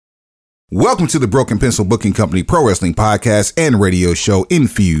Welcome to the Broken Pencil Booking Company Pro Wrestling Podcast and radio show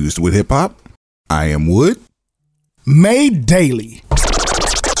infused with hip hop. I am Wood. Made daily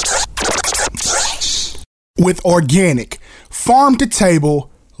with organic, farm to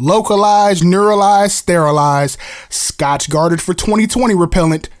table, localized, neuralized, sterilized, Scotch guarded for 2020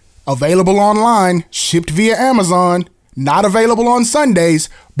 repellent, available online, shipped via Amazon, not available on Sundays,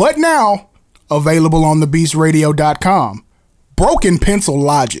 but now available on thebeastradio.com. Broken Pencil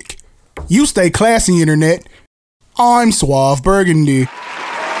Logic. You stay classy, internet. I'm Suave Burgundy.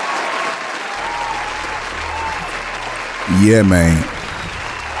 Yeah, man.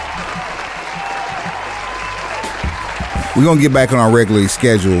 We're going to get back on our regularly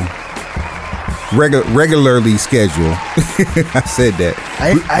scheduled. Regularly scheduled. I said that.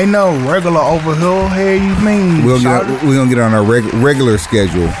 I know regular over here. Hey, you mean? We're going to get on our regular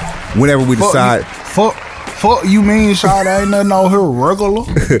schedule whenever we decide. Fuck you mean, shawty? Ain't nothing out here regular.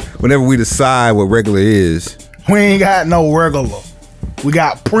 Whenever we decide what regular is. We ain't got no regular. We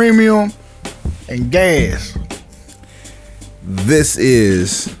got premium and gas. This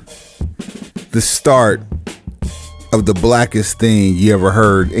is the start of the blackest thing you ever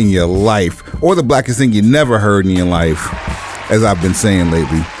heard in your life, or the blackest thing you never heard in your life, as I've been saying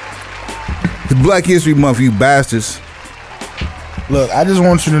lately. It's Black History Month, you bastards. Look, I just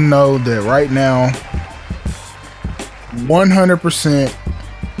want you to know that right now, 100%,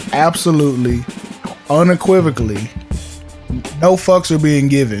 absolutely, unequivocally, no fucks are being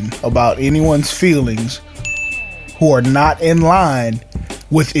given about anyone's feelings who are not in line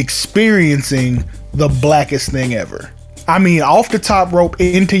with experiencing the blackest thing ever. I mean, off the top rope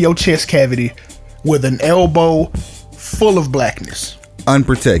into your chest cavity with an elbow full of blackness.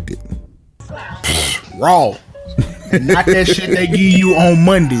 Unprotected. Raw. Not that shit they give you on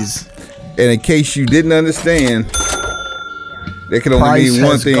Mondays. And in case you didn't understand, that can only Price mean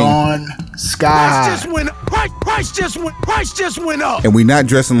one has thing. Gone sky high. Price just went up. And we not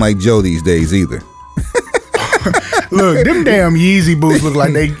dressing like Joe these days either. Look, them damn Yeezy boots look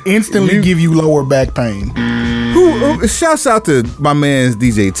like they instantly give you lower back pain. Shouts out to my man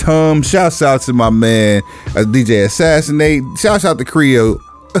DJ Tum. Shouts out to my man DJ Assassinate. Shouts out to Creo.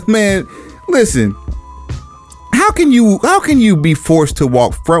 Man, listen. How can you be forced to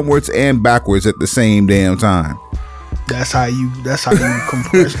walk frontwards and backwards at the same damn time? That's how you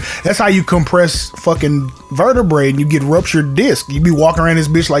compress. That's how you compress fucking vertebrae and you get ruptured disc. You be walking around this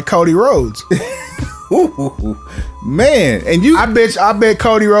bitch like Cody Rhodes. Ooh, man, and I bet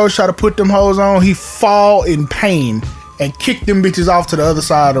Cody Rhodes try to put them hoes on. He fall in pain and kick them bitches off to the other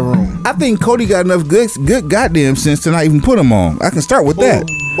side of the room. I think Cody got enough good goddamn sense to not even put them on. I can start with that.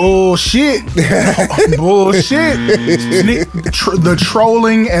 Bullshit. Bullshit. The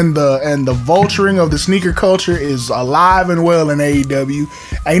trolling and the vulturing of the sneaker culture is alive and well in AEW.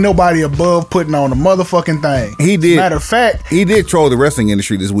 Ain't nobody above putting on a motherfucking thing. He did. Matter of fact, he did troll the wrestling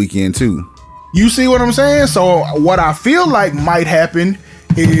industry this weekend too. You see what I'm saying? So what I feel like might happen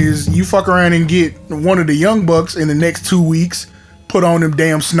is you fuck around and get one of the Young Bucks in the next 2 weeks, put on them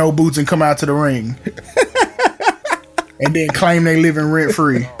damn snow boots and come out to the ring. And then claim they living rent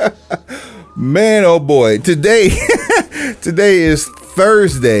free. Man, oh boy. Today is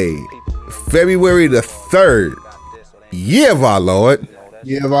Thursday, February the 3rd. Year of our Lord.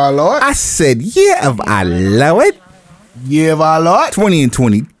 Year of our Lord. I said year of our Lord. Year of our Lord. 20 and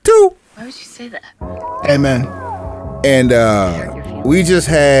 22. Why would you say that? Amen. And we just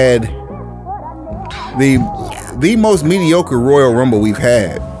had the most mediocre Royal Rumble we've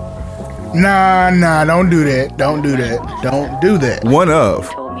had. Nah, don't do that. Don't do that. One of.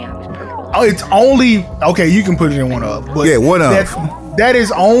 Oh, it's only okay. You can put it in one of, but yeah, one of. That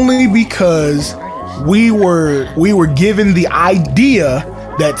is only because we were given the idea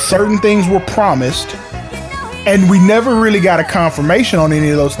that certain things were promised, and we never really got a confirmation on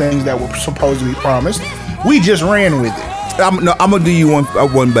any of those things that were supposed to be promised. We just ran with it. I'm gonna do you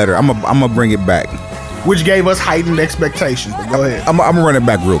one better. I'm gonna bring it back, which gave us heightened expectations. But go ahead. I'm gonna run it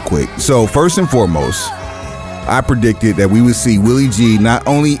back real quick. So first and foremost, I predicted that we would see Willie G not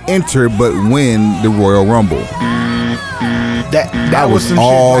only enter but win the Royal Rumble. That was some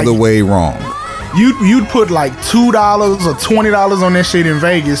all shit, the way wrong. You'd put like $2 or $20 on that shit in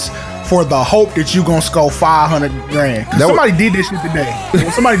Vegas for the hope that you gonna score $500,000. Somebody did this shit today.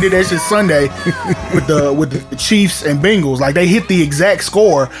 Somebody did that shit Sunday with the Chiefs and Bengals. Like they hit the exact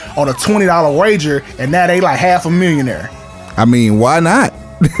score on a $20 wager, and now they like half a millionaire. I mean, why not?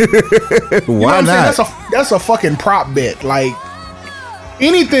 Why not? That's a fucking prop bet. Like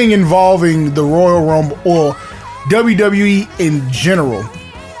anything involving the Royal Rumble or WWE in general.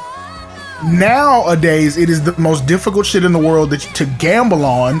 Nowadays, it is the most difficult shit in the world to gamble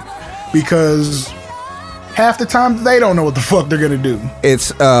on because half the time they don't know what the fuck they're gonna do.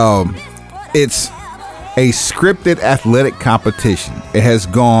 It's a scripted athletic competition. It has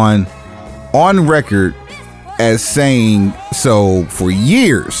gone on record as saying so for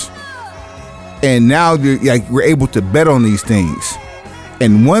years, and now we're able to bet on these things.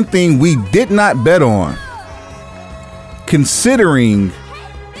 And one thing we did not bet on, considering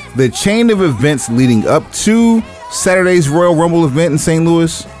the chain of events leading up to Saturday's Royal Rumble event in St.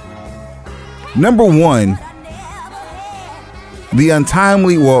 Louis, number one, the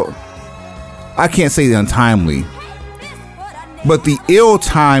untimely, well, I can't say the untimely, but the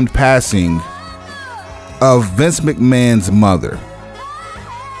ill-timed passing of Vince McMahon's mother,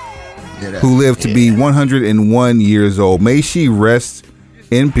 who lived to be 101 years old. May she rest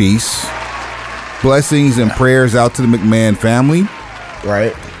in peace. Blessings and prayers out to the McMahon family.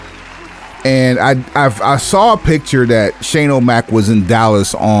 Right. And I saw a picture that Shane O'Mac was in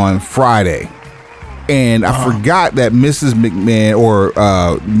Dallas on Friday, and I forgot that Mrs. McMahon, or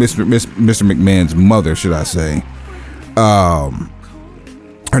Mr. McMahon's mother, should I say,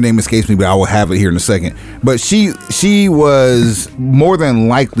 her name escapes me, but I will have it here in a second. But she was more than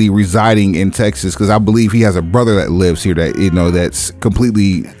likely residing in Texas, because I believe he has a brother that lives here that, that's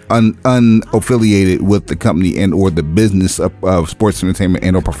completely unaffiliated with the company and or the business of sports entertainment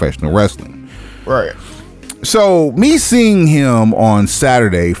and or professional wrestling. Right. So me seeing him on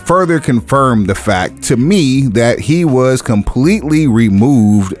Saturday further confirmed the fact to me that he was completely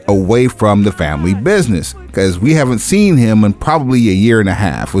removed away from the family business, because we haven't seen him in probably a year and a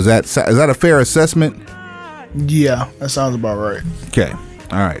half. Is that a fair assessment? Yeah, that sounds about right. Okay.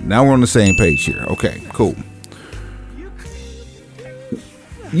 All right. Now we're on the same page here. Okay, cool.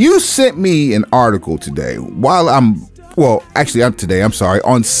 You sent me an article today on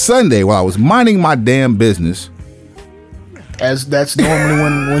Sunday while I was minding my damn business. As that's normally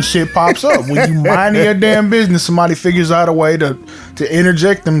when shit pops up. When you mind your damn business, somebody figures out a way to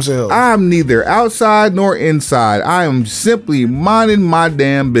interject themselves. I'm neither outside nor inside. I am simply minding my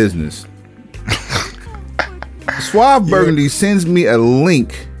damn business. Suave Burgundy sends me a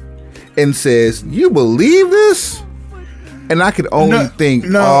link and says, "You believe this?" And I could only think,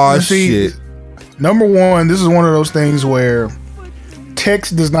 shit. Number one, this is one of those things where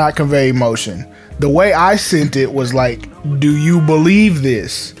text does not convey emotion. The way I sent it was like, "Do you believe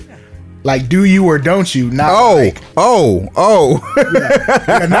this?" Like, do you or don't you? Not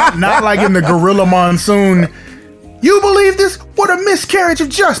not like in the Gorilla Monsoon. You believe this? What a miscarriage of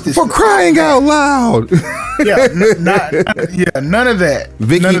justice! For crying out loud! None of that.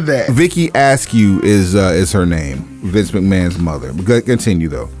 None of that. Vicky Askew is her name. Vince McMahon's mother. But continue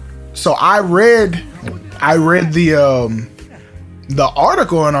though. So I read the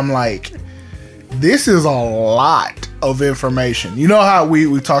article, and I'm like, this is a lot of information. You know how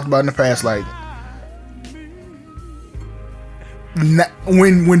we talked about in the past, like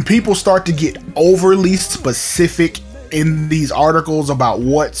when people start to get overly specific in these articles about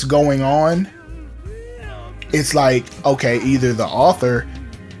what's going on, it's like, okay, either the author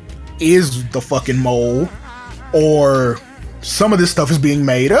is the fucking mole, or some of this stuff is being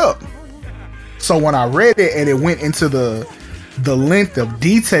made up. So when I read it and it went into the length of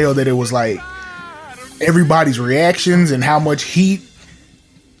detail that it was like everybody's reactions and how much heat,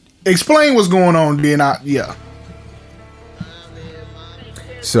 explain what's going on, then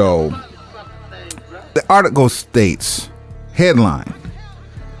So the article states, headline,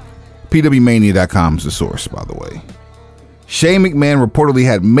 PWMania.com is the source, by the way. Shane McMahon reportedly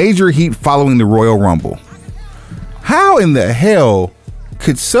had major heat following the Royal Rumble. How in the hell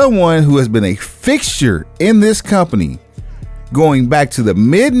could someone who has been a fixture in this company going back to the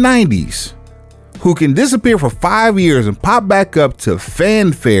mid-90s, who can disappear for 5 years and pop back up to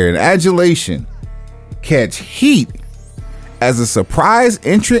fanfare and adulation, catch heat as a surprise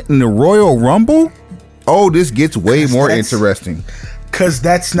entrant in the Royal Rumble? Oh, this gets way more interesting. Cause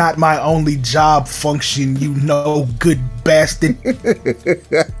that's not my only job function, you know, good bastard.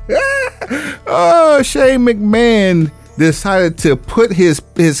 Oh, Shane McMahon decided to put his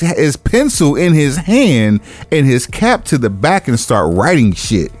pencil in his hand and his cap to the back and start writing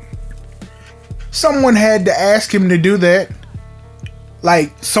shit. Someone had to ask him to do that.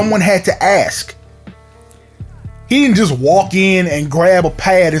 Like, someone had to ask. He didn't just walk in and grab a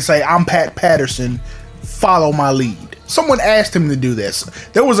pad and say, "I'm Pat Patterson, follow my lead." Someone asked him to do this.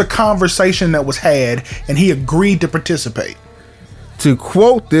 There was a conversation that was had, and he agreed to participate. To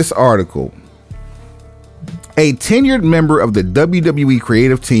quote this article, a tenured member of the WWE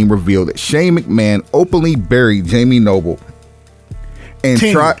creative team revealed that Shane McMahon openly buried Jamie Noble and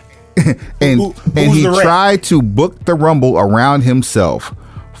tried to book the Rumble around himself,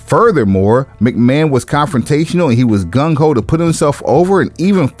 Furthermore, McMahon was confrontational and he was gung-ho to put himself over and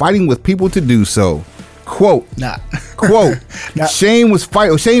even fighting with people to do so. Quote, quote, Shane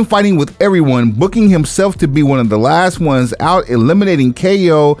fighting with everyone, booking himself to be one of the last ones out, eliminating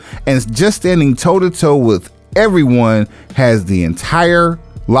KO, and just standing toe-to-toe with everyone has the entire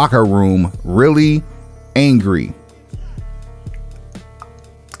locker room really angry.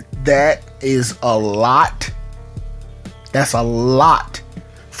 That is a lot. That's a lot.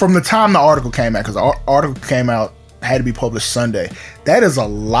 From the time the article came out, because the article came out, had to be published Sunday. That is a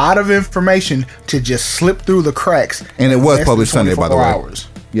lot of information to just slip through the cracks. And it was published Sunday, by the way. Hours.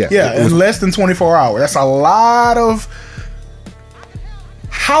 Yeah, it was less than 24 hours. That's a lot of...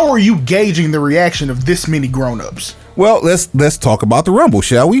 How are you gauging the reaction of this many grown-ups? Well, let's talk about the Rumble,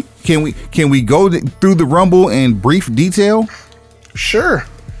 shall we? Can we go through the Rumble in brief detail? Sure.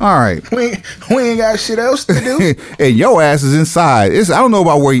 All right. We ain't got shit else to do. And your ass is inside. I don't know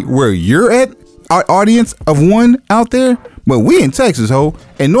about where you're at, our audience of one out there, but we in Texas, ho,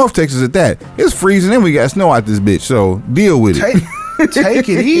 and North Texas at that. It's freezing and we got snow out this bitch, so deal with it. Take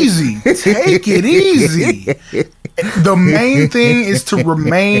it easy. Take it easy. The main thing is to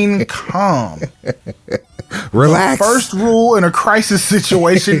remain calm. Relax. The first rule in a crisis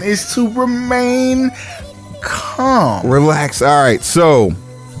situation is to remain calm. Relax. All right. So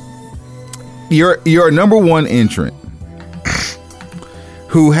your number one entrant,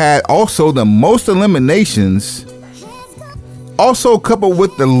 who had also the most eliminations, also coupled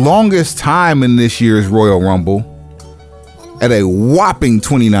with the longest time in this year's Royal Rumble, at a whopping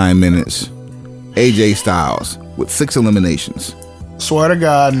 29 minutes, AJ Styles with 6 eliminations. Swear to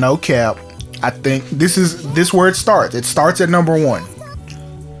God, no cap. I think this where it starts. It starts at number 1.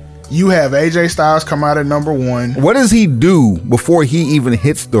 You have AJ Styles come out at number 1. What does he do before he even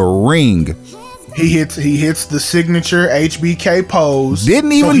hits the ring? He hits the signature HBK pose.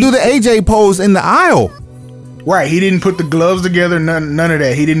 Didn't even do the AJ pose in the aisle. Right, he didn't put the gloves together, none of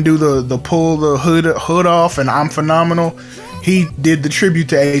that. He didn't do the pull the hood off and I'm phenomenal. He did the tribute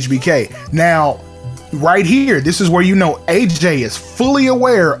to HBK. Now, right here, this is where you know AJ is fully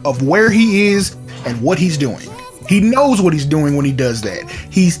aware of where he is and what he's doing. He knows what he's doing when he does that.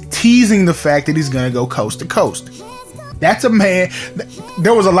 He's teasing the fact that he's going to go coast to coast. That's a man.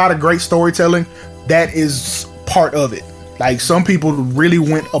 There was a lot of great storytelling. That is part of it. Like, some people really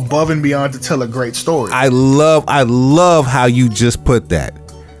went above and beyond to tell a great story. I love how you just put that.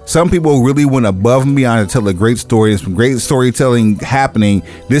 Some people really went above and beyond to tell a great story. There's some great storytelling happening.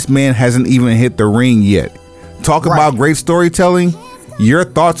 This man hasn't even hit the ring yet. Talk about great storytelling. Your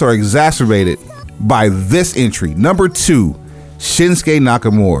thoughts are exacerbated by this entry. Number 2, Shinsuke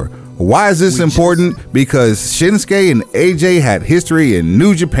Nakamura. Why is this important? Because Shinsuke and AJ had history in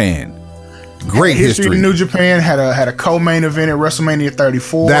New Japan. Great history. In New Japan, had a co-main event at WrestleMania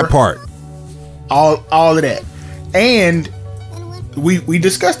 34. That part. All of that. And we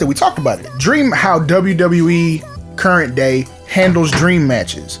discussed it. We talked about it. How WWE current day handles dream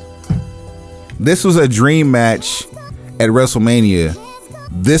matches. This was a dream match at WrestleMania.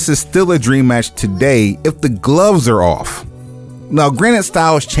 This is still a dream match today if the gloves are off. Now, granted,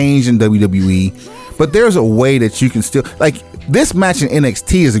 styles changed in WWE, but there's a way that you can still, like, this match in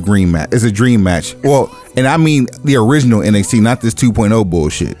NXT is a dream match. Well, and I mean the original NXT, not this 2.0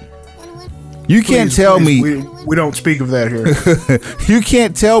 bullshit. You can't tell me we don't speak of that here. You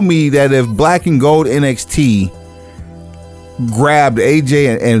can't tell me that if Black and Gold NXT grabbed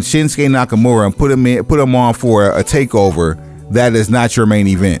AJ and Shinsuke Nakamura and put them on for a takeover, that is not your main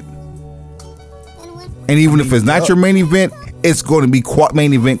event. And even if it's not your main event, it's going to be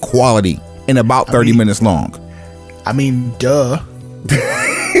main event quality and about 30 minutes long. I mean, duh.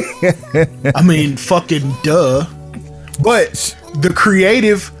 I mean, fucking duh. But the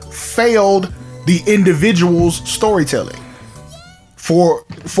creative failed the individual's storytelling. For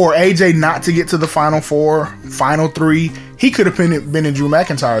AJ not to get to the final 4, final 3, he could have been in Drew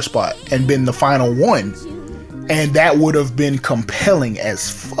McIntyre's spot and been the final 1. And that would have been compelling as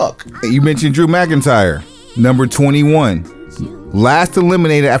fuck. You mentioned Drew McIntyre, number 21. Last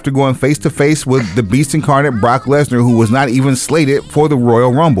eliminated after going face-to-face with the Beast Incarnate Brock Lesnar, who was not even slated for the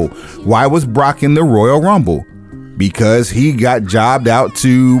Royal Rumble. Why was Brock in the Royal Rumble? Because he got jobbed out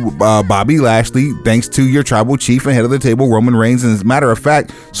to Bobby Lashley, thanks to your tribal chief and head of the table, Roman Reigns. And as a matter of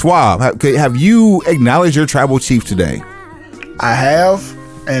fact, Swab, have you acknowledged your tribal chief today? I have,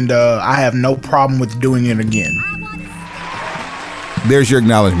 and I have no problem with doing it again. There's your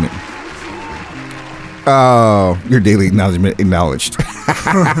acknowledgement. Your daily acknowledgement acknowledged.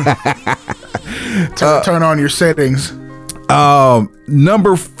 Turn on your settings.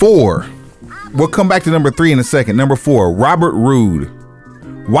 Number 4. We'll come back to number 3 in a second. Number 4, Robert Roode.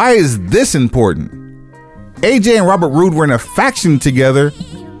 Why is this important? AJ and Robert Roode were in a faction together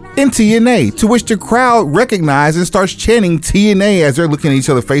in TNA, to which the crowd recognized and starts chanting TNA as they're looking at each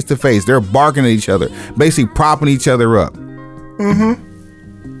other face to face. They're barking at each other, basically propping each other up. Mm-hmm.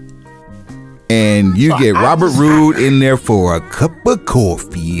 And you get Robert Roode in there for a cup of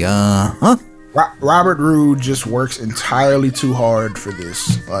coffee, Robert Roode just works entirely too hard for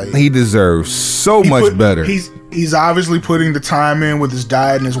this. Like, he deserves so much better. He's obviously putting the time in with his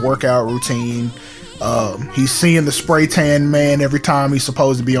diet and his workout routine. He's seeing the spray tan man every time he's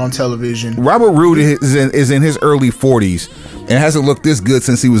supposed to be on television. Robert Roode is in his early 40s and hasn't looked this good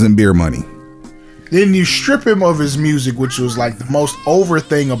since he was in Beer Money. Then you strip him of his music, which was like the most over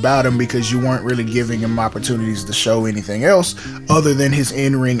thing about him, because you weren't really giving him opportunities to show anything else other than his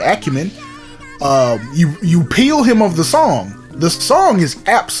in-ring acumen. You peel him of the song. The song is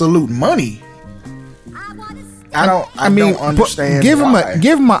absolute money. I don't understand. Give him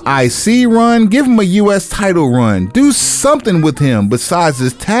an IC run. Give him a US title run. Do something with him besides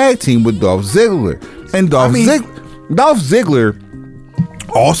his tag team with Dolph Ziggler. And Dolph Ziggler,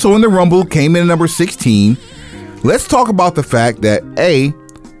 also in the Rumble, came in at number 16. Let's talk about the fact that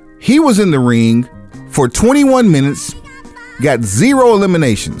he was in the ring for 21 minutes, got 0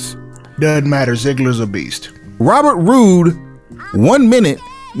 eliminations. Doesn't matter. Ziggler's a beast. Robert Roode, 1 minute,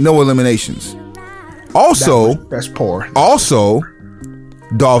 no eliminations. Also, that's poor. Also,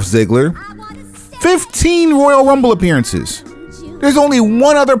 Dolph Ziggler, 15 Royal Rumble appearances. There's only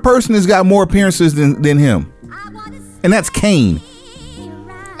one other person that's got more appearances than him, and that's Kane.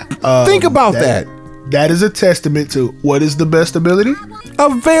 Think about that. That is a testament to what is the best ability?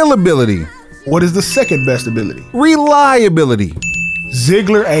 Availability. What is the second best ability? Reliability.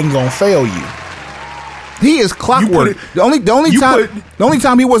 Ziggler ain't gonna fail you. He is clockwork. The only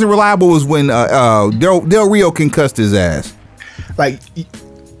time he wasn't reliable was when Del Rio concussed his ass. Like,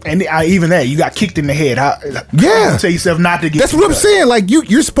 and even that, you got kicked in the head. Yeah, tell yourself not to get. That's what I'm saying. Like,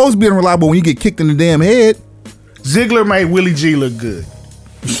 you're supposed to be unreliable when you get kicked in the damn head. Ziggler made Willie G look good.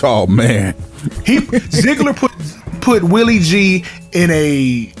 Oh man, Ziggler put Willie G in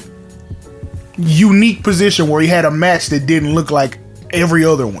a unique position where he had a match that didn't look like every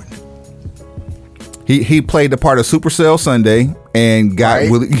other one. He played the part of Supercell Sunday and got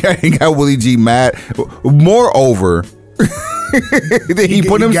Willie G mad. Moreover, he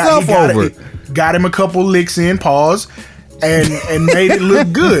put himself over. Got him a couple licks in, pause, and made it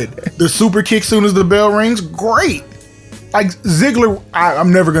look good. The super kick soon as the bell rings, great. Like Ziggler,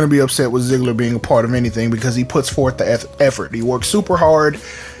 I'm never going to be upset with Ziggler being a part of anything because he puts forth the effort. He works super hard.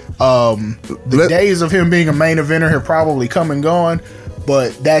 The days of him being a main eventer have probably come and gone.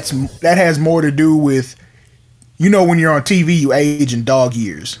 But that has more to do with, when you're on TV, you age in dog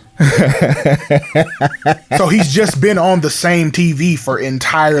years. So he's just been on the same TV for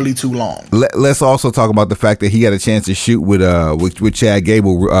entirely too long. Let's also talk about the fact that he got a chance to shoot with Chad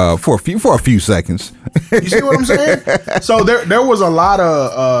Gable for a few seconds. You see what I'm saying? So there was a lot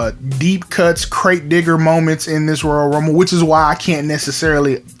of deep cuts, crate digger moments in this Royal Rumble, which is why I can't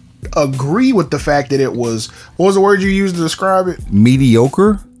necessarily agree with the fact that it was, what was the word you used to describe it?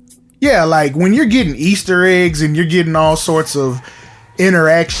 Mediocre? Yeah, like when you're getting Easter eggs and you're getting all sorts of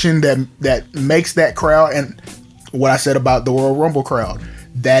interaction that makes that crowd, and what I said about the Royal Rumble crowd,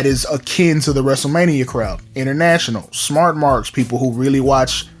 that is akin to the WrestleMania crowd. International, smart marks, people who really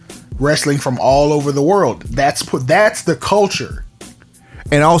watch wrestling from all over the world. That's the culture.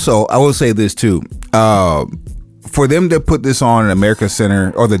 And also, I will say this too. For them to put this on in America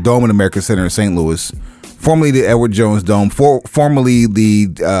Center, or the Dome in America Center in St. Louis, formerly the Edward Jones Dome, formerly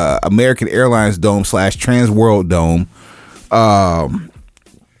the American Airlines Dome / Trans World Dome,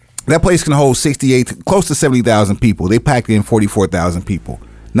 that place can hold 68, close to 70,000 people. They packed in 44,000 people.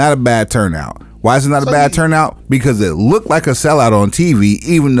 Not a bad turnout. Why is it not a bad turnout? Because it looked like a sellout on TV,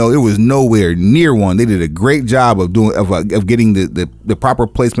 even though it was nowhere near one. They did a great job of getting the proper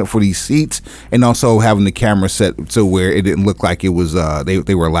placement for these seats, and also having the camera set so where it didn't look like it was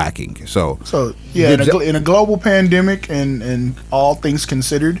they were lacking. So yeah, in a global pandemic and all things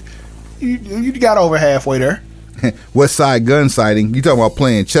considered, you got over halfway there. West Side Gun sighting. You talking about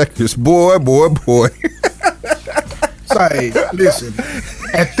playing checkers, boy. Say, listen,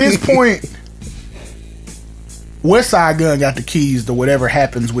 at this point, West Side Gun got the keys to whatever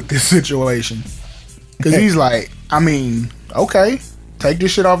happens with this situation. Because he's like, okay, take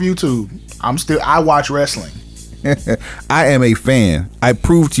this shit off YouTube. I watch wrestling. I am a fan. I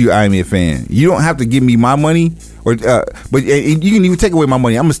prove to you I am a fan. You don't have to give me my money, but you can even take away my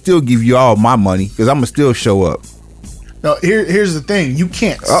money. I'm going to still give you all my money because I'm going to still show up. No, here's the thing. You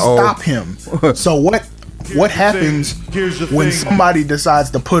can't stop him. So what what happens when somebody decides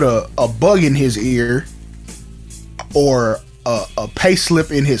to put a bug in his ear or a pay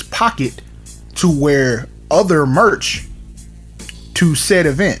slip in his pocket to wear other merch to said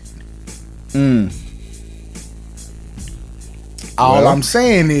event? All I'm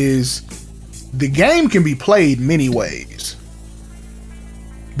saying is the game can be played many ways,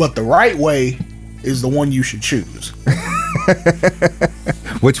 but the right way is the one you should choose.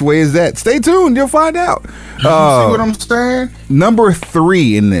 Which way is that? Stay tuned, you'll find out. See what I'm saying? Number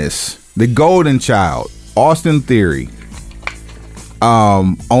 3 in this, the Golden Child, Austin Theory.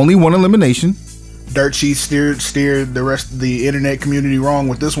 Only one elimination. Dirt Sheets steered the rest of the internet community wrong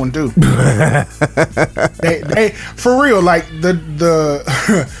with this one too. they for real, like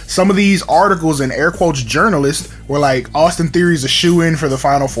the some of these articles and air quotes journalists were like, Austin Theory's a shoe-in for the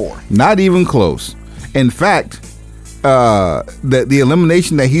Final Four. Not even close. In fact, the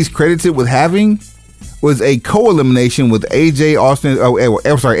elimination that he's credited with having was a co-elimination with AJ Austin.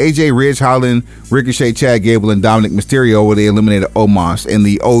 AJ, Ridge Holland, Ricochet, Chad Gable, and Dominic Mysterio, where they eliminated Omos in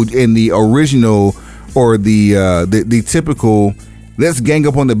the original or the typical. Let's gang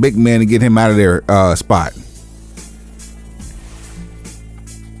up on the big man and get him out of their spot.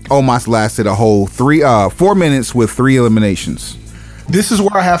 Omos lasted a whole 4 minutes with 3 eliminations. This is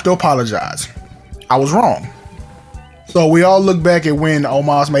where I have to apologize. I was wrong. So we all look back at when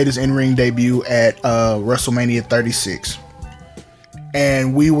Omos made his in-ring debut at WrestleMania 36.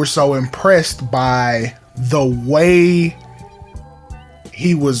 And we were so impressed by the way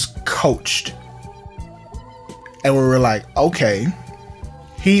he was coached. And we were like, okay,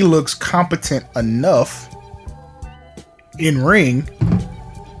 he looks competent enough in ring.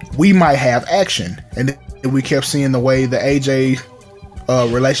 We might have action. And then we kept seeing the way the AJ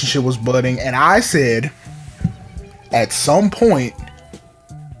relationship was budding. And I said, at some point,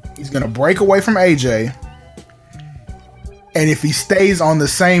 he's going to break away from AJ. And if he stays on the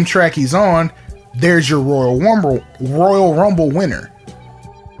same track he's on, there's your Royal Rumble winner.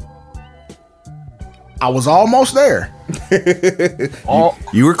 I was almost there.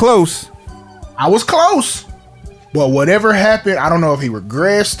 You were close. I was close. But whatever happened, I don't know if he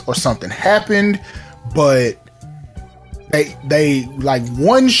regressed or something happened, but they like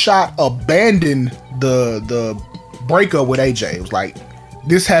one shot abandoned the breakup with AJ. It was like,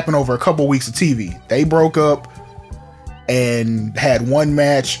 this happened over a couple weeks of TV. They broke up and had one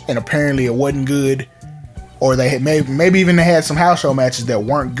match, and apparently it wasn't good, or they had maybe even they had some house show matches that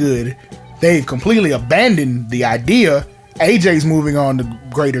weren't good. They've completely abandoned the idea. AJ's moving on to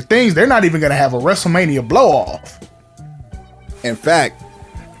greater things. They're not even going to have a WrestleMania blow off. In fact,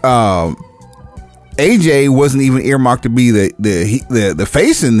 AJ wasn't even earmarked to be the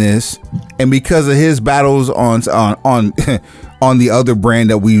face in this, and because of his battles on the other brand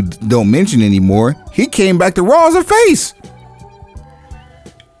that we don't mention anymore, he came back to Raw as a face.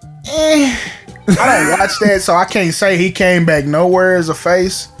 I don't watch that, so I can't say he came back nowhere as a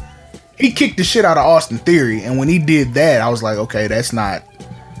face. He kicked the shit out of Austin Theory, and when he did that, I was like, okay, that's not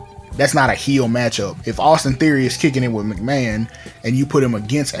a heel matchup. If Austin Theory is kicking it with McMahon and you put him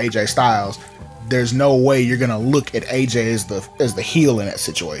against AJ Styles, there's no way you're gonna look at AJ as the heel in that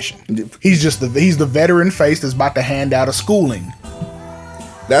situation. He's the veteran face that's about to hand out a schooling.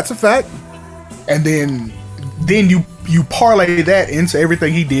 That's a fact. And then you parlay that into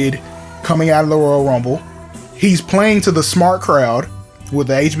everything he did coming out of the Royal Rumble. He's playing to the smart crowd with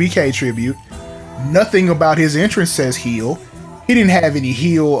the HBK tribute. Nothing about his entrance says heel. He didn't have any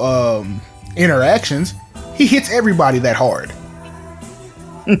heel interactions. He hits everybody that hard.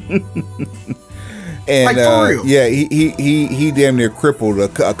 And like, for real. Yeah, he damn near crippled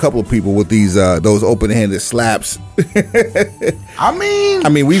a couple of people with those open-handed slaps. I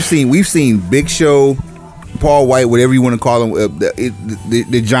mean, we've seen Big Show, Paul White, whatever you want to call him,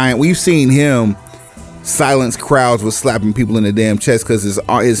 the Giant. We've seen him silence crowds with slapping people in the damn chest because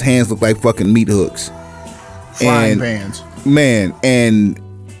his hands look like fucking meat hooks. Frying pans. Man, and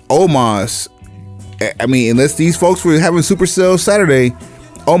Omos, I mean, unless these folks were having Supercell Saturday,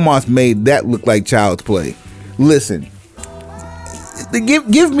 Omos made that look like child's play. Listen,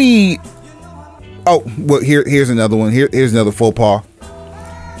 give me. Oh, well, here's another one. Here's another faux pas.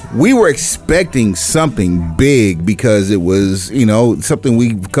 We were expecting something big because it was, something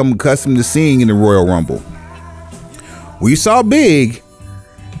we've become accustomed to seeing in the Royal Rumble. We saw a big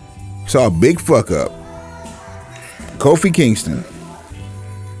fuck up. Kofi Kingston.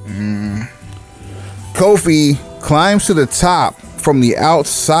 Kofi climbs to the top from the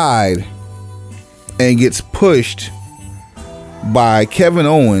outside and gets pushed by Kevin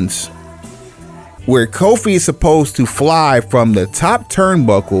Owens, where Kofi is supposed to fly from the top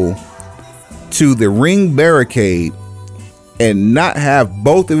turnbuckle to the ring barricade and not have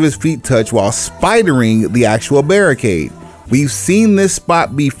both of his feet touch while spidering the actual barricade. We've seen this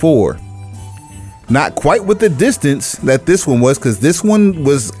spot before. Not quite with the distance that this one was, because this one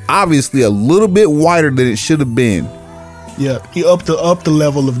was obviously a little bit wider than it should have been. Yeah, he upped the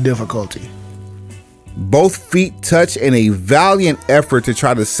level of difficulty. Both feet touch in a valiant effort to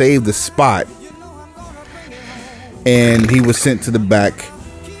try to save the spot. And he was sent to the back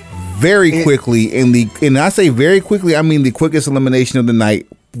very quickly. And I say very quickly, I mean the quickest elimination of the night,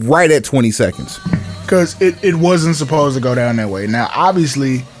 right at 20 seconds. Because it wasn't supposed to go down that way. Now,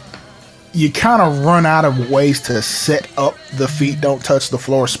 obviously, you kind of run out of ways to set up the feet don't touch the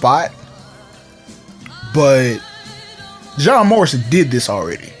floor spot. But John Morrison did this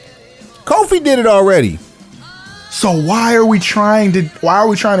already. Kofi did it already. So why are we trying to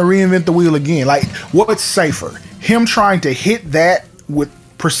reinvent the wheel again? Like, what's safer? Him trying to hit that with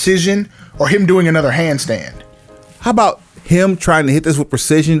precision or him doing another handstand? How about him trying to hit this with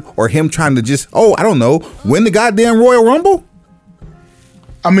precision or him trying to just, I don't know, win the goddamn Royal Rumble?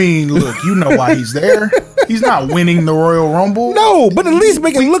 I mean, look, you know why he's there. He's not winning the Royal Rumble. No, but at least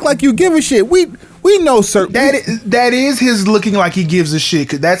make it look like you give a shit. We know certain that is his looking like he gives a shit,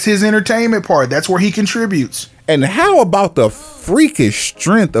 because that's his entertainment part. That's where he contributes. And how about the freakish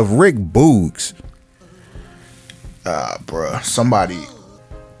strength of Rick Boogs? Bruh, somebody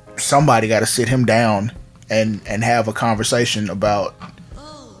got to sit him down and have a conversation about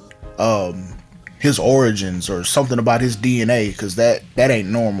his origins or something about his DNA, because that ain't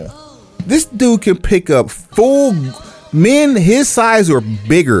normal. This dude can pick up full men his size or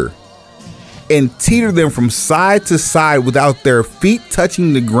bigger and teeter them from side to side without their feet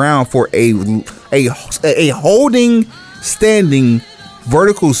touching the ground for a holding standing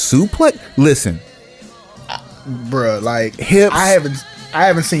vertical suplex. Listen, bruh, like hips. I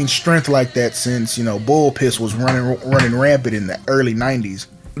haven't seen strength like that since, Bull Piss was running rampant in the early 90s.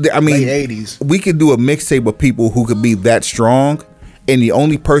 I mean, late 80s. We could do a mixtape of people who could be that strong, and the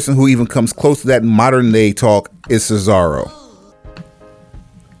only person who even comes close to that in modern day talk is Cesaro.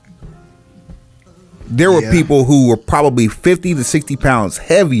 There were people who were probably 50 to 60 pounds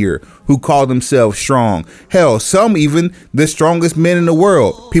heavier who called themselves strong. Hell, some even the strongest men in the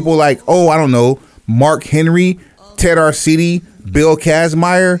world. People like, I don't know, Mark Henry, Ted Arcidi, Bill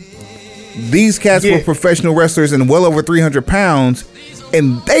Kazmaier. These cats were professional wrestlers and well over 300 pounds,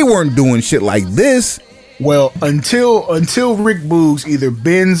 and they weren't doing shit like this. Well, until Rick Boogs either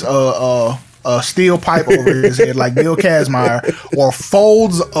bends a steel pipe over his head like Bill Kazmaier or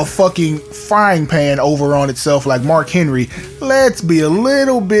folds a fucking frying pan over on itself like Mark Henry, let's be a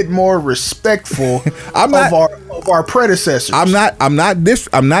little bit more respectful of our predecessors. I'm not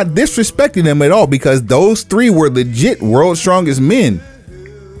disrespecting them at all, because those three were legit world's strongest men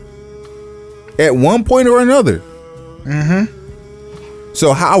at one point or another. Mm-hmm.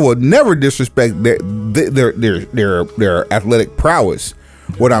 So I would never disrespect their athletic prowess.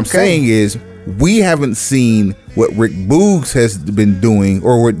 What I'm saying is, we haven't seen what Rick Boogs has been doing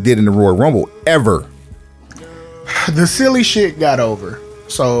or what did in the Royal Rumble ever. The silly shit got over.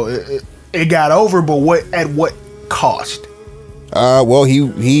 So it got over, but at what cost? Well,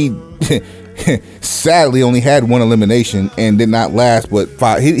 he sadly only had one elimination and did not last but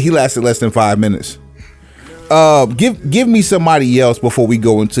 5. He lasted less than 5 minutes. Give me somebody else before we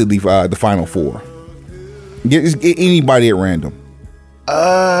go into the final four. Get anybody at random.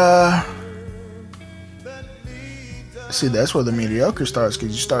 See, that's where the mediocre starts,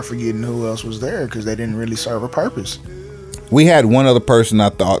 because you start forgetting who else was there because they didn't really serve a purpose. We had one other person I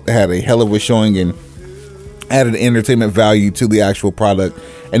thought had a hell of a showing and added entertainment value to the actual product,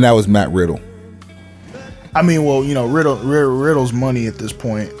 and that was Matt Riddle. I mean, well, Riddle's money at this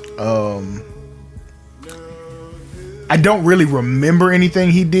point. I don't really remember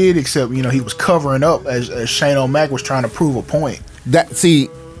anything he did except, he was covering up as Shane O'Mac was trying to prove a point. That's the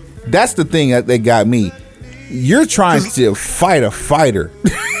thing that got me. You're trying to fight a fighter.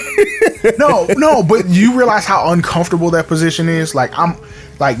 No, but you realize how uncomfortable that position is? Like,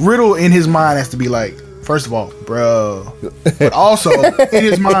 Riddle in his mind has to be like, first of all, bro. But also, in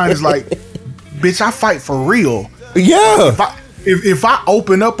his mind is like, bitch, I fight for real. Yeah. If I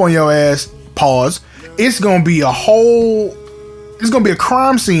open up on your ass, pause, it's gonna be a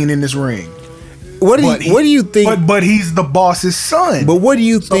crime scene in this ring. What do you think? But he's the boss's son. But what do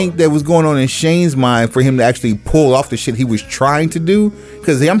you think that was going on in Shane's mind for him to actually pull off the shit he was trying to do?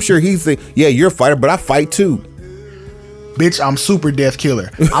 Because I'm sure he's like, yeah, you're a fighter, but I fight too. Bitch, I'm super death killer.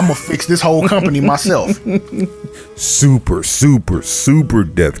 I'm gonna fix this whole company myself. Super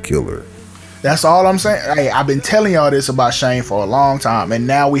death killer. That's all I'm saying. Hey, I've been telling y'all this about Shane for a long time, and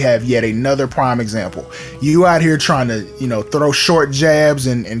now we have yet another prime example. You out here trying to, throw short jabs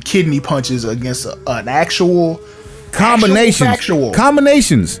and kidney punches against an actual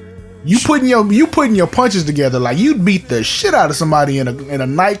combinations. You putting your punches together like you'd beat the shit out of somebody in a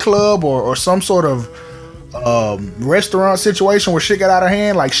nightclub or some sort of restaurant situation where shit got out of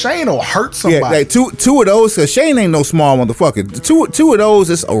hand. Like Shane will hurt somebody. Yeah, like two of those. Cause Shane ain't no small motherfucker. Two of those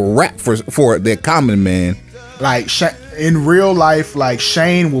is a wrap for the common man. Like in real life, like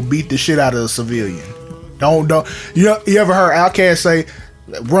Shane will beat the shit out of a civilian. Don't you ever heard Outkast say,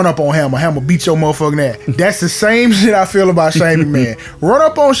 "Run up on Hammer, Hammer beat your motherfucking ass"? That's the same shit I feel about Shane McMahon. Run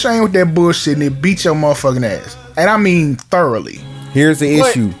up on Shane with that bullshit and it beat your motherfucking ass, and I mean thoroughly. Here's the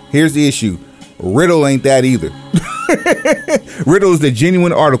issue. Riddle ain't that either. Riddle is the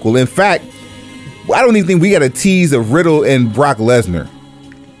genuine article. In fact, I don't even think we got a tease of Riddle and Brock Lesnar.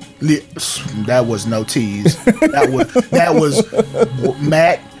 That was no tease. That was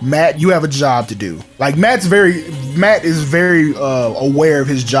Matt, you have a job to do. Like Matt is very aware of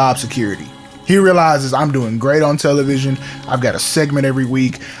his job security. He realizes I'm doing great on television. I've got a segment every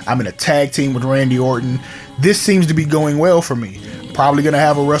week. I'm in a tag team with Randy Orton. This seems to be going well for me. Probably gonna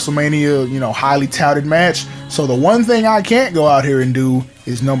have a WrestleMania, highly touted match. So the one thing I can't go out here and do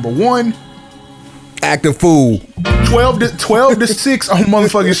is number one, act a fool. 12 to 6 on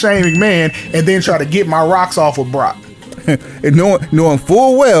motherfucking Shane McMahon, and then try to get my rocks off with Brock. And knowing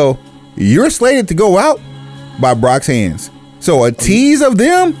full well you're slated to go out by Brock's hands. So a tease of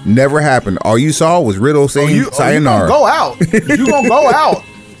them never happened. All you saw was Riddle saying sayonara. You gonna go out. You gonna go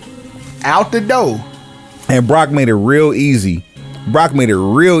out the door. And Brock made it real easy.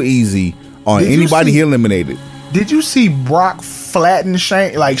 On anybody he eliminated. Did you see Brock flatten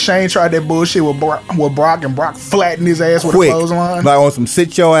Shane? Like Shane tried that bullshit with Brock, and Brock flattened his ass with a clothesline. Like on some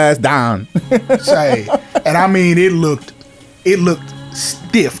sit your ass down. Say, and I mean it looked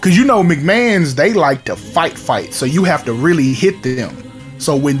stiff because McMahon's, they like to fight, so you have to really hit them.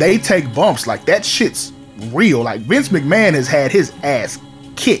 So when they take bumps, like that shit's real. Like Vince McMahon has had his ass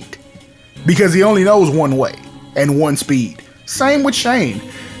kicked because he only knows one way and one speed. Same with Shane.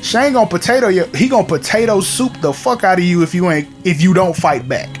 Shane gonna potato soup the fuck out of you if you don't fight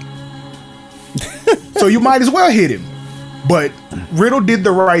back. So you might as well hit him. But Riddle did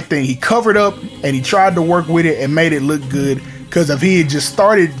the right thing. He covered up and he tried to work with it and made it look good. Because if he had just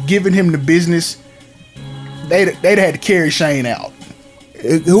started giving him the business, they'd had to carry Shane out.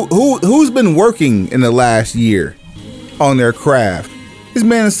 Who's been working in the last year on their craft? This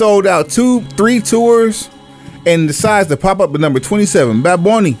man has sold out 2-3 tours and decides to pop up at number 27, Bad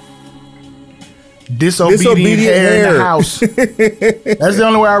Bunny. Disobedient hair in the house. That's the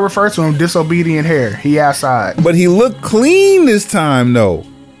only way I refer to him. Disobedient hair. He outside. But he looked clean this time though.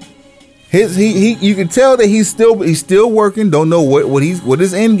 You can tell that he's still working. Don't know what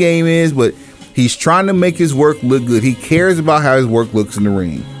his end game is, but he's trying to make his work look good. He cares about how his work looks in the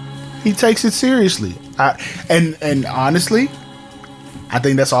ring. He takes it seriously. And honestly, I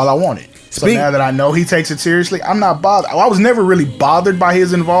think that's all I wanted. So now that I know he takes it seriously, I'm not bothered. I was never really bothered by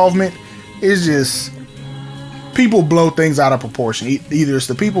his involvement. It's just people blow things out of proportion. Either it's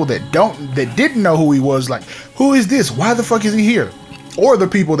the people that didn't know who he was, like, who is this? Why the fuck is he here? Or the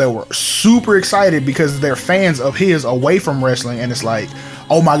people that were super excited because they're fans of his away from wrestling, and it's like,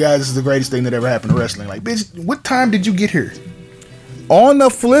 oh my god, this is the greatest thing that ever happened to wrestling. Like, bitch, what time did you get here? On the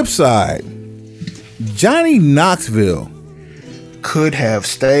flip side, Johnny Knoxville could have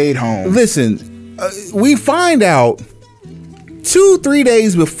stayed home. Listen, we find out 2-3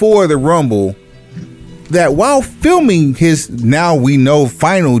 days before the Rumble that while filming his now we know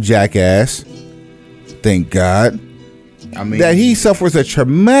final Jackass, thank God, that he suffers a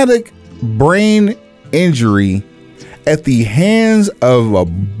traumatic brain injury at the hands of a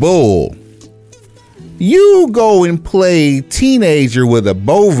bull. You go and play teenager with a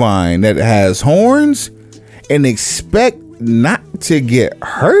bovine that has horns and expect not to get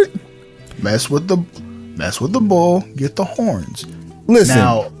hurt? Mess with the bull, get the horns. Listen.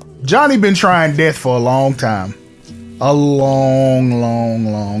 Now, Johnny been trying death for a long time. A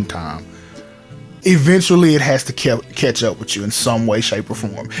long time. Eventually it has to catch up with you in some way, shape, or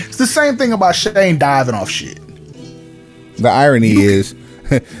form. It's the same thing about Shane diving off shit. The irony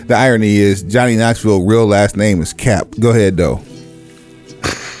is Johnny Knoxville's real last name is Cap. Go ahead though.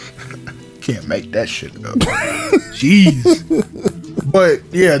 Can't make that shit up. Jeez. But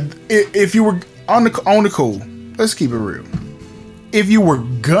yeah, if you were on the cool, let's keep it real. If you were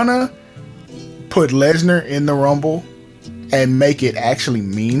gonna put Lesnar in the Rumble and make it actually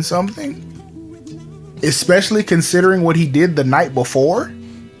mean something, especially considering what he did the night before,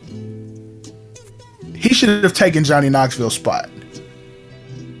 he should have taken Johnny Knoxville's spot.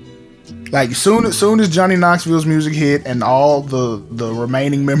 Like soon as Johnny Knoxville's music hit and all the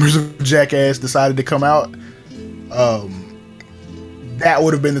remaining members of Jackass decided to come out, that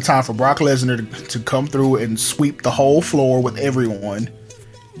would have been the time for Brock Lesnar to come through and sweep the whole floor with everyone,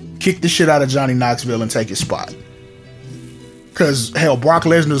 kick the shit out of Johnny Knoxville and take his spot. Because hell, Brock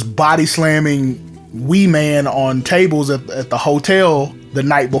Lesnar's body slamming Wee Man on tables at the hotel the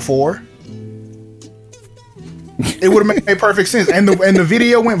night before. It would have made perfect sense, and the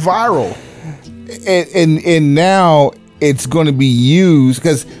video went viral. And now it's going to be used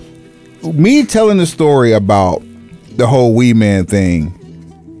because me telling the story about the whole Wee Man thing,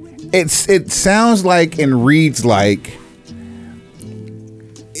 it sounds like and reads like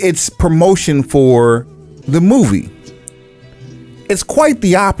it's promotion for the movie. It's quite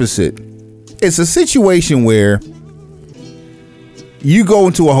the opposite. It's a situation where you go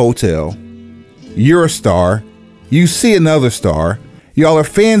into a hotel, you're a star, you see another star, y'all are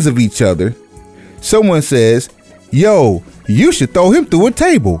fans of each other. Someone says, yo, you should throw him through a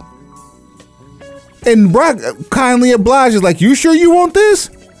table. And Brock kindly obliges, like, you sure you want this?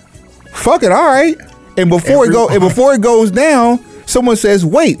 Fuck it, all right. And before it goes down, someone says,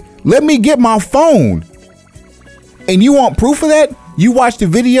 wait, let me get my phone. And you want proof of that? You watch the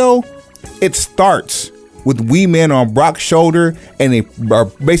video, it starts with Wee Man on Brock's shoulder, and they are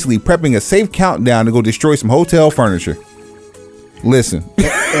basically prepping a safe countdown to go destroy some hotel furniture. Listen.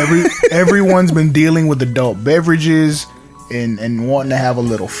 Everyone's been dealing with adult beverages and wanting to have a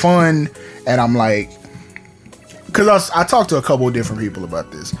little fun, and I'm like, because I talked to a couple of different people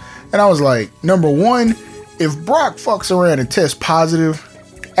about this, and I was like, number one, if Brock fucks around and tests positive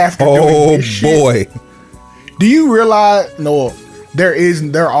after doing this shit, do you realize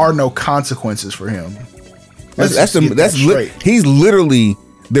there are no consequences for him? He's literally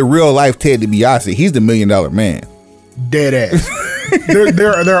the real life Ted DiBiase. He's the $1 million man. Dead ass.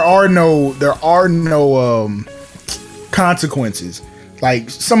 there are no consequences. Like,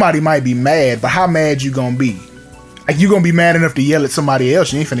 somebody might be mad, but how mad you gonna be? Like, you gonna be mad enough to yell at somebody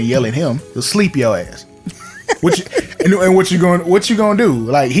else? You ain't finna yell at him. He'll sleep your ass. What you gonna do?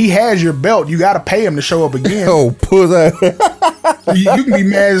 Like, he has your belt. You gotta pay him to show up again. Oh, pull that. You can be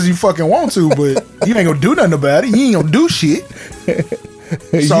mad as you fucking want to, but you ain't gonna do nothing about it. You ain't gonna do shit.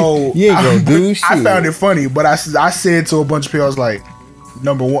 So you ain't gonna do shit. I found it funny, but I said to a bunch of people, I was like,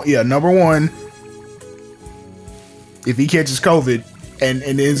 number one, if he catches COVID and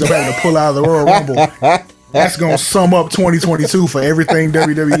ends up having to pull out of the Royal Rumble, that's gonna sum up 2022 for everything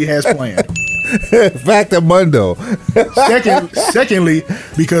WWE has planned. Factamundo. Secondly,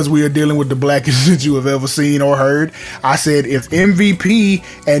 because we are dealing with the blackest shit you have ever seen or heard, I said if MVP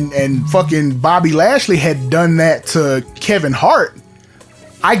and fucking Bobby Lashley had done that to Kevin Hart,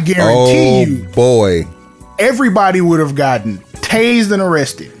 I guarantee you, boy, everybody would have gotten tased and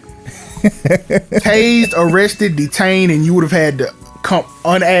arrested. Tased, arrested, detained, and you would have had to come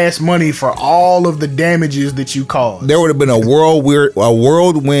unasked money for all of the damages that you caused. There would have been a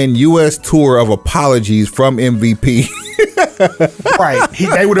whirlwind U.S. tour of apologies from MVP. Right.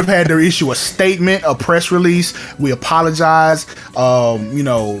 They would have had to issue a statement, a press release. We apologize.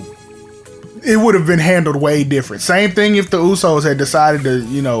 It would have been handled way different. Same thing if the Usos had decided to,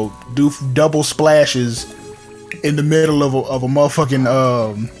 do double splashes in the middle of a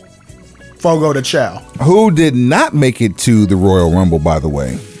motherfucking Fogo de Chao. Who did not make it to the Royal Rumble, by the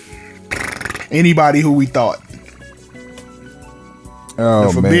way? Anybody who we thought. Oh,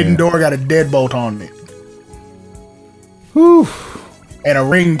 the Forbidden Door got a deadbolt on it. Whew. And a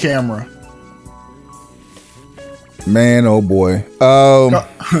ring camera. Man, oh boy.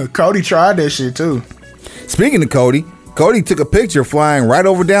 Cody tried that shit too. Speaking of Cody took a picture flying right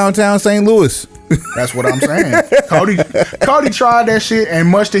over downtown St. Louis. That's what I'm saying. Cody tried that shit, and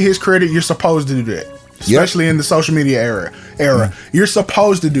much to his credit, you're supposed to do that. Especially in the social media era. You're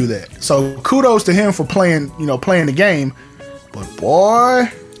supposed to do that. So kudos to him for playing the game. But boy,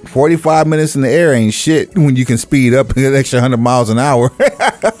 45 minutes in the air ain't shit when you can speed up an extra 100 miles an hour.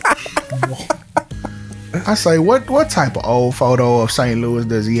 I say, what type of old photo of St. Louis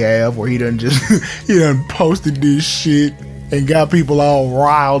does he have where he done posted this shit and got people all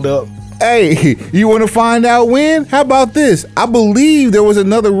riled up? Hey, you want to find out when? How about this? I believe there was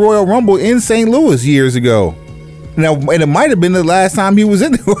another Royal Rumble in St. Louis years ago. Now, and it might have been the last time he was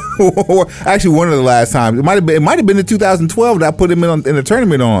in or actually one of the last times. It might have been in 2012 that I put him in the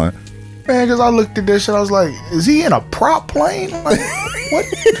tournament on. Man, because I looked at this shit, I was like, is he in a prop plane? Like,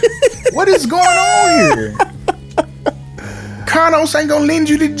 what is going on here? Carnos ain't gonna lend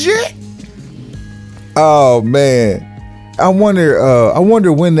you the jet. Oh man, I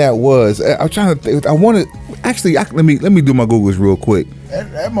wonder when that was. I'm trying to think. Let me do my Googles real quick.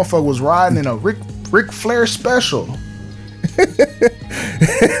 That motherfucker was riding in a Ric Flair special.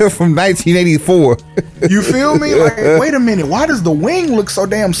 From 1984. You feel me? Like, wait a minute, why does the wing look so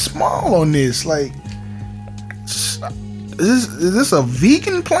damn small on this? Like, is this a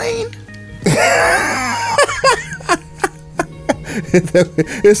vegan plane?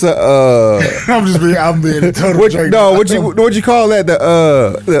 It's a I'm being a total jerk. No, what you call that?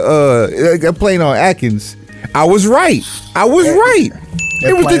 The plane on Atkins. I was right.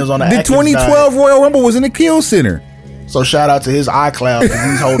 It was on the 2012 Royal Rumble was in the Kill Center. So shout out to his iCloud because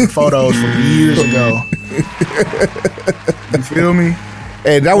he's holding photos from years ago. You feel me?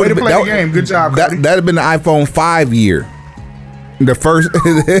 And that way to play the game. Good job, Cody. That'd have been the iPhone 5 year. The first.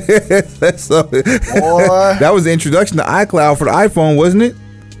 That was the introduction to iCloud for the iPhone, wasn't it?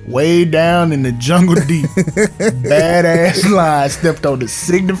 Way down in the jungle deep, badass line stepped on the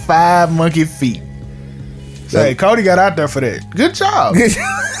signified monkey feet. Say, Cody got out there for that. Good job.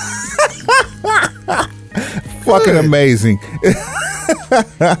 Fucking amazing.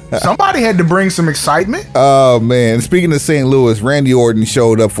 Somebody had to bring some excitement. Oh man! Speaking of St. Louis, Randy Orton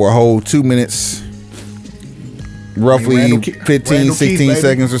showed up for a whole 2 minutes, roughly 15, 16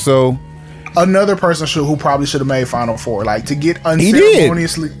 seconds or so. Another person who probably should have made Final Four, like to get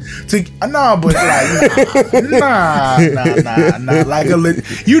unceremoniously nah, like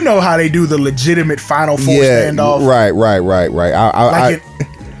you know how they do the legitimate Final Four standoff. Right.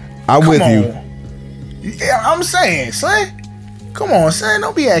 I'm with you. Yeah, I'm saying, son. Come on, son.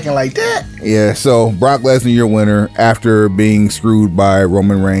 Don't be acting like that. Yeah, so Brock Lesnar, your winner after being screwed by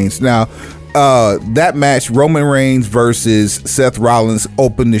Roman Reigns. Now, that match, Roman Reigns versus Seth Rollins,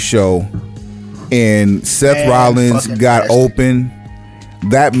 opened the show. And Seth Rollins got open.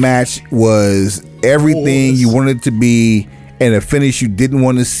 That match was everything you wanted it to be, and a finish you didn't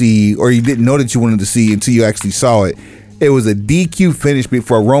want to see, or you didn't know that you wanted to see until you actually saw it. It was a DQ finish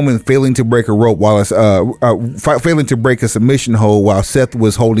before Roman failing to break a rope while failing to break a submission hold while Seth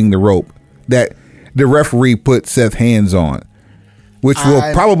was holding the rope that the referee put Seth's hands on, which will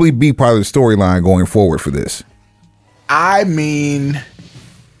probably be part of the storyline going forward for this. I mean,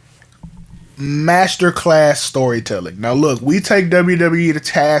 masterclass storytelling. Now look, we take WWE to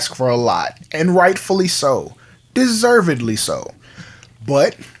task for a lot, and rightfully so, deservedly so,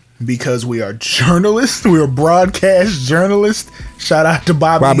 but because we are journalists, we are broadcast journalists. Shout out to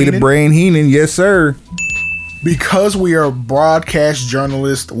Bobby the Brain Heenan, yes sir. Because we are broadcast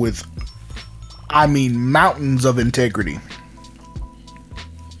journalists with, mountains of integrity,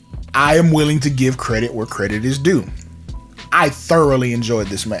 I am willing to give credit where credit is due. I thoroughly enjoyed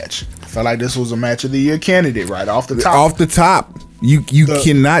this match. I felt like this was a match of the year candidate right off the top. Off the top. You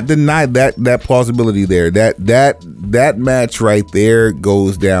cannot deny that plausibility there. That match right there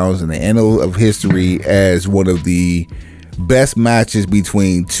goes down in the annals of history as one of the best matches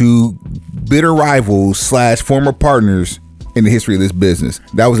between two bitter rivals / former partners in the history of this business.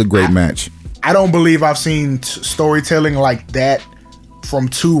 That was a great match. I don't believe I've seen storytelling like that from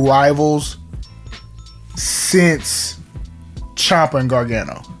two rivals since Ciampa and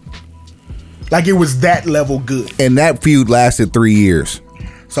Gargano. Like, it was that level good. And that feud lasted 3 years.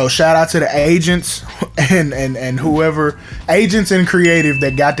 So shout out to the agents and whoever, agents and creative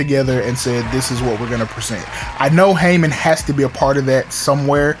that got together and said, this is what we're going to present. I know Heyman has to be a part of that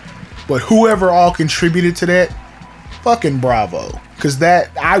somewhere, but whoever all contributed to that, fucking bravo. Because that,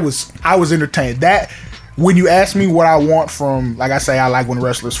 I was entertained. That, when you ask me what I want from, like I say, I like when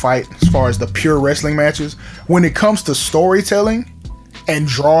wrestlers fight as far as the pure wrestling matches. When it comes to storytelling and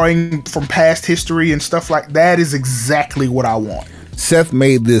drawing from past history and stuff like that, is exactly what I want. Seth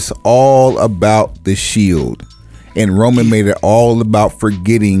made this all about the Shield, and Roman made it all about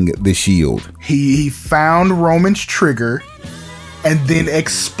forgetting the Shield. He found Roman's trigger and then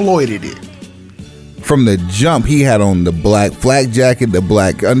exploited it. From the jump, he had on the black flak jacket, the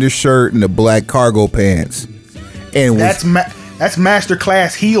black undershirt, and the black cargo pants, and that's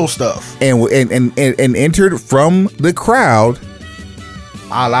masterclass heel stuff. And entered from the crowd,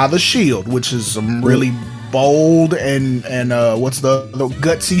 a la the Shield, which is some really bold and what's the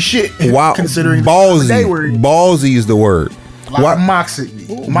gutsy shit. Wow, considering ballsy is the word. Like Moxie.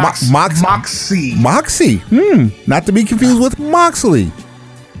 Not to be confused with Moxley.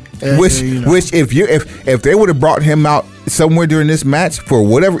 Which if they would have brought him out somewhere during this match for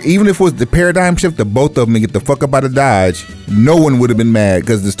whatever, even if it was the paradigm shift of both of them and get the fuck up out of Dodge, no one would have been mad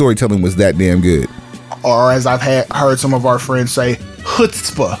because the storytelling was that damn good. Or as I've heard some of our friends say,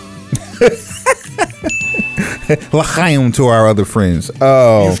 chutzpah. L'chaim to our other friends.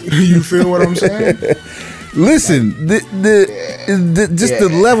 Oh, you feel what I'm saying? Listen, the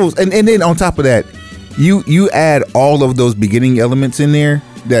levels, and then on top of that, you add all of those beginning elements in there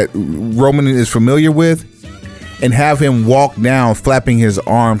that Roman is familiar with, and have him walk down flapping his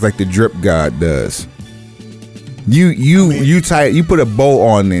arms like the drip god does. You put a bow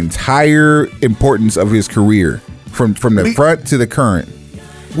on the entire importance of his career from the front to the current.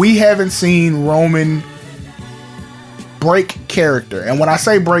 We haven't seen Roman break character, and when I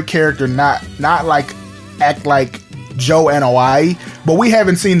say break character, not like act like Joe Anoa'i, but we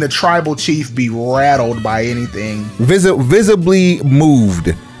haven't seen the tribal chief be rattled by anything. Visibly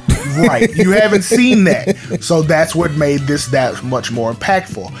moved. Right. You haven't seen that. So that's what made this that much more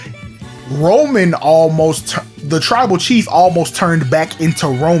impactful. Roman the tribal chief almost turned back into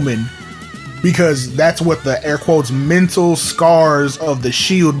Roman, because that's what the air quotes mental scars of the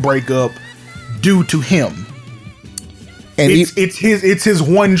Shield breakup do to him. And it's his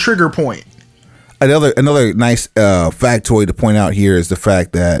one trigger point. Another nice factoid to point out here is the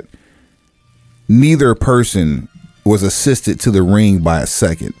fact that neither person was assisted to the ring by a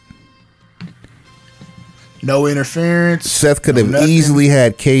second. No interference. Seth could have easily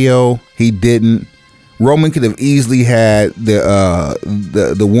had KO. He didn't. Roman could have easily had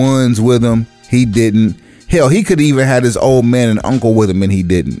the ones with him. He didn't. Hell, he could have even had his old man and uncle with him, and he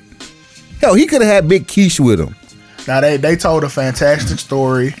didn't. Hell, he could have had Big Keish with him. Now they told a fantastic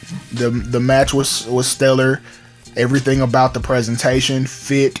story. The match was stellar. Everything about the presentation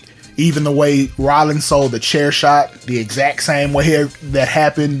fit. Even the way Rollins sold the chair shot, the exact same way that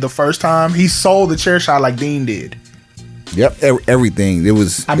happened the first time. He sold the chair shot like Dean did. Yep, everything.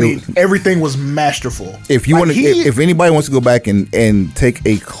 Everything was masterful. If you if anybody wants to go back and take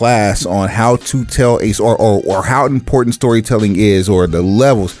a class on how to tell or how important storytelling is, or the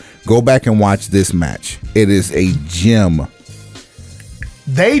levels, go back and watch this match. It is a gem.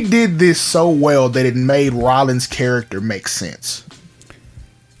 They did this so well that it made Rollins' character make sense.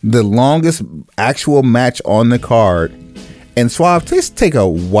 The longest actual match on the card. And Suave, let's take a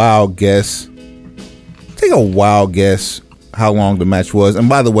wild guess. How long the match was. And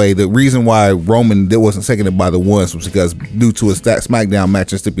by the way, the reason why Roman wasn't seconded by the ones was because due to a SmackDown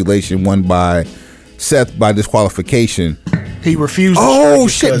match and stipulation won by Seth by disqualification. He refused to strike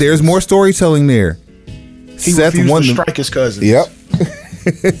his cousins. There's more storytelling there. Seth refused to strike his cousins. Yep.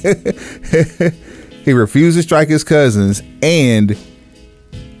 He refused to strike his cousins, and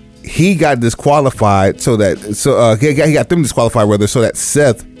he got disqualified he got them disqualified rather, so that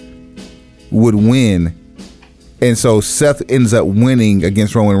Seth would win. And so Seth ends up winning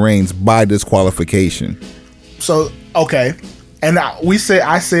against Roman Reigns by disqualification. So, okay. And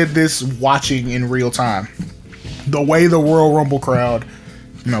I said this watching in real time. The way the Royal Rumble crowd,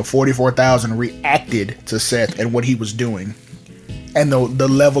 44,000 reacted to Seth and what he was doing, and the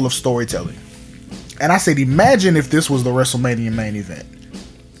level of storytelling. And I said, imagine if this was the WrestleMania main event,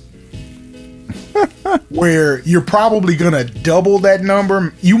 where you're probably gonna double that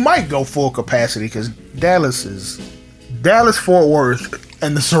number. You might go full capacity, because Dallas Fort Worth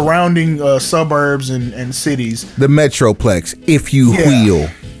and the surrounding suburbs and cities, the Metroplex, if you will.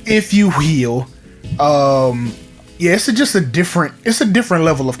 It's just a different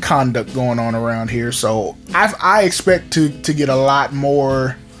level of conduct going on around here. So I expect to get a lot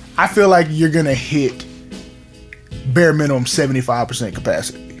more. I feel like you're gonna hit bare minimum 75%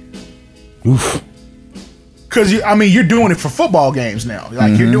 capacity. Oof. Because you're doing it for football games now.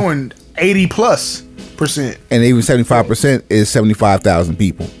 Like, you're doing 80+%, and even 75% is 75,000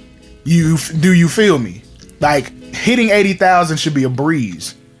 people. You feel me? Like, hitting 80,000 should be a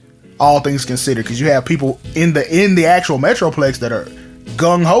breeze, all things considered, because you have people in the actual Metroplex that are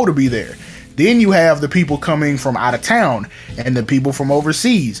gung ho to be there. Then you have the people coming from out of town and the people from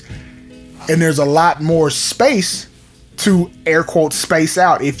overseas, and there's a lot more space to air quote space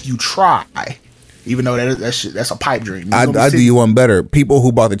out if you try. Even though that's a pipe dream. I do you one better. People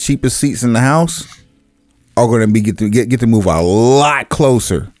who bought the cheapest seats in the house are going to get to move a lot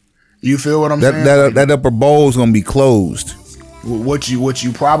closer. You feel what I'm saying? That upper bowl is going to be closed. What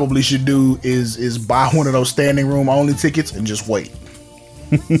you probably should do is buy one of those standing room only tickets and just wait.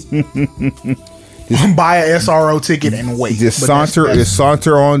 Buy a SRO ticket and wait. Just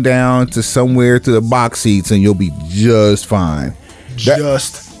saunter on down to somewhere to the box seats, and you'll be just fine.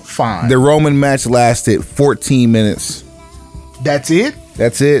 Fine. The Roman match lasted 14 minutes. That's it?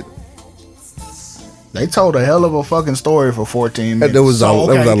 That's it. They told a hell of a fucking story for 14 minutes. There was a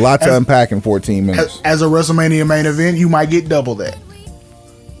lot to unpack in 14 minutes. As a WrestleMania main event, you might get double that.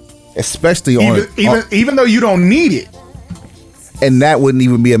 Especially even though you don't need it. And that wouldn't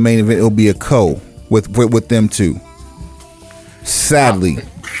even be a main event. It'll be a co with them two. Sadly.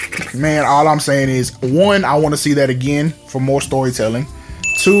 Man, all I'm saying is, one, I want to see that again for more storytelling.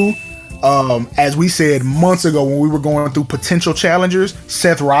 Two, as we said months ago when we were going through potential challengers,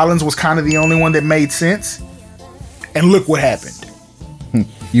 Seth Rollins was kind of the only one that made sense. And look what happened.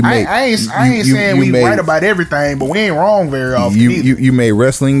 I ain't saying we right about everything, but we ain't wrong very often. You made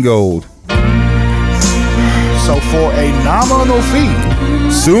wrestling gold. So for a nominal fee,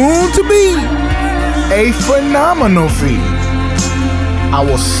 soon to be a phenomenal fee, I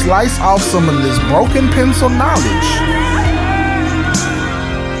will slice off some of this broken pencil knowledge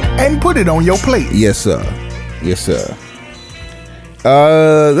and put it on your plate. Yes, sir. Yes, sir.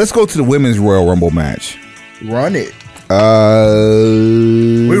 Let's go to the women's Royal Rumble match. Run it.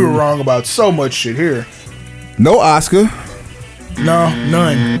 We were wrong about so much shit here. No Asuka. No,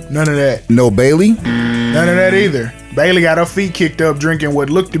 none of that. No Bayley. None of that either. Bayley got her feet kicked up drinking what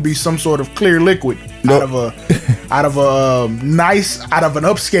looked to be some sort of clear liquid out of an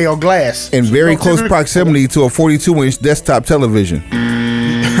upscale glass. In very close proximity to a 42-inch desktop television.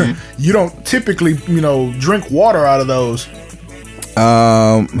 You don't typically, drink water out of those.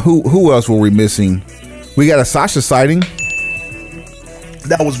 Who else were we missing? We got a Sasha sighting.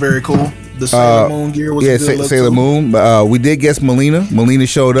 That was very cool. The Sailor Moon gear was a good look Sailor too. Moon. We did guess Melina. Melina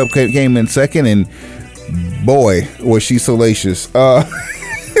showed up, came in second, and boy, was she salacious. Tell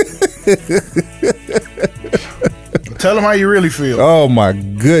them how you really feel. Oh my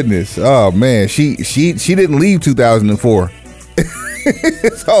goodness. Oh man, she didn't leave 2004.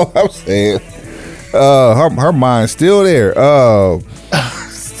 That's all I'm saying. Her mind's still there.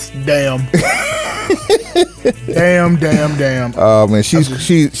 Damn. Damn. Oh man,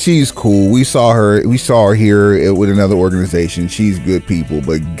 she's cool. We saw her here with another organization. She's good people,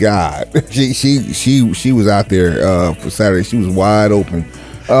 but God, she was out there for Saturday. She was wide open.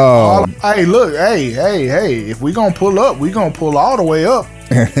 Hey, look, hey! If we gonna pull up, we gonna pull all the way up.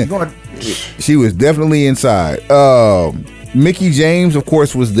 She was definitely inside. Mickie James, of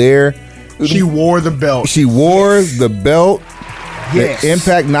course, was there. She wore the belt. Yes. The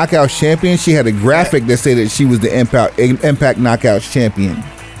Impact Knockouts champion. She had a graphic that said that she was the Impact Knockouts champion.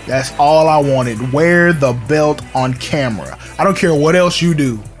 That's all I wanted. Wear the belt on camera. I don't care what else you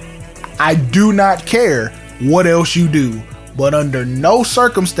do. I do not care what else you do. But under no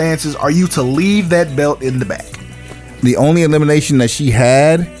circumstances are you to leave that belt in the back. The only elimination that she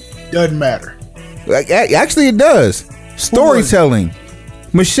had doesn't matter. Actually, it does. Storytelling.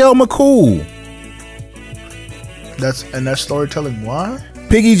 Michelle McCool. That's storytelling. Why?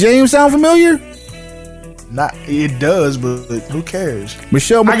 Piggy James sound familiar? Not. It does, but who cares?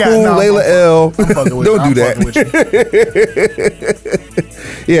 Michelle McCool, Layla L. Don't do that.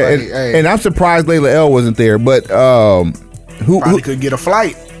 Yeah, and I'm surprised Layla L wasn't there. But who could get a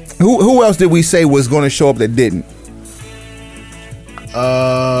flight? Who else did we say was going to show up that didn't?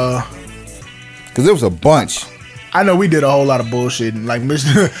 Because there was a bunch. I know we did a whole lot of bullshit. Like Miss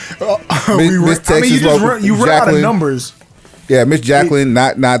Texas, you run out of numbers. Yeah, Miss Jacqueline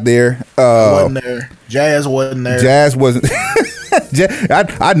not there. Wasn't there. Jazz wasn't there. Jazz wasn't.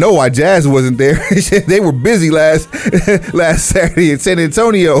 I know why Jazz wasn't there. They were busy last Saturday in San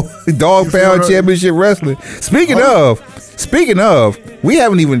Antonio, Dog Pound Championship Wrestling. Speaking of, we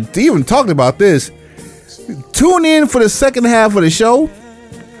haven't even talked about this. Tune in for the second half of the show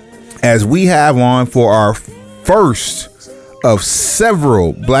as we have on for our first of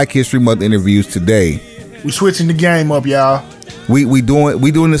several Black History Month interviews today. We switching the game up, y'all. We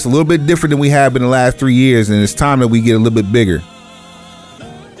doing this a little bit different than we have in the last 3 years, and it's time that we get a little bit bigger.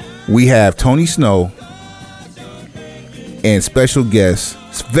 We have Tony Snow and special guest,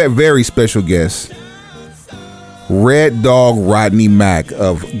 very special guest, Red Dog Rodney Mack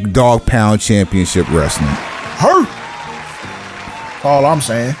of Dog Pound Championship Wrestling. Hurt. All I'm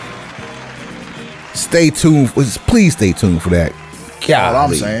saying. Stay tuned. Please stay tuned for that. Golly, all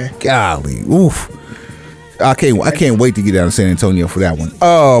I'm saying. Golly. Oof. I can't wait to get down to San Antonio for that one.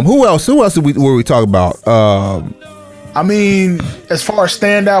 Who else were we talking about? I mean, as far as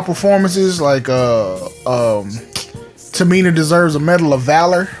standout performances, like Tamina deserves a Medal of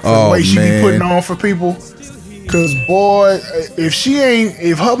Valor for the way she be putting on for people. Cause boy,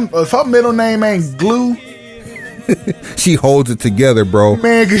 if her middle name ain't Glue, she holds it together, bro.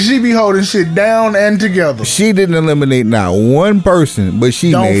 Man, cause she be holding shit down and together. She didn't eliminate not one person, but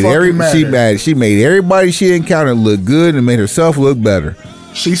she made everybody she encountered look good and made herself look better.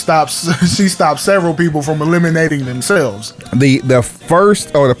 She stopped several people from eliminating themselves.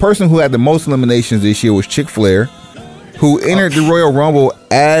 The person who had the most eliminations this year was Chick Flair, who entered the Royal Rumble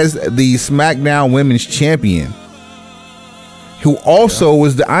as the SmackDown Women's Champion, who also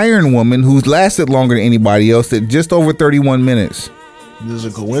was the Iron Woman, who's lasted longer than anybody else at just over 31 minutes. Is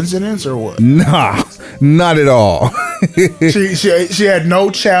it a coincidence or what? Nah, not at all. she had no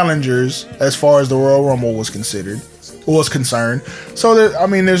challengers as far as the Royal Rumble was concerned. So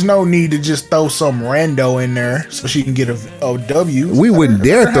there's no need to just throw some rando in there so she can get a W. We wouldn't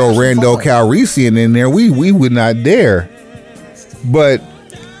dare throw Randall Calrissian in there. We would not dare. But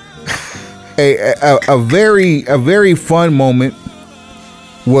a very fun moment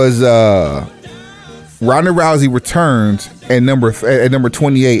was Ronda Rousey returns at number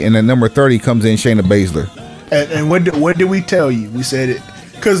 28, and at number 30 comes in Shayna Baszler. And what did we tell you? We said it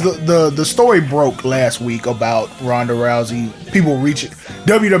because the story broke last week about Ronda Rousey.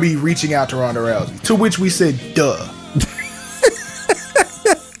 WWE reaching out to Ronda Rousey, to which we said, "Duh."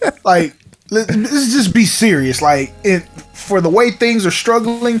 Like, let's just be serious. Like, for the way things are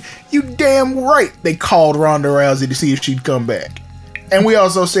struggling, you damn right they called Ronda Rousey to see if she'd come back. And we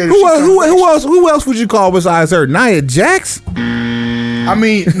also said, who else would you call besides her? Nia Jax? I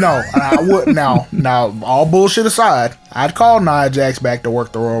mean, no, I would now. All bullshit aside, I'd call Nia Jax back to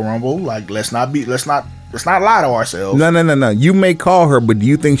work the Royal Rumble. Like, let's not lie to ourselves. No. You may call her, but do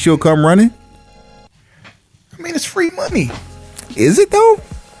you think she'll come running? I mean, it's free money. Is it though?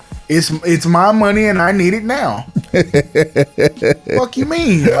 It's my money and I need it now. Fuck you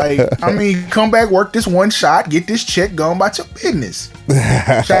mean? Like, I mean, come back, work this one shot, get this check, go about your business.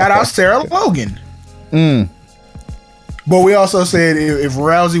 Shout out Sarah Logan. But we also said if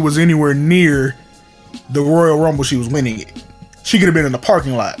Rousey was anywhere near the Royal Rumble, she was winning it. She could have been in the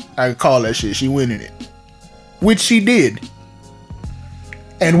parking lot. I could call that shit. She winning it. Which she did.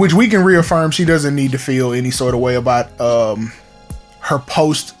 And which we can reaffirm she doesn't need to feel any sort of way about her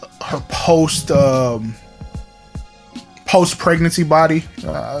post pregnancy body.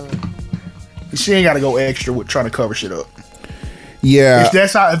 She ain't got to go extra with trying to cover shit up. Yeah.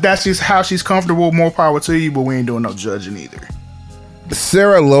 If that's just how she's comfortable, more power to you. But we ain't doing no judging either.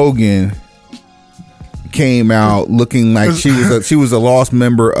 Sarah Logan came out looking like she was a lost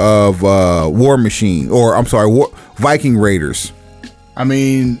member of War Machine, or I'm sorry, Viking Raiders. I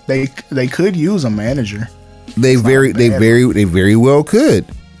mean, they could use a manager. They very well could.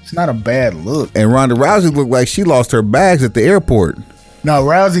 It's not a bad look. And Ronda Rousey looked like she lost her bags at the airport. Now,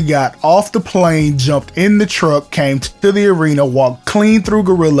 Rousey got off the plane, jumped in the truck, came to the arena, walked clean through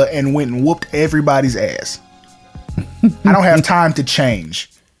Gorilla, and went and whooped everybody's ass. I don't have time to change.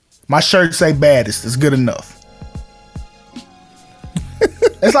 My shirt say baddest. It's good enough.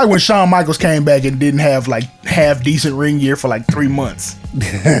 It's like when Shawn Michaels came back and didn't have like half decent ring gear for like 3 months.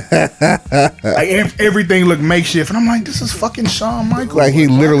 Like everything looked makeshift, and I'm like, this is fucking Shawn Michaels. Like he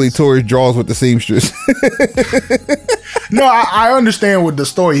literally tore his drawers with the seamstress. No, I understand what the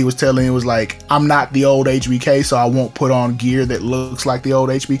story he was telling. It was like, I'm not the old HBK, so I won't put on gear that looks like the old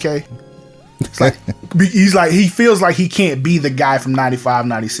HBK. It's like he feels like he can't be the guy from 95,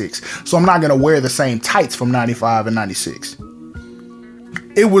 96. So I'm not gonna wear the same tights from 95 and 96.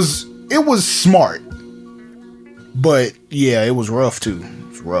 It was smart. But yeah, it was rough too. It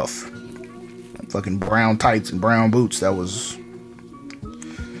was rough. Fucking brown tights and brown boots. It's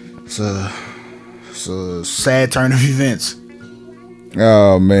a sad turn of events.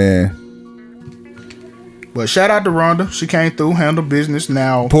 Oh man. But shout out to Ronda. She came through, handled business.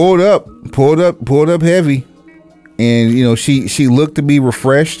 Now pulled up heavy. And you know, she looked to be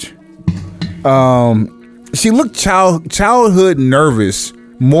refreshed. She looked childhood nervous,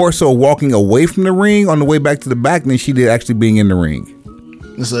 more so walking away from the ring on the way back to the back than she did actually being in the ring.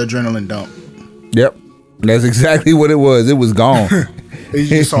 It's an adrenaline dump. Yep. That's exactly what it was. It was gone. You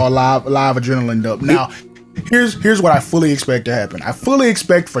just saw a live adrenaline dump. Now, here's what I fully expect to happen. I fully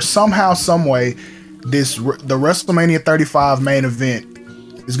expect for somehow, some way, the WrestleMania 35 main event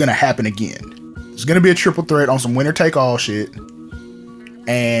is going to happen again. It's going to be a triple threat on some winner take all shit.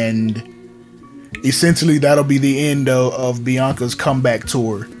 And essentially that'll be the end of Bianca's comeback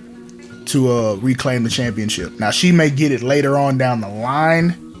tour to reclaim the championship. Now, she may get it later on down the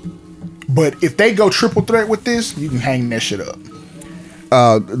line, but if they go triple threat with this, you can hang that shit up.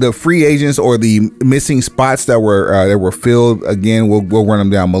 The free agents or the missing spots that were filled again, we'll run them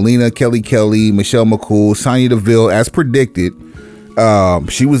down. Melina, Kelly, Michelle McCool, Sonya Deville, as predicted.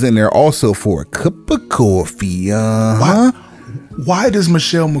 She was in there also for a cup of coffee. Why does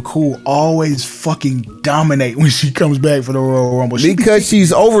Michelle McCool always fucking dominate when she comes back for the Royal Rumble? Because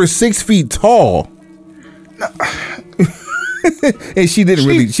she's over 6 feet tall. No. And she didn't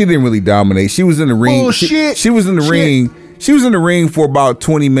really dominate. She was in the ring. She was in the ring. She was in the ring for about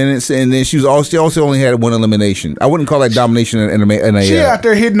 20 minutes, and then she also only had one elimination. I wouldn't call that domination in a she out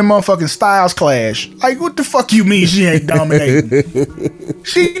there hitting the motherfucking Styles Clash. Like, what the fuck you mean she ain't dominating?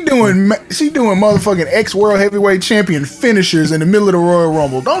 she doing motherfucking ex-world heavyweight champion finishers in the middle of the Royal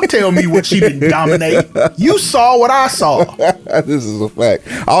Rumble. Don't tell me what she didn't dominate. You saw what I saw. This is a fact.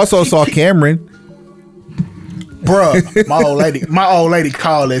 I also saw Cameron. Bruh, my old lady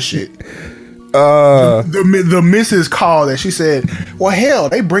called that shit. The missus called that. She said, well, hell,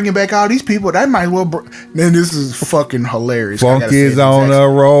 they bringing back all these people. They might as well man, this is fucking hilarious. Funk is on a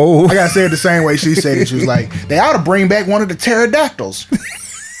roll. I gotta say it the same way she said it. She was like, they ought to bring back one of the pterodactyls. And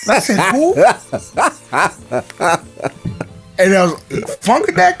I said, who? And I was,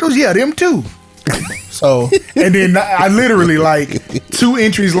 Funkadactyls? Yeah, them too. So, and then I literally, like, 2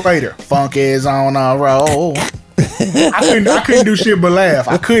 entries later, Funk is on a roll. I couldn't do shit but laugh.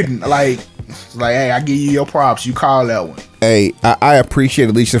 I couldn't. Like, hey, I give you your props. You call that one. Hey, I appreciate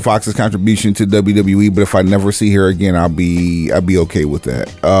Alicia Fox's contribution to WWE, but if I never see her again, I'll be okay with that.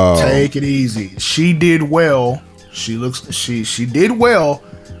 Take it easy. She did well. She did well.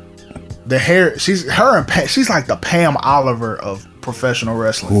 The hair, she's like the Pam Oliver of professional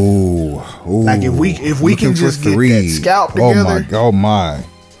wrestling. Ooh. Like if we can just get that scalp together. Oh my.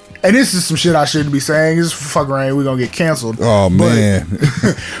 And this is some shit I shouldn't be saying. This fuck around, we're gonna get canceled. Oh man.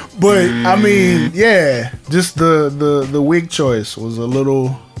 But I mean, yeah, just the wig choice was a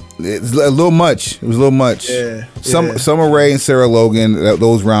little. It's a little much. It was a little much. Yeah. Summer Rae and Sarah Logan,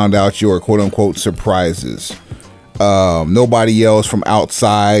 those round out your quote unquote surprises. Nobody else from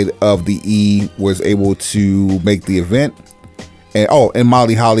outside of the E was able to make the event. And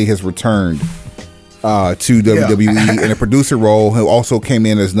Molly Holly has returned to WWE in a producer role, who also came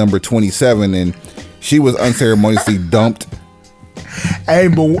in as number 27, and she was unceremoniously dumped.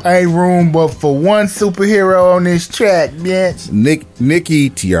 Ain't room but for one superhero on this track, bitch.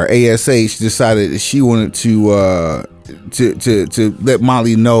 Nikki TRASH decided that she wanted to let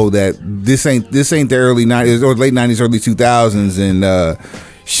Molly know that this ain't the early 90s or late 90s, early 2000s, and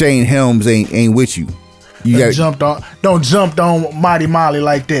Shane Helms ain't with you. Don't jump on Mighty Molly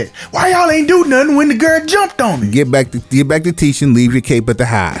like that. Why y'all ain't do nothing when the girl jumped on me? Get back to teaching. Leave your cape at the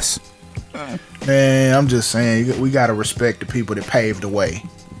house. Man, I'm just saying, we gotta respect the people that paved the way.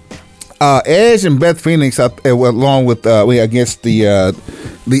 Edge and Beth Phoenix, along with against the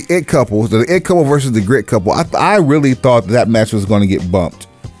It couple, the It couple versus the Grit couple. I really thought that match was going to get bumped,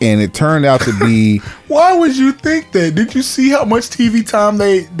 and it turned out to be. Why would you think that? Did you see how much TV time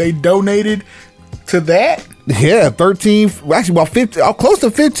they donated to that? Yeah, 13, actually about 15, close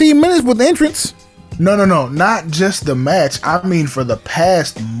to 15 minutes with the entrance. No, not just the match. I mean, for the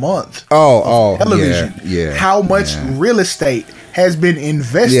past month. Television. Yeah. How much real estate has been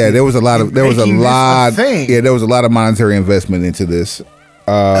invested? Yeah, there was a lot of monetary investment into this.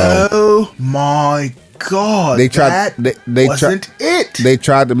 Oh my God! They tried. They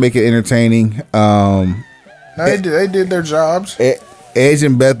tried to make it entertaining. They did their jobs. Edge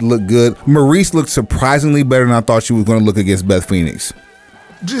and Beth looked good. Maurice looked surprisingly better than I thought she was going to look against Beth Phoenix.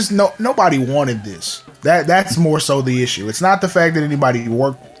 Just nobody wanted this. That's more so the issue. It's not the fact that anybody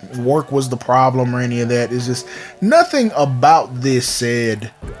work was the problem or any of that. It's just nothing about this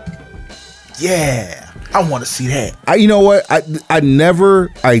said, yeah, I want to see that. You know what? I never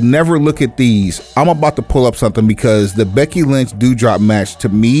look at these. I'm about to pull up something because the Becky Lynch Doudrop match, to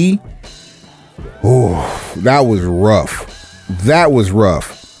me, that was rough. That was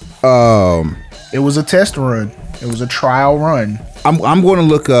rough. It was a test run. It was a trial run. I'm going to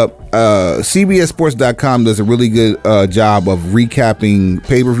look up. CBSSports.com does a really good job of recapping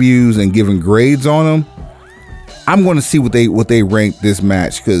pay-per-views and giving grades on them. I'm going to see what they rank this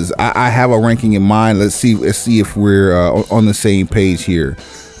match, because I have a ranking in mind. Let's see if we're on the same page here.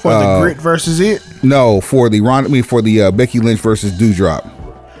 For the Grit versus It? No, for the Becky Lynch versus Doudrop.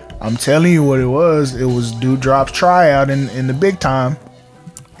 I'm telling you what it was. It was Doudrop's tryout in the big time.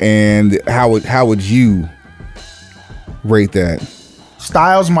 And how would you rate that?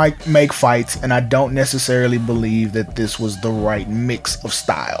 Styles might make fights, and I don't necessarily believe that this was the right mix of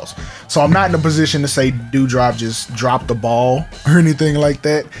styles. So I'm not in a position to say Doudrop just dropped the ball or anything like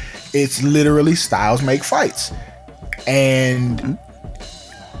that. It's literally Styles make fights. And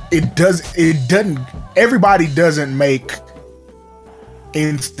everybody doesn't make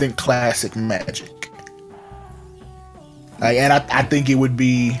instant classic magic. And I think it would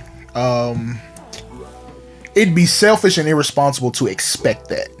be it'd be selfish and irresponsible to expect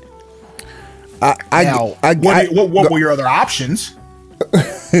that. What were your other options?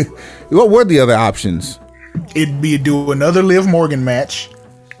 What were the other options? It'd be do another Liv Morgan match,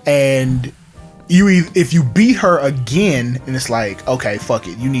 and if you beat her again, and it's like, okay, fuck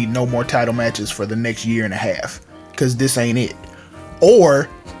it, you need no more title matches for the next year and a half because this ain't it. Or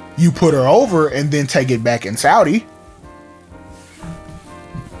you put her over and then take it back in Saudi.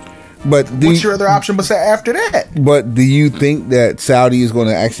 But what's your other option besides after that? But do you think that Saudi is going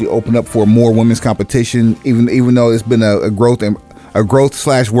to actually open up for more women's competition, even though it's been a growth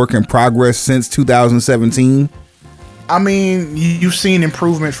 / work in progress since 2017? I mean, you've seen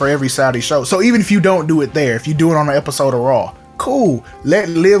improvement for every Saudi show. So even if you don't do it there, if you do it on an episode of Raw, cool. Let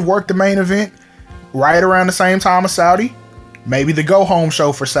Liv work the main event right around the same time as Saudi. Maybe the go home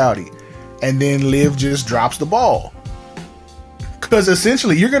show for Saudi. And then Liv just drops the ball. Because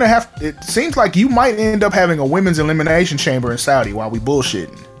essentially, you're going to have... It seems like you might end up having a women's elimination chamber in Saudi while we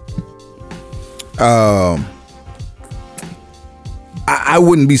bullshitting. I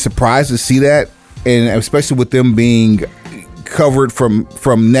wouldn't be surprised to see that. And especially with them being covered from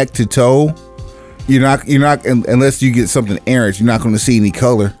neck to toe, you're not unless you get something errant, you're not going to see any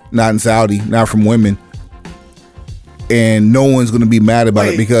color. Not in Saudi, not from women, and no one's going to be mad about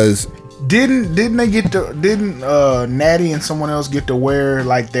it because didn't Natty and someone else get to wear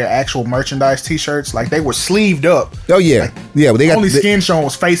like their actual merchandise T-shirts? Like they were sleeved up. Oh yeah, like, yeah. But they got only skin showing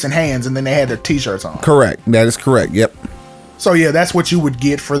was face and hands, and then they had their T-shirts on. Correct. That is correct. Yep. So yeah, that's what you would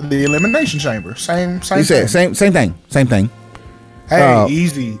get for the elimination chamber. Same you said, thing. Same thing. Hey,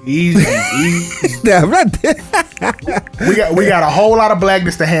 easy. We got a whole lot of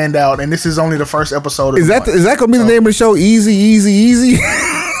blackness to hand out, and this is only the first episode. Is that gonna be the name of the show? Easy.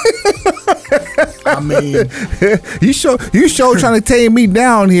 I mean, you show trying to tame me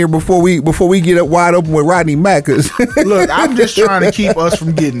down here before we get up wide open with Rodney Mack. Look, I'm just trying to keep us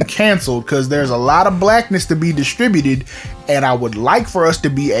from getting canceled because there's a lot of blackness to be distributed, and I would like for us to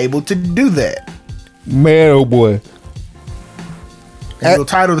be able to do that. Man, oh boy. And you'll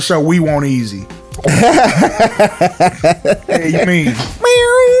title the show "We Want Easy." Hey, you mean?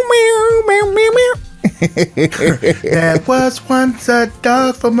 There was once a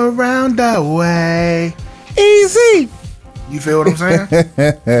dog from around the way. Easy. You feel what I'm saying?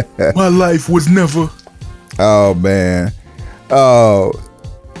 My life was never. Oh man.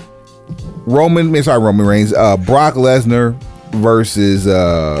 Roman Reigns. Brock Lesnar versus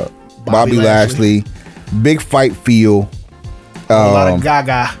Bobby Lashley. Big fight feel. A lot of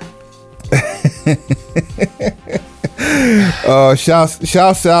gaga.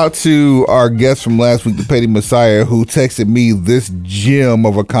 Shouts out to our guest from last week, the Petty Messiah, who texted me this gem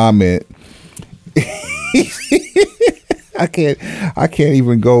of a comment. I can't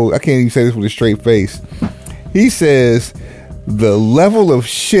even say this with a straight face. He says the level of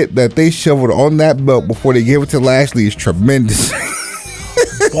shit that they shoveled on that belt before they gave it to Lashley is tremendous.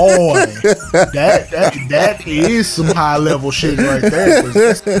 Boy, that is some high level shit right there.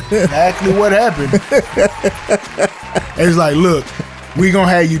 That's exactly what happened. It's like, look, we gonna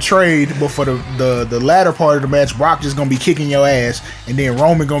have you trade, but for the latter part of the match, Brock just gonna be kicking your ass, and then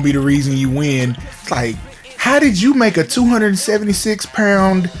Roman gonna be the reason you win. It's like, how did you make a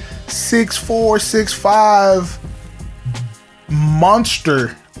 276-pound, 6'4", 6'5"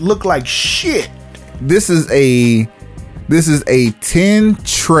 monster look like shit? This is a 10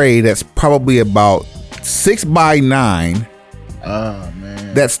 tray that's probably about 6x9. Oh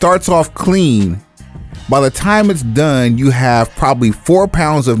man. That starts off clean. By the time it's done, you have probably 4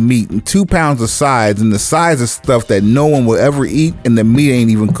 pounds of meat and 2 pounds of sides, and the sides of stuff that no one will ever eat, and the meat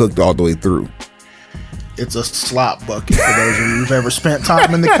ain't even cooked all the way through. It's a slop bucket for those of you who've ever spent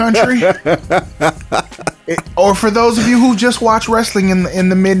time in the country. Or for those of you who just watched wrestling in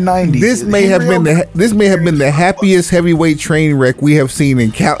the mid 90s. This may have been the happiest heavyweight train wreck we have seen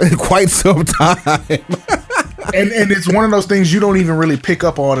in quite some time. and it's one of those things you don't even really pick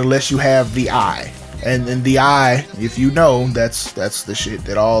up on unless you have the eye. And the eye, if you know, that's the shit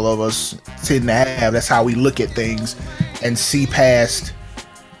that all of us tend to have. That's how we look at things and see past.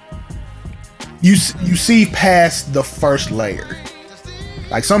 You see past the first layer.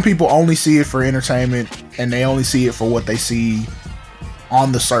 Like some people only see it for entertainment, and they only see it for what they see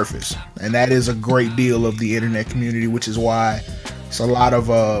on the surface, and that is a great deal of the internet community, which is why it's a lot of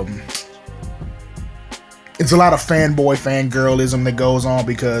fanboy fangirlism that goes on,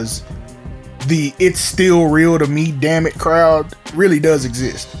 because the "it's still real to me, damn it" crowd really does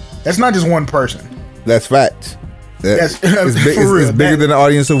exist. That's not just one person. That's facts. It's bigger than the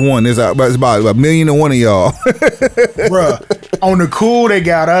audience of one. It's about 1,000,001 of y'all. Bruh, on the cool, they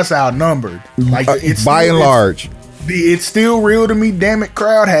got us outnumbered. Like it's by and large. It's still real to me, damn it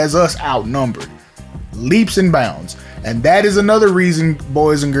crowd has us outnumbered. Leaps and bounds. And that is another reason,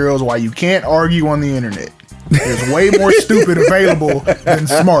 boys and girls, why you can't argue on the internet. There's way more stupid available than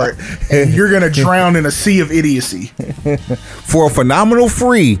smart, and you're gonna drown in a sea of idiocy. For a phenomenal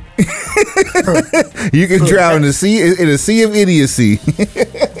free, you can drown in a sea of idiocy.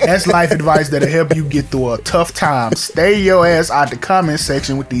 That's life advice that'll help you get through a tough time. Stay your ass out the comment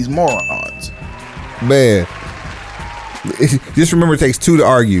section with these morons. Man, just remember, it takes two to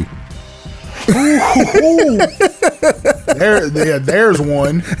argue. There's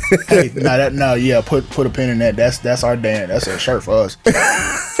one. Hey, put a pin in that. That's our Dan. That's a shirt for us.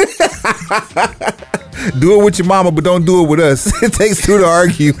 Do it with your mama, but don't do it with us. It takes two to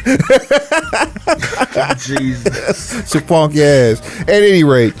argue. Jesus. It's your funky ass. At any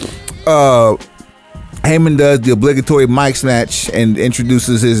rate, Heyman does the obligatory mic snatch and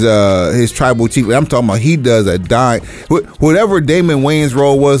introduces his tribal chief. I'm talking about, he does a dime. Whatever Damon Wayans'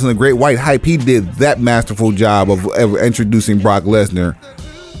 role was in the Great White Hype, he did that masterful job of introducing Brock Lesnar.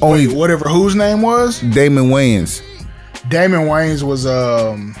 Wait, whatever whose name was? Damon Wayans. Damon Wayans was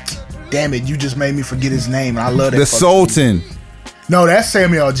damn it, you just made me forget his name. I love that. The Sultan. No, that's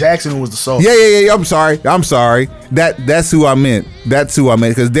Samuel L. Jackson who was the Sultan. Yeah. I'm sorry. That's who I meant.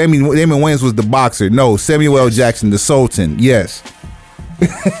 Because Damon Wayans was the boxer. No, Samuel L. Jackson, the Sultan. Yes.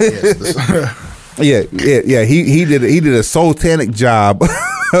 Yeah. He did a sultanic job.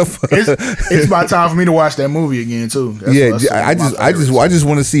 It's about time for me to watch that movie again too. I just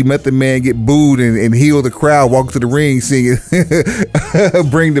want to see Method Man get booed and heal the crowd, walk to the ring singing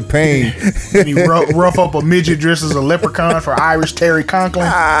 "Bring the Pain." And he rough up a midget dressed as a leprechaun for Irish Terry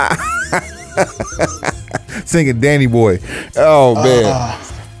Conklin, singing "Danny Boy." Oh man.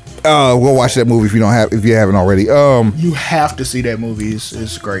 We'll watch that movie if you haven't already. You have to see that movie.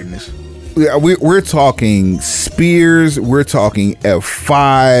 It's greatness. Yeah, we're talking spears, we're talking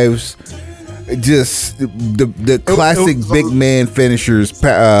F5s, just the classic big man finishers.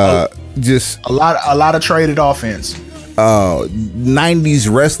 Just a lot of traded offense.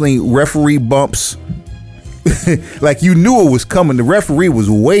 90s wrestling referee bumps. Like, you knew it was coming. The referee was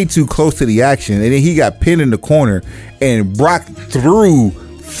way too close to the action, and then he got pinned in the corner, and Brock threw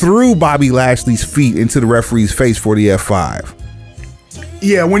Bobby Lashley's feet into the referee's face for the F5.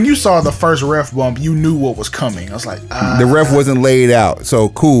 Yeah, when you saw the first ref bump, you knew what was coming. I was like, the ref wasn't laid out, so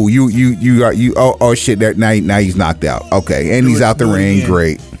cool. You oh shit! That now he's knocked out. Okay, and he's out the ring.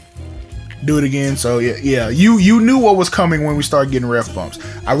 Great. Do it again. So yeah. You knew what was coming when we started getting ref bumps.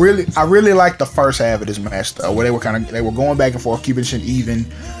 I really liked the first half of this match though, where they were going back and forth, keeping shit even.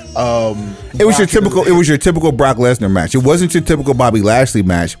 It was your typical Brock Lesnar match. It wasn't your typical Bobby Lashley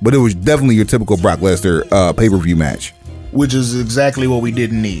match, but it was definitely your typical Brock Lesnar pay-per-view match. Which is exactly what we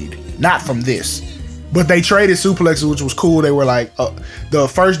didn't need. Not from this. But they traded suplexes, which was cool. They were like the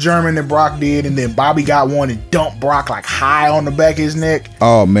first German that Brock did, and then Bobby got one and dumped Brock like high on the back of his neck.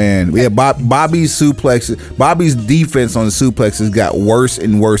 Oh man, yeah. Bobby's suplexes, Bobby's defense on the suplexes got worse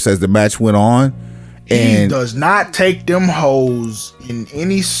and worse as the match went on. And he does not take them hoes in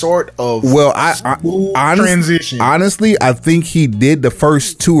any sort of transition. Honestly, I think he did the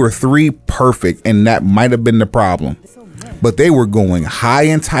first 2 or 3 perfect, and that might have been the problem. But they were going high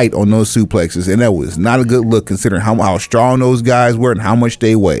and tight on those suplexes, and that was not a good look considering how strong those guys were and how much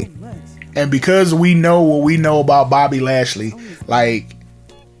they weigh. And because we know what we know about Bobby Lashley, like,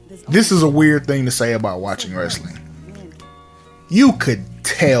 this is a weird thing to say about watching wrestling. You could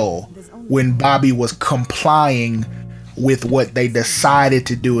tell when Bobby was complying with what they decided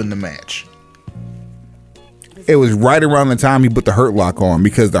to do in the match. It was right around the time he put the Hurt Lock on,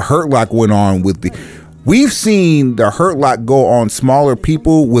 because the Hurt Lock went on with the... We've seen the Hurt Lock go on smaller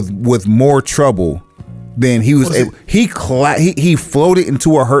people with more trouble than he was. He floated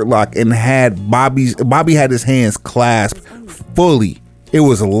into a Hurt Lock and had Bobby had his hands clasped fully. It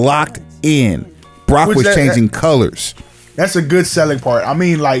was locked in. Brock was changing colors. That's a good selling part. I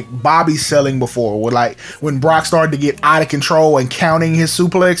mean, like Bobby's selling before, with like when Brock started to get out of control and counting his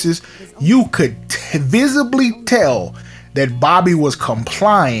suplexes, you could visibly tell that Bobby was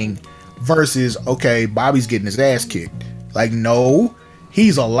complying. Versus, okay, Bobby's getting his ass kicked. Like, no,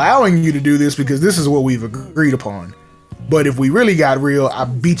 he's allowing you to do this because this is what we've agreed upon. But if we really got real, I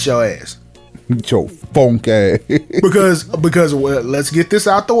beat your ass. Your funk ass. because let's get this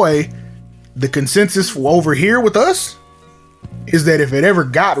out the way. The consensus over here with us is that if it ever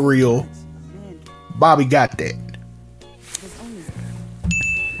got real, Bobby got that.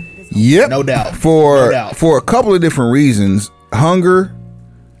 Yep. No doubt. For a couple of different reasons. Hunger.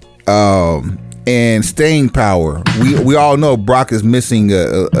 And staying power. We all know Brock is missing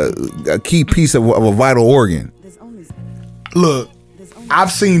a key piece of a vital organ. Look,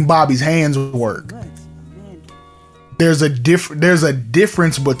 I've seen Bobby's hands work. There's a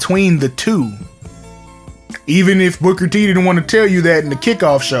difference between the two. Even if Booker T didn't want to tell you that in the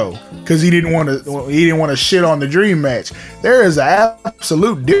kickoff show, because he didn't want to shit on the dream match. There is an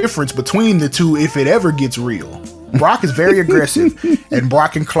absolute difference between the two if it ever gets real. Brock is very aggressive, and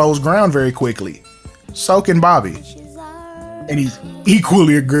Brock can close ground very quickly. So can Bobby, and he's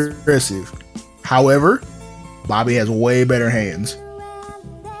equally aggressive. However, Bobby has way better hands.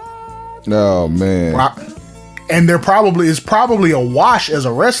 Oh man! And there is probably a wash as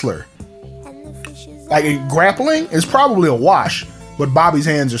a wrestler. Like in grappling is probably a wash, but Bobby's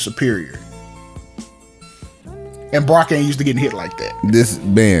hands are superior. And Brock ain't used to getting hit like that. This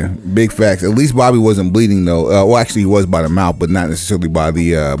man, big facts. At least Bobby wasn't bleeding though. Well, actually, he was by the mouth, but not necessarily by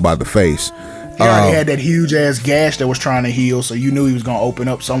the face. He already had that huge ass gash that was trying to heal, so you knew he was gonna open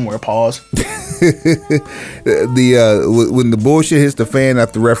up somewhere. Pause. When the bullshit hits the fan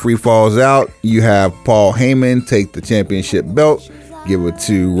after the referee falls out, you have Paul Heyman take the championship belt, give it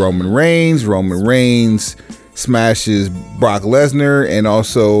to Roman Reigns. Roman Reigns smashes Brock Lesnar and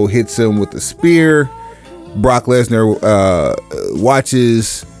also hits him with a spear. Brock Lesnar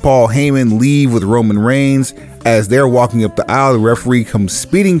watches Paul Heyman leave with Roman Reigns. As they're walking up the aisle, the referee comes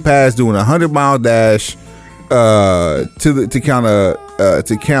speeding past, doing a 100-mile dash to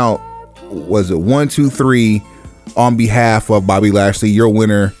count. Was it 1, 2, 3 on behalf of Bobby Lashley, your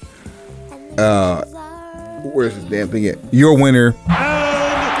winner? Where's this damn thing at? Your winner,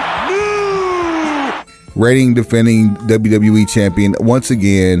 reigning defending WWE champion once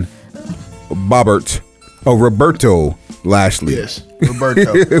again, Roberto Lashley. Yes,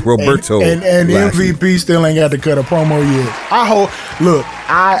 Roberto. Roberto and Lashley. MVP still ain't got to cut a promo yet.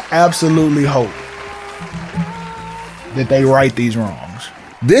 I absolutely hope that they right these wrongs.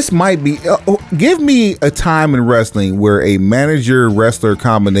 This might be. Give me a time in wrestling where a manager-wrestler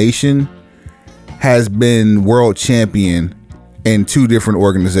combination has been world champion in two different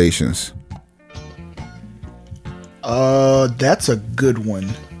organizations. That's a good one.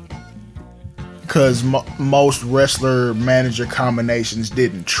 Because most wrestler manager combinations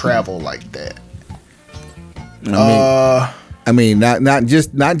didn't travel like that. I mean, not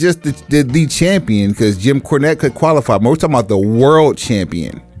just the champion, because Jim Cornette could qualify. But we're talking about the world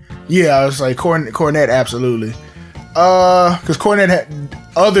champion. Yeah, I was like Cornette, absolutely. Because Cornette had,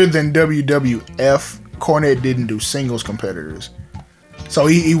 other than WWF, Cornette didn't do singles competitors. So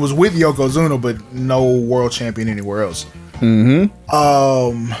he was with Yokozuna, but no world champion anywhere else.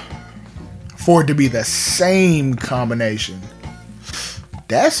 Mm-hmm. For it to be the same combination,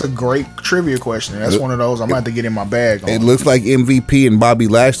 that's a great trivia question. That's one of those I'm going to have to get in my bag on. It looks like MVP and Bobby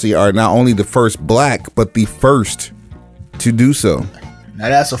Lashley are not only the first black, but the first to do so. Now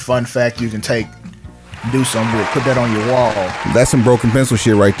that's a fun fact you can take, do something with, put that on your wall. That's some broken pencil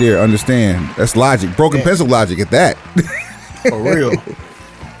shit right there. Understand? That's logic. Broken pencil logic at that. For real.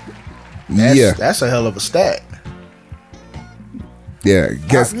 That's a hell of a stat. Yeah,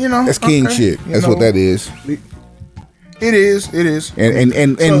 guess that's king shit. That's what that is. It is.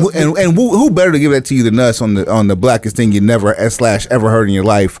 And who better to give that to you than us on the blackest thing you never / ever heard in your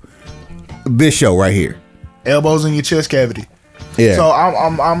life? This show right here. Elbows in your chest cavity. Yeah. So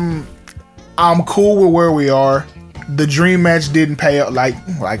I'm cool with where we are. The dream match didn't pay up,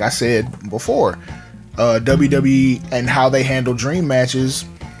 like I said before. WWE and how they handle dream matches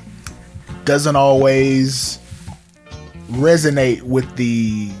doesn't always resonate with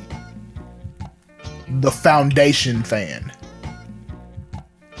the foundation fan. I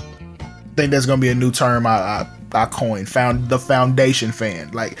think that's gonna be a new term I coined. The foundation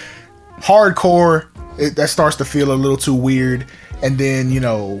fan. Like hardcore, that starts to feel a little too weird. And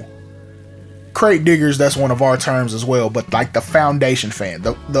then crate diggers, that's one of our terms as well. But like the foundation fan,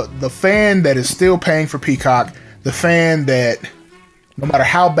 the fan that is still paying for Peacock, the fan that no matter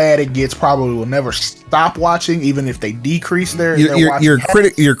how bad it gets, probably will never stop watching, even if they decrease their watching.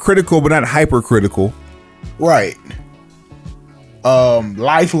 You're critical, but not hypercritical. Right.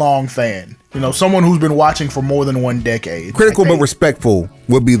 Lifelong fan. Someone who's been watching for more than 1 decade. Critical but respectful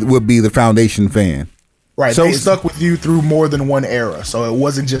would be the foundation fan. Right. So they stuck with you through more than one era. So it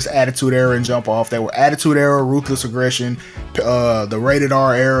wasn't just Attitude Era and Jump Off. They were Attitude Era, Ruthless Aggression, the Rated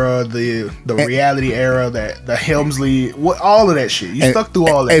R era, the Reality era, the Helmsley, all of that shit. You stuck through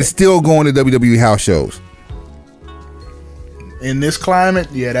all that. And still going to WWE house shows. In this climate,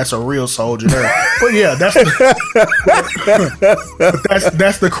 yeah, that's a real soldier there. But yeah, that's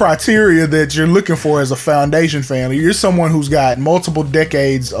the criteria that you're looking for as a foundation fan. You're someone who's got multiple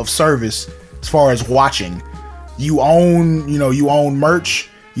decades of service as far as watching. You own merch,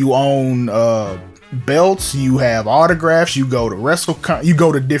 you own belts, you have autographs, you go to you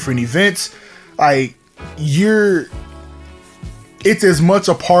go to different events. Like it's as much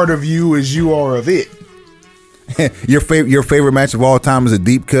a part of you as you are of it. Your favorite match of all time is a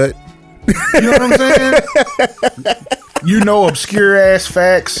deep cut. You know what I'm saying? You know, obscure ass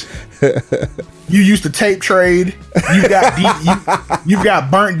facts. You used to tape trade. You've got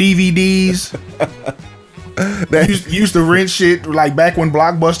burnt DVDs. You used to rent shit like back when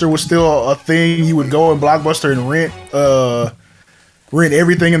Blockbuster was still a thing. You would go in Blockbuster and rent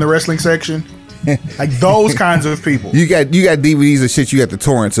everything in the wrestling section. Like those kinds of people. You got DVDs of shit you got the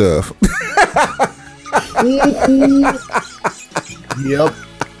torrents of. Yep.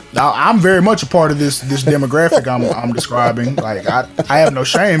 Now I'm very much a part of this demographic I'm describing. Like I have no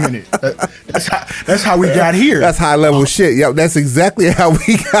shame in it. That's how we got here. That's high level shit. Yep, that's exactly how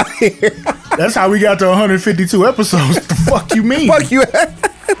we got here. That's how we got to 152 episodes. What the fuck you mean? Fuck you.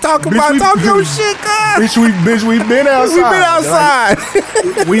 Talk your shit, God. Bitch, we've been outside. We've been outside.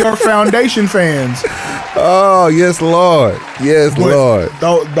 Like, we are Foundation fans. Oh, yes, Lord. Yes, But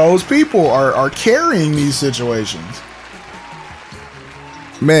Lord. Those people are carrying these situations.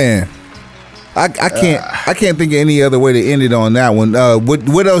 Man, I can't think of any other way to end it on that one.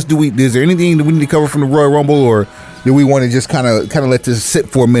 What else is there anything that we need to cover from the Royal Rumble, or do we want to just kind of let this sit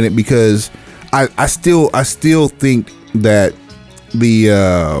for a minute? Because I still think that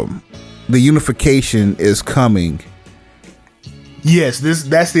the unification is coming. Yes,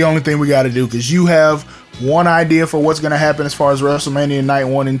 that's the only thing we got to do, because you have one idea for what's going to happen as far as WrestleMania Night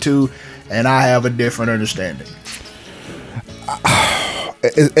 1 and 2, and I have a different understanding.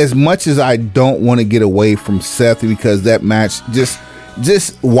 As much as I don't want to get away from Seth, because that match, just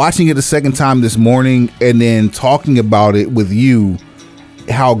watching it a second time this morning and then talking about it with you,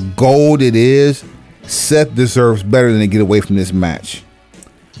 how gold it is, Seth deserves better than to get away from this match.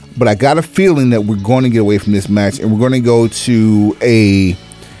 But I got a feeling that we're going to get away from this match, and we're going to go to a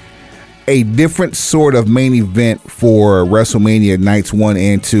different sort of main event for WrestleMania nights 1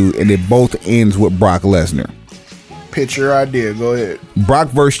 and 2, and it both ends with Brock Lesnar. Pitch your idea. Go ahead. Brock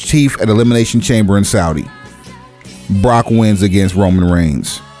versus Chief at Elimination Chamber in Saudi. Brock wins against Roman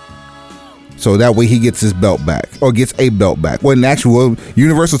Reigns. So that way he gets his belt back, or gets a belt back. Well, an actual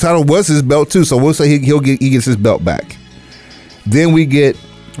Universal title was his belt too, so we'll say he gets his belt back. Then we get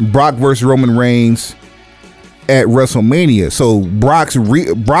Brock versus Roman Reigns at WrestleMania. So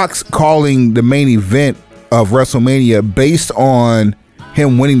Brock's calling the main event of WrestleMania based on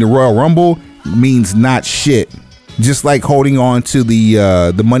him winning the Royal Rumble means not shit. Just like holding on to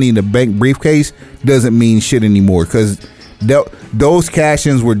the Money in the Bank briefcase doesn't mean shit anymore, because those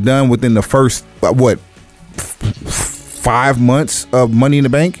cash-ins were done within the first 5 months of Money in the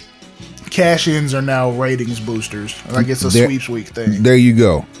Bank. Cash-ins are now ratings boosters. Like it's a sweeps week thing. There you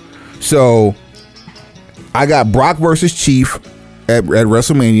go. So I got Brock versus Chief at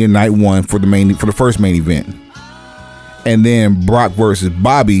WrestleMania Night 1 for the first main event, and then Brock versus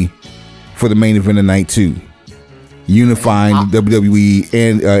Bobby for the main event of Night 2. Unifying WWE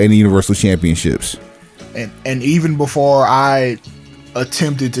and the Universal Championships. And even before I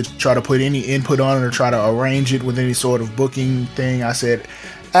attempted to try to put any input on it or try to arrange it with any sort of booking thing, I said,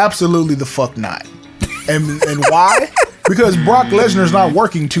 absolutely the fuck not. And why? Because Brock Lesnar's not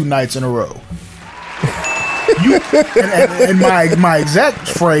working 2 nights in a row. And my exact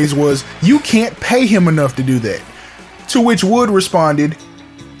phrase was, you can't pay him enough to do that. To which Wood responded,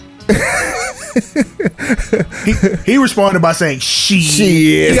 he responded by saying,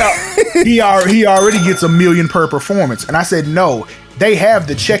 "Shit." He already gets $1 million per performance. And I said, no, they have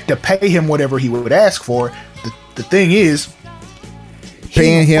the check to pay him whatever he would ask for. The thing is,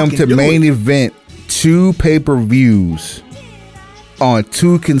 paying him to main event 2 pay-per-views on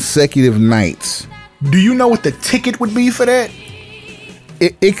 2 consecutive nights. Do you know what the ticket would be for that?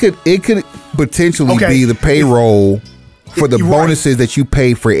 It could potentially be the payroll for the bonuses that you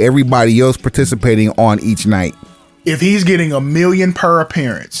pay for everybody else participating on each night. If he's getting $1 million per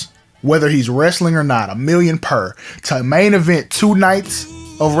appearance, whether he's wrestling or not, $1 million per, to main event 2 nights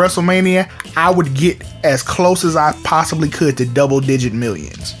of WrestleMania, I would get as close as I possibly could to double-digit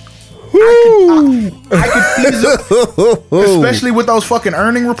millions. I could easily, especially with those fucking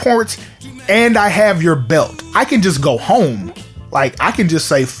earning reports, and I have your belt. I can just go home. Like, I can just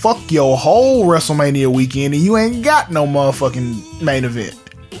say, fuck your whole WrestleMania weekend and you ain't got no motherfucking main event.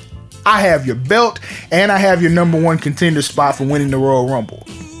 I have your belt and I have your #1 contender spot for winning the Royal Rumble.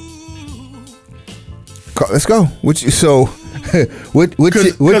 Let's go. Because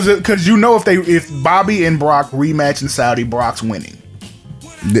you know if Bobby and Brock rematch in Saudi, Brock's winning.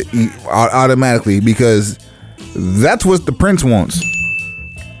 Automatically, because that's what the Prince wants.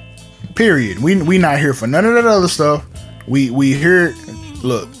 Period. We not here for none of that other stuff. We here.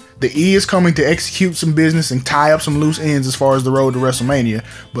 Look, the E is coming to execute some business and tie up some loose ends as far as the road to WrestleMania,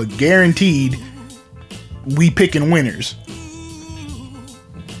 but guaranteed we picking winners.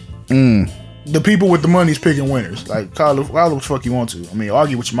 The people with the money's picking winners. Like, call it what the fuck you want to. I mean,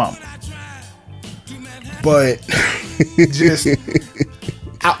 argue with your mom. But just,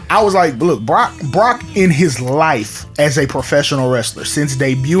 I was like, look, Brock in his life as a professional wrestler, since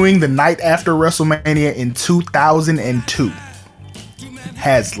debuting the night after WrestleMania in 2002,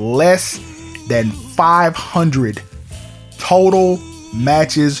 has less than 500 total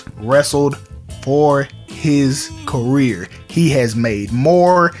matches wrestled for his career. He has made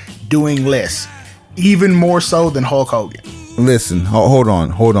more doing less, even more so than Hulk Hogan. Listen, hold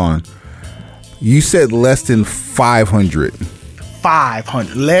on. You said less than 500.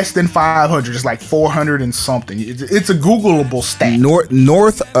 500, less than 500. It's like 400 and something. It's a Googleable stat.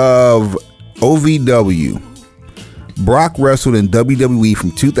 North of OVW, Brock wrestled in WWE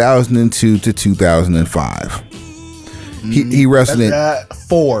from 2002 to 2005. He wrestled in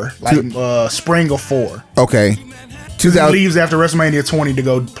 4, like spring of 4. Okay. He leaves after WrestleMania 20 to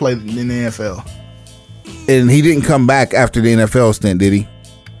go play in the NFL. And he didn't come back after the NFL stint, did he?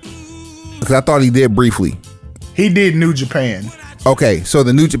 Because I thought he did briefly. He did New Japan. Okay, so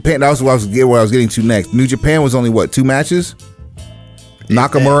the New Japan, that was what I was getting to next. New Japan was only what, 2 matches?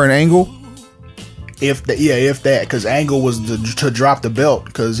 Nakamura and Angle? If that, because Angle was to drop the belt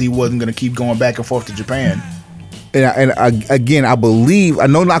because he wasn't going to keep going back and forth to Japan. And again, I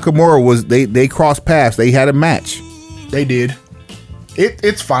know Nakamura was, they crossed paths. They had a match. They did.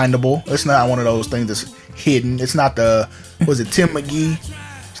 It's findable. It's not one of those things that's hidden. It's not was it Tim McGee?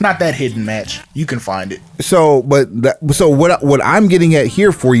 It's not that hidden match. You can find it. So what I'm getting at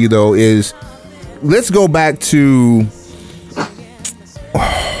here for you though is, let's go back to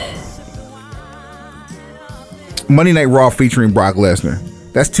Monday Night Raw featuring Brock Lesnar.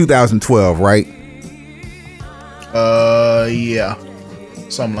 That's 2012, right? Yeah,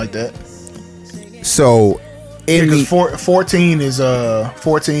 something like that. So, because 14 is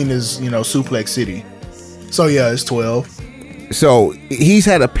Suplex City. So yeah, it's 12. So he's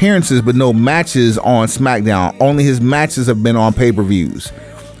had appearances but no matches on SmackDown. Only his matches have been on pay-per-views.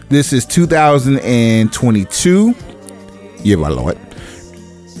 This is 2022. Yeah, my lord.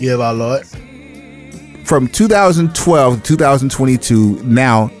 From 2012 to 2022,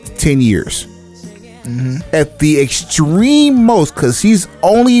 now 10 years. Mm-hmm. At the extreme most, because he's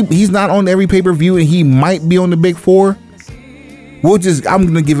not on every pay-per-view and he might be on the big 4. I'm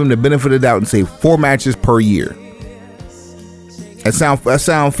gonna give him the benefit of the doubt and say 4 matches per year. That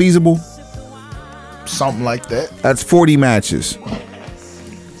sound feasible? Something like that. That's 40 matches.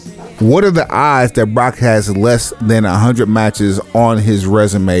 What are the odds that Brock has less than 100 matches on his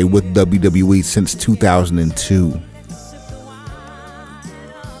resume with WWE since 2002?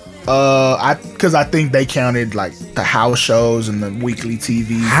 Because I think they counted like the house shows and the weekly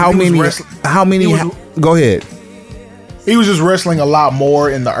TV. How many? Go ahead. He was just wrestling a lot more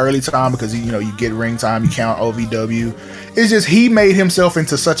in the early time because you get ring time, you count OVW. It's just he made himself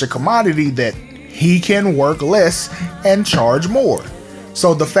into such a commodity that he can work less and charge more.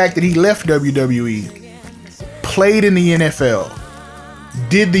 So the fact that he left WWE, played in the NFL,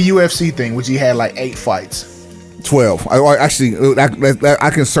 did the UFC thing, which he had like 8 fights. 12. I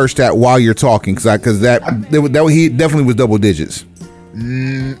can search that while you're talking because he definitely was double digits.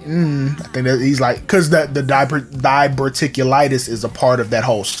 I think that he's like, because the diverticulitis is a part of that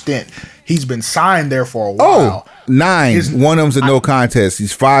whole stint. He's been signed there for a while. 9. One of them's a no contest.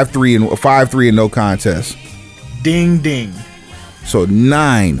 He's 5-3 and no contest. Ding ding. So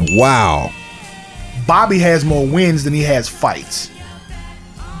 9. Wow. Bobby has more wins than he has fights.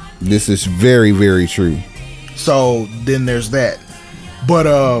 This is very, very true. So then there's that. But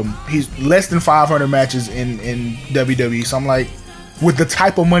he's less than 500 matches in WWE. So I'm like, with the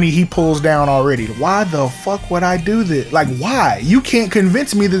type of money he pulls down already, why the fuck would I do this? Like, why? You can't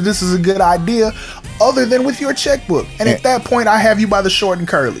convince me that this is a good idea other than with your checkbook. And at that point, I have you by the short and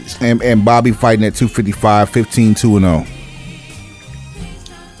curlies. And Bobby fighting at 255, 15-2-0.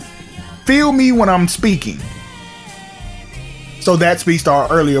 Feel me when I'm speaking. So that speaks to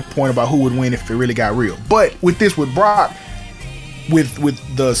our earlier point about who would win if it really got real. But with Brock,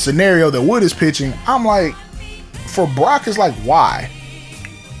 with the scenario that Wood is pitching, I'm like, for Brock, it's like, why?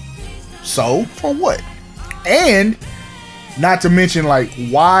 So, for what? And not to mention, like,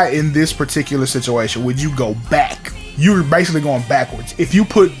 why in this particular situation would you go back? You're basically going backwards. If you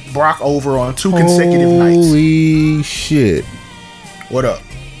put Brock over on 2 consecutive nights. Holy shit. What up?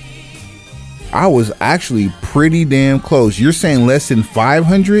 I was actually pretty damn close. You're saying less than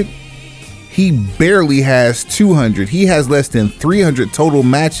 500? He barely has 200. He has less than 300 total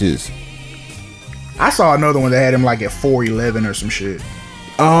matches. I saw another one that had him like at 411 or some shit.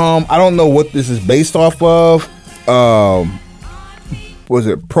 I don't know what this is based off of. Was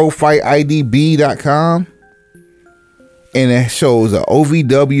it ProFightIDB.com? And it shows an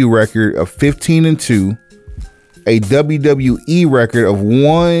OVW record of 15-2, a WWE record of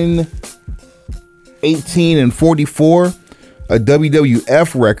 118-44, a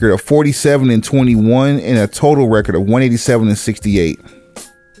WWF record of 47-21, and a total record of 187-68.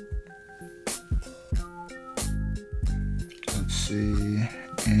 Let's see.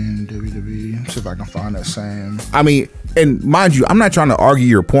 And WWE. Let's see if I can find that same. I mean, and mind you, I'm not trying to argue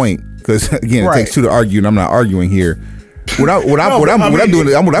your point, because again, it takes two to argue, and I'm not arguing here. What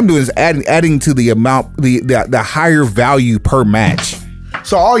I'm doing is adding to the amount, the higher value per match.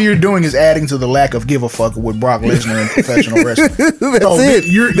 So all you're doing is adding to the lack of give a fuck with Brock Lesnar in professional wrestling.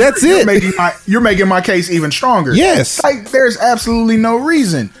 That's it. You're making my case even stronger. Yes. Like there's absolutely no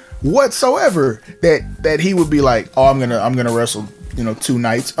reason whatsoever that he would be like, oh, I'm gonna wrestle, 2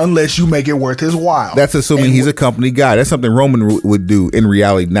 nights, unless you make it worth his while. That's assuming he's a company guy. That's something Roman would do in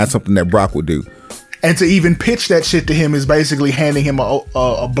reality, not something that Brock would do. And to even pitch that shit to him is basically handing him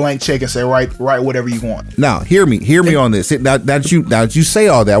a blank check and say, write whatever you want. Now, hear me on this. Now that you say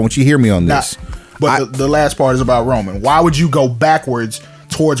all that, I want you to hear me on this. The last part is about Roman. Why would you go backwards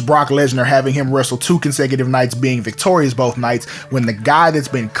towards Brock Lesnar, having him wrestle 2 consecutive nights, being victorious both nights, when the guy that's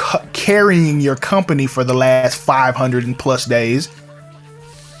been carrying your company for the last 500 and plus days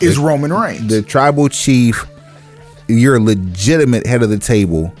is Roman Reigns? The tribal chief, you're a legitimate head of the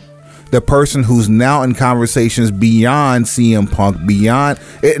table. The person who's now in conversations beyond CM Punk, beyond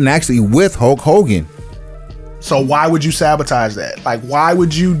it, and actually with Hulk Hogan. So why would you sabotage that? Like, why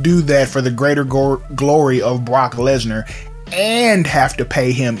would you do that for the greater glory of Brock Lesnar and have to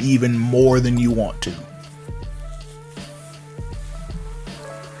pay him even more than you want to?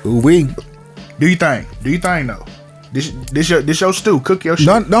 Ooh-wee. Do you think though? This your stew. Cook your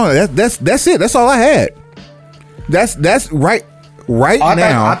shit. No, that's it. That's all I had. That's right.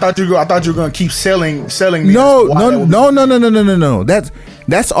 I thought you were gonna keep selling me. No.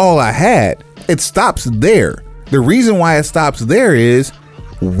 That's all I had. It stops there. The reason why it stops there is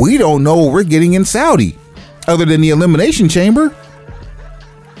we don't know what we're getting in Saudi, other than the Elimination Chamber.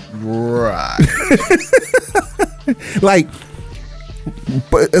 Right. Like,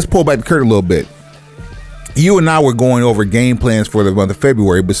 but let's pull back the curtain a little bit. You and I were going over game plans for the month of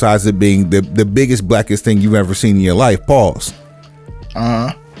February, besides it being the biggest, blackest thing you've ever seen in your life. Pause.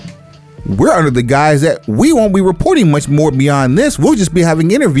 We're under the guise that we won't be reporting much more beyond this. We'll just be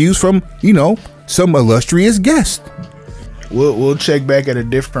having interviews from, some illustrious guests. We'll check back at a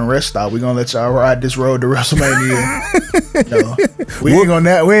different rest stop. We're gonna let y'all ride this road to WrestleMania. We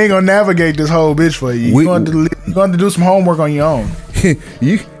ain't gonna navigate this whole bitch for you. You're going to do some homework on your own.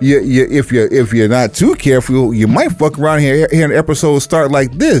 If you're not too careful, you might fuck around here and episodes start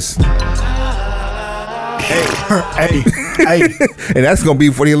like this. Hey. And that's gonna be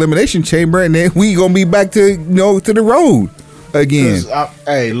for the Elimination Chamber, and then we gonna be back to to the road again.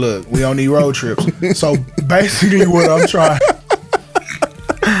 Hey, look, we don't need road trips. So basically, what I'm trying.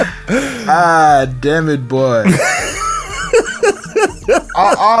 Damn it, boy.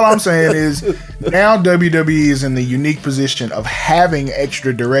 all I'm saying is now WWE is in the unique position of having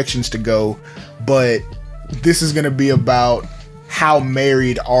extra directions to go, but this is gonna be about how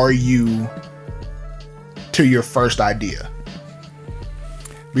married are you to your first idea.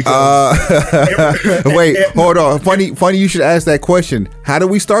 Because wait, hold on. Funny you should ask that question. How do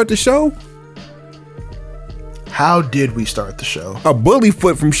we start the show? How did we start the show? A bully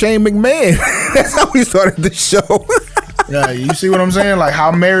foot from Shane McMahon. That's how we started the show. Yeah, you see what I'm saying? Like,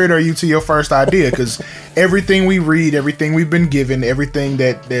 how married are you to your first idea? Because everything we read, everything we've been given, everything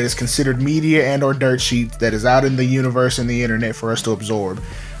that is considered media and or dirt sheets that is out in the universe and the internet for us to absorb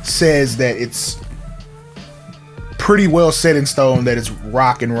says that it's pretty well set in stone that it's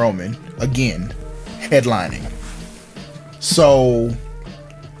Rock and Roman again headlining. So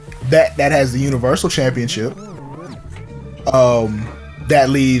that has the Universal Championship. That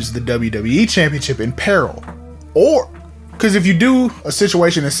leaves the WWE Championship in peril. Or because if you do a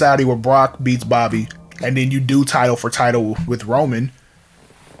situation in Saudi where Brock beats Bobby and then you do title for title with Roman,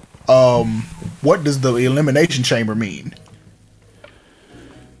 what does the Elimination Chamber mean?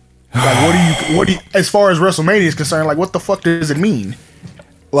 Like, what do you, as far as WrestleMania is concerned, like, what the fuck does it mean?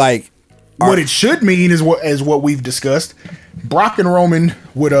 Like, what it should mean is what we've discussed. Brock and Roman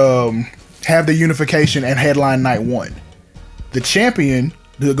would have the unification and headline night 1. The champion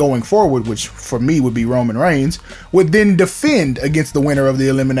going forward, which for me would be Roman Reigns, would then defend against the winner of the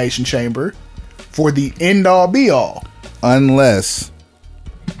Elimination Chamber for the end all be all. Unless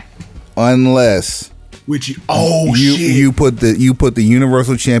Which shit. You put the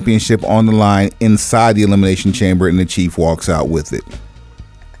Universal Championship on the line inside the Elimination Chamber, and the Chief walks out with it.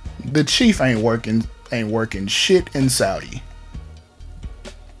 The Chief ain't working shit in Saudi.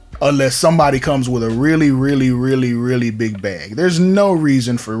 Unless somebody comes with a really, really, really, really big bag. There's no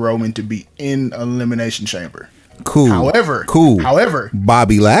reason for Roman to be in Elimination Chamber. Cool. However,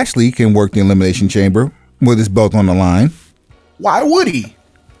 Bobby Lashley can work the Elimination Chamber with his belt on the line. Why would he?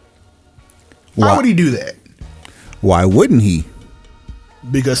 Why would he do that? Why wouldn't he?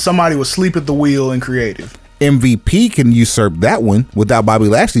 Because somebody was asleep at the wheel and creative. MVP can usurp that one without Bobby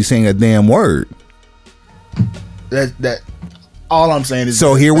Lashley saying a damn word. That all I'm saying is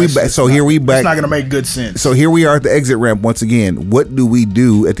here we back. It's not going to make good sense. So here we are at the exit ramp once again. What do we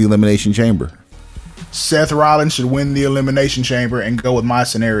do at the Elimination Chamber? Seth Rollins should win the Elimination Chamber and go with my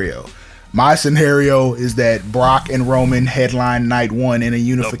scenario. My scenario is that Brock and Roman headline night one in a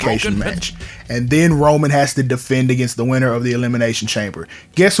unification match. And then Roman has to defend against the winner of the Elimination Chamber.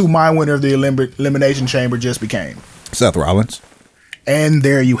 Guess who my winner of the Elimination Chamber just became? Seth Rollins. And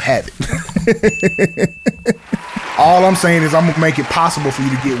there you have it. All I'm saying is I'm going to make it possible for you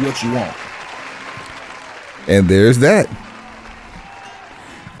to get what you want. And there's that.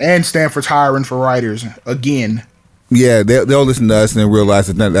 And Stanford's hiring for writers again. Yeah, they'll listen to us and realize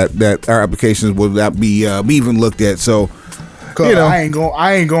that our applications will not be even looked at. So, I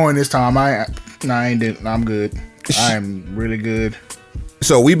ain't going this time. I'm good. I am really good.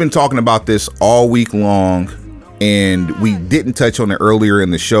 So we've been talking about this all week long, and we didn't touch on it earlier in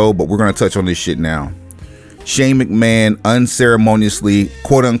the show, but we're going to touch on this shit now. Shane McMahon unceremoniously,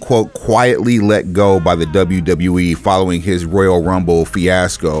 quote unquote, quietly let go by the WWE following his Royal Rumble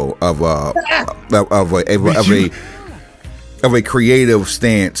fiasco of a creative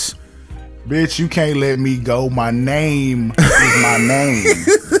stance. Bitch, you can't let me go. My name is my name.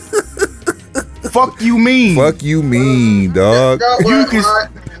 Fuck you mean? Fuck you mean, dog?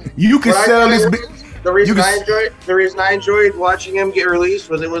 You can sell this. The reason I enjoyed watching him get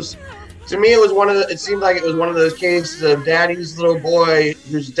released was to me, it seemed like it was one of those cases of daddy's little boy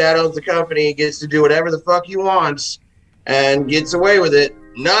whose dad owns the company gets to do whatever the fuck he wants and gets away with it.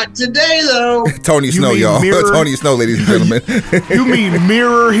 Not today, though. Tony Snow, y'all. Tony Snow, ladies and gentlemen. You mean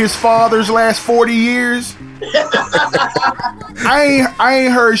mirror his father's last 40 years? I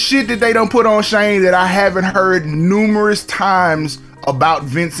ain't heard shit that they don't put on Shane that I haven't heard numerous times about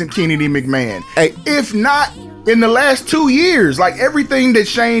Vincent Kennedy McMahon. Hey, if not in the last 2 years, like everything that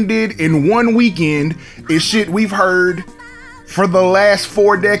Shane did in one weekend is shit we've heard for the last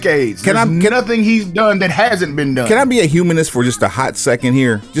 4 decades. Nothing he's done that hasn't been done. Can I be a humanist for just a hot second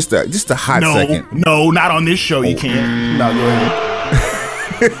here? Just a hot second. No, not on this show. You can't. No, go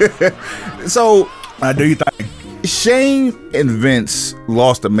ahead. So, do you think Shane and Vince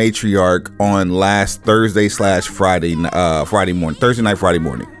lost a matriarch on last Thursday/Friday morning, Thursday night, Friday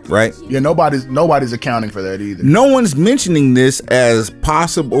morning, right? Yeah, nobody's accounting for that either. No one's mentioning this as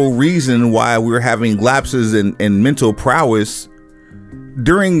possible reason why we're having lapses in mental prowess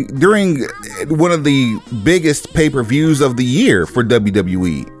during one of the biggest pay-per-views of the year for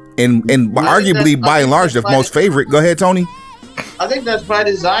WWE, and arguably by and large the most favorite. Go ahead, Tony. I think that's by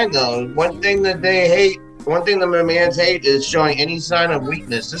design, though. One thing the McMahons hate is showing any sign of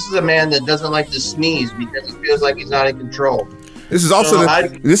weakness. This is a man that doesn't like to sneeze because he feels like he's not in control. This is also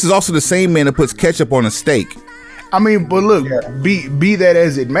the same man that puts ketchup on a steak. I mean, but look, be that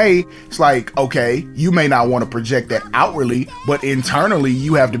as it may, it's like, okay, you may not want to project that outwardly, but internally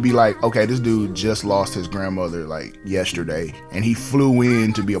you have to be like, okay, this dude just lost his grandmother like yesterday, and he flew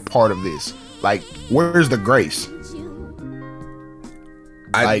in to be a part of this. Like, where's the grace?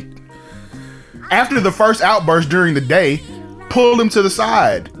 After the first outburst during the day, pull him to the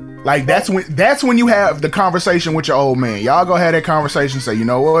side. Like, that's when you have the conversation with your old man. Y'all go have that conversation, say, you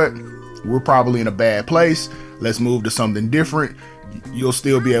know what? We're probably in a bad place. Let's move to something different. You'll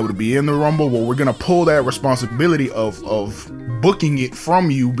still be able to be in the Rumble, but we're gonna pull that responsibility of booking it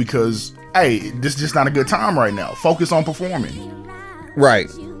from you because, hey, this is just not a good time right now. Focus on performing. Right.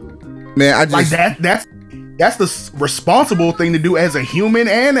 Man, I just like that's the responsible thing to do as a human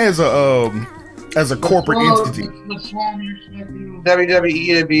and as a corporate entity. What's wrong? You're expecting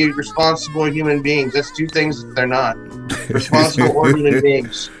WWE to be responsible human beings. That's two things that they're not. Responsible or human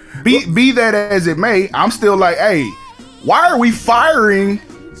beings. Be that as it may, I'm still like, hey, why are we firing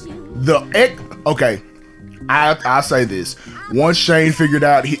okay, I'll say this. Once Shane figured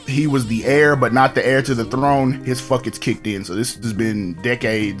out he was the heir, but not the heir to the throne, his fuck gets kicked in. So this has been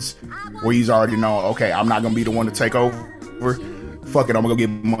decades where he's already known, okay, I'm not going to be the one to take over. Fuck it, I'm going to go get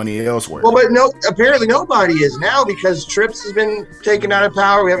money elsewhere. Well, but apparently nobody is now because Trips has been taken out of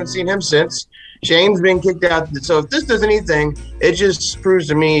power. We haven't seen him since. Shane's been kicked out. So if this does anything, it just proves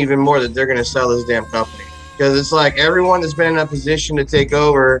to me even more that they're going to sell this damn company. Because it's like everyone that's been in a position to take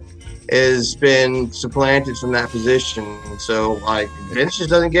over has been supplanted from that position. So like Vince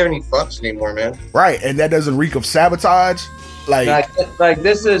just doesn't give any fucks anymore, man. Right, and that doesn't reek of sabotage. Like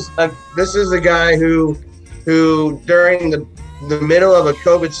this is a guy who during the middle of a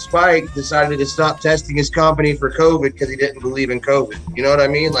COVID spike decided to stop testing his company for COVID because he didn't believe in COVID. You know what I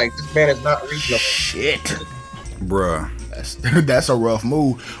mean? Like, this man is not reasonable. Shit. Bruh. That's a rough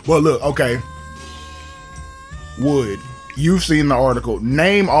move. Well, look, okay. Wood, you've seen the article.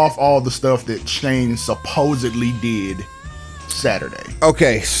 Name off all the stuff that Shane supposedly did Saturday.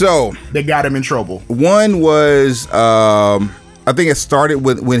 Okay, so they got him in trouble. One was, I think it started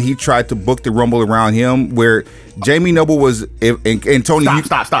with when he tried to book the Rumble around him, where Jamie Noble was and Tony.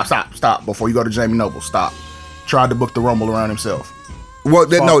 Stop! Before you go to Jamie Noble, stop. Tried to book the Rumble around himself. Well,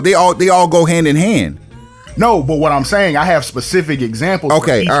 no, they all go hand in hand. No, but what I'm saying, I have specific examples.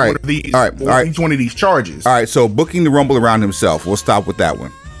 Okay, for each all right. Each one of these charges. All right, so booking the Rumble around himself. We'll stop with that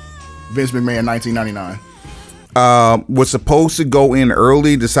one. Vince McMahon, 1999. Was supposed to go in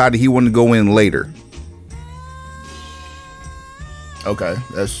early, decided he wanted to go in later. Okay,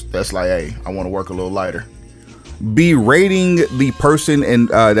 that's like, hey, I want to work a little lighter. Berating the person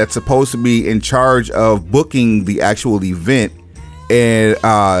that's supposed to be in charge of booking the actual event and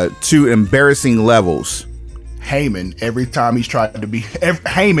to embarrassing levels. Heyman, every time he's tried to be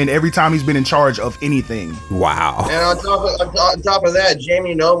Heyman, every time he's been in charge of anything. Wow. And on top of that,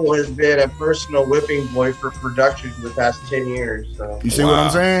 Jamie Noble has been a personal whipping boy for production for the past 10 years. So. You see what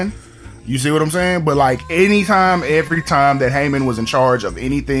I'm saying? You see what I'm saying? But like every time that Heyman was in charge of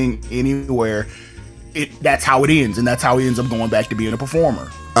anything, anywhere, that's how it ends, and that's how he ends up going back to being a performer.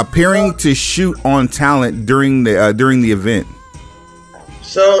 Appearing to shoot on talent during the event.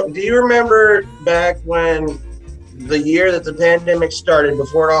 So, do you remember back when the year that the pandemic started,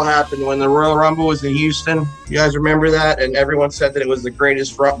 before it all happened, when the Royal Rumble was in Houston? You guys remember that? And everyone said that it was the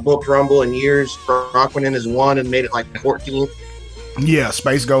greatest booked Rumble in years. Brock went in as one and made it like 14th. Yeah,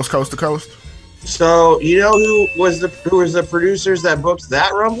 Space Ghost Coast to Coast. So, you know who was the producers that booked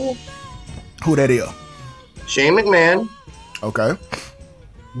that Rumble? Who that is? Shane McMahon. Okay.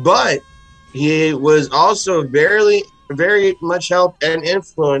 But he was also very much helped and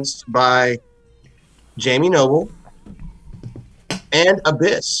influenced by Jamie Noble and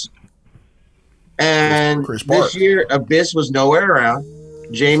Abyss. And this year, Abyss was nowhere around.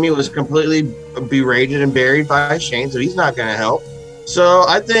 Jamie was completely berated and buried by Shane, so he's not going to help. So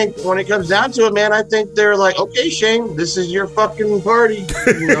I think when it comes down to it, man, I think they're like, okay, Shane, this is your fucking party.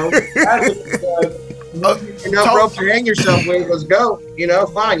 You know, rope to hang yourself with. Let's go. You know,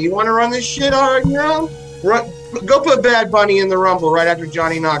 fine. You want to run this shit on your own? Go put Bad Bunny in the Rumble right after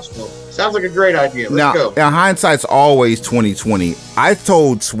Johnny Knoxville. Sounds like a great idea. Let's go. Now, hindsight's always 2020. I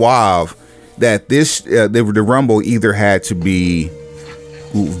told Suave that the Rumble either had to be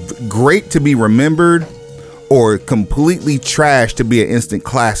great to be remembered or completely trash to be an instant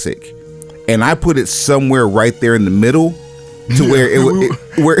classic, and I put it somewhere right there in the middle, to where it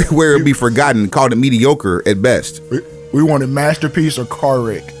would be forgotten. Called it mediocre at best. We wanted masterpiece or car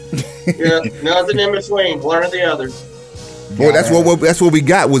wreck. Yeah, nothing in between. One or the other. Boy, that's what we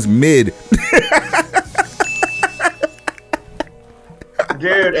got was mid.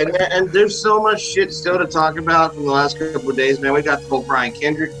 Dude, and there's so much shit still to talk about from the last couple of days, man. We got the whole Brian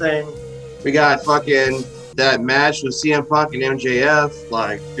Kendrick thing. We got fucking that match with CM Punk and MJF.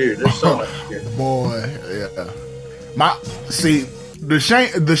 Like, dude, there's so much shit. Boy, yeah.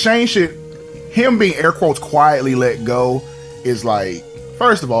 The Shane shit, him being air quotes quietly let go is like,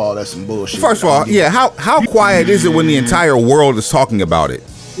 first of all, that's some bullshit. First of all, yeah, how quiet is it when the entire world is talking about it?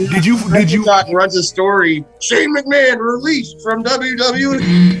 Did you runs a story? Shane McMahon released from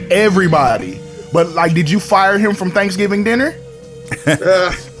WWE. Everybody, but like, did you fire him from Thanksgiving dinner?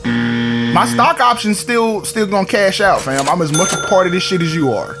 My stock option's still gonna cash out, fam. I'm as much a part of this shit as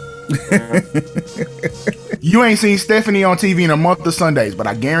you are. You ain't seen Stephanie on TV in a month of Sundays, but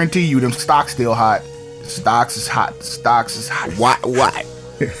I guarantee you them stocks still hot. Stocks is hot. Why?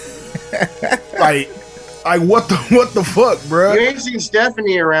 Like what the fuck, bro? You ain't seen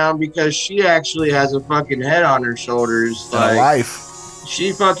Stephanie around because she actually has a fucking head on her shoulders. Like, life.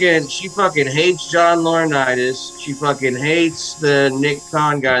 She fucking hates John Laurinaitis. She fucking hates the Nick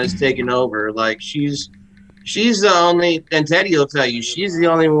Khan guy that's taking over. Like, she's the only, and Teddy will tell you, she's the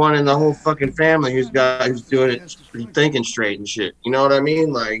only one in the whole fucking family who's doing it, thinking straight and shit. You know what I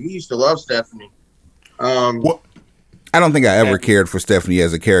mean? Like, he used to love Stephanie. What? I don't think I ever cared for Stephanie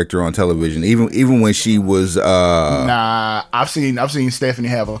as a character on television, even when she was. Nah, I've seen Stephanie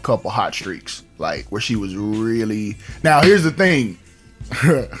have a couple hot streaks, like where she was really. Now here's the thing,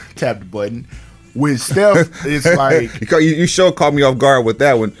 tap the button. With Steph, it's like you sure caught me off guard with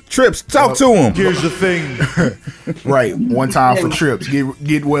that one. Trips, talk to him. Here's the thing. Right, one time for Trips.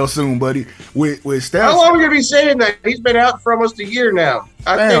 Get well soon, buddy. With Steph, How long are we gonna be saying that? He's been out for almost a year now.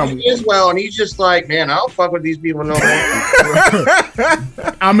 I think he is well, and he's just like, man, I don't fuck with these people no more.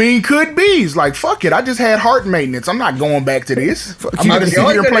 I mean, could be. He's like, fuck it. I just had heart maintenance. I'm not going back to this. I'm gonna sit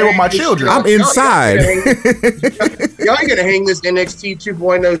here and play with my children. I'm inside. Y'all ain't gonna hang this NXT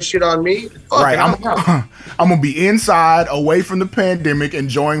 2.0 shit on me. Fuck Right, it, I'm gonna be inside, away from the pandemic,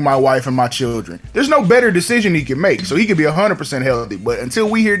 enjoying my wife and my children. There's no better decision he can make, so he could be 100% healthy. But until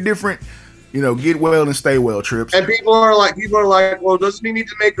we hear different, get well and stay well, Trips. And people are like, well, doesn't he need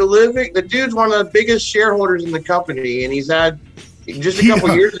to make a living? The dude's one of the biggest shareholders in the company, and he's had just a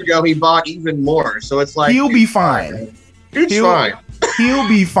couple years ago he bought even more. So it's like he'll be fine. Dude's fine. He'll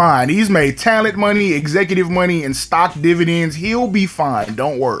be fine. He's made talent money, executive money, and stock dividends. He'll be fine.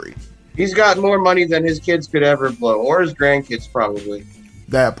 Don't worry. He's got more money than his kids could ever blow, or his grandkids probably.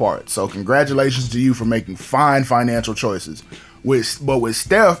 That part. So congratulations to you for making fine financial choices. But with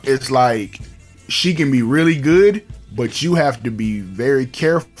Steph, it's like she can be really good, but you have to be very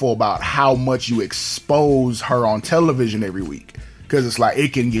careful about how much you expose her on television every week. Because it's like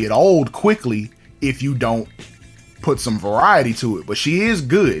it can get old quickly if you don't put some variety to it. But she is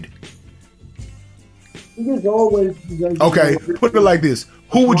good. Okay, put it like this.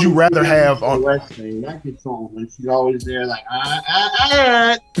 Who would you rather have on wrestling? That gets old when she's always there, like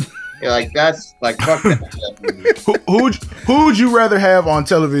You're like, that's like fuck that. Who would you rather have on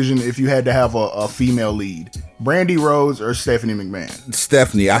television if you had to have a female lead? Brandy Rhodes or Stephanie McMahon?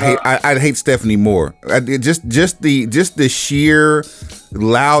 Stephanie. I'd hate Stephanie more. Just the sheer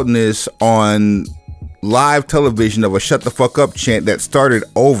loudness on live television of a shut the fuck up chant that started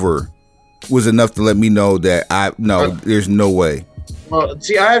over was enough to let me know that there's no way. Well,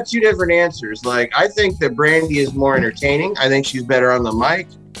 see, I have two different answers. Like, I think that Brandy is more entertaining. I think she's better on the mic.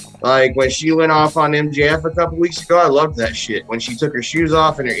 Like, when she went off on MJF a couple weeks ago, I loved that shit. When she took her shoes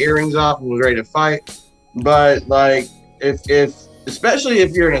off and her earrings off and was ready to fight. But, like, especially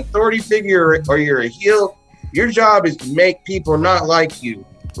if you're an authority figure or you're a heel, your job is to make people not like you.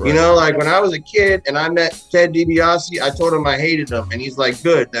 Right. Like when I was a kid and I met Ted DiBiase, I told him I hated him. And he's like,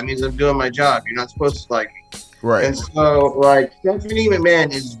 good. That means I'm doing my job. You're not supposed to like me. Right. And so, like, Stephanie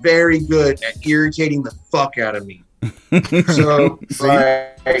McMahon is very good at irritating the fuck out of me. So,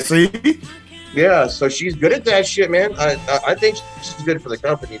 see? Yeah, so she's good at that shit, man. I think she's good for the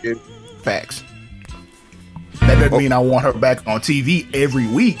company, dude. Facts. That doesn't mean I want her back on TV every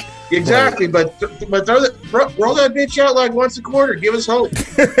week. Exactly, but roll that bitch out like once a quarter. Give us hope.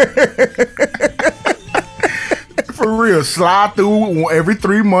 For real, slide through every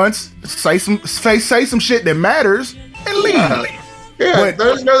 3 months, say some shit that matters, and leave. Yeah, but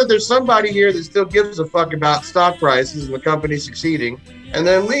those know that there's somebody here that still gives a fuck about stock prices and the company succeeding, and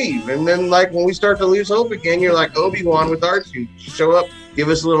then leave. And then, like, when we start to lose hope again, you're like Obi-Wan with R2. Show up, give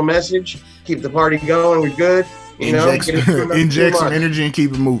us a little message, keep the party going. We're good. Inject some energy and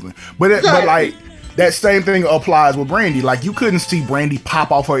keep it moving. But like that same thing applies with Brandy. Like, you couldn't see Brandy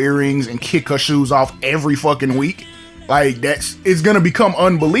pop off her earrings and kick her shoes off every fucking week. Like, it's gonna become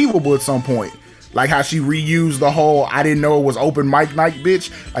unbelievable at some point. Like how she reused the whole "I didn't know it was open mic night"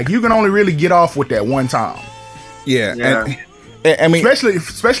 bitch. Like, you can only really get off with that one time. Yeah. And, I mean,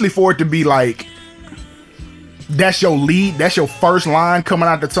 especially for it to be like, that's your lead, that's your first line coming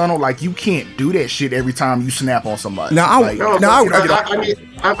out the tunnel. Like, you can't do that shit every time you snap on somebody. I'm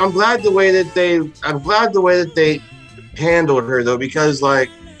glad the way that they handled her though, because like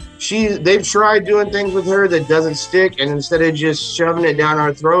they've tried doing things with her that doesn't stick, and instead of just shoving it down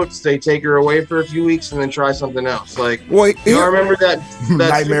our throats, they take her away for a few weeks and then try something else. Like, I remember that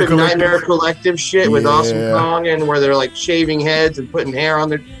Nightmare Collective shit with Awesome Kong, and where they're like shaving heads and putting hair on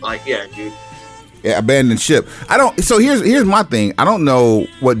their, like, yeah, dude. Yeah, abandoned ship. So here's my thing. I don't know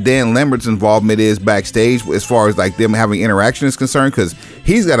what Dan Lambert's involvement is backstage as far as like them having interaction is concerned, because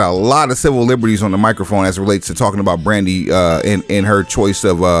he's got a lot of civil liberties on the microphone as it relates to talking about Brandy in her choice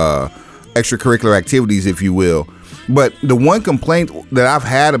of extracurricular activities, if you will. But the one complaint that I've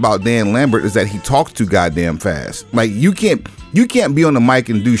had about Dan Lambert is that he talks too goddamn fast. Like, you can't be on the mic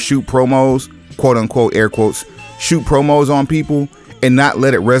and do shoot promos, quote unquote, air quotes, shoot promos on people and not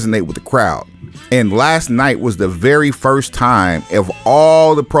let it resonate with the crowd. And last night was the very first time of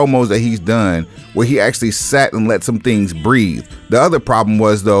all the promos that he's done where he actually sat and let some things breathe. The other problem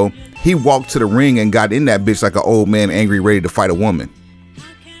was, though, he walked to the ring and got in that bitch like an old man, angry, ready to fight a woman.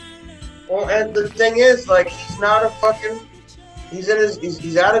 Well, and the thing is, like, he's not a fucking. He's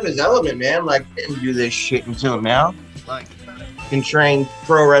out of his element, man. Like, he didn't do this shit until now. Like, can train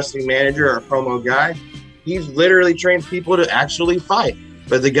pro wrestling manager or promo guy. He's literally trained people to actually fight.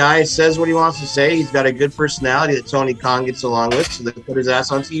 But the guy says what he wants to say. He's got a good personality that Tony Khan gets along with, so they put his ass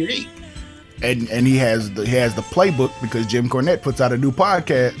on TV. And he has the playbook because Jim Cornette puts out a new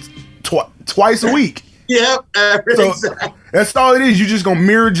podcast twice a week. Yep, so that's all it is. You're just gonna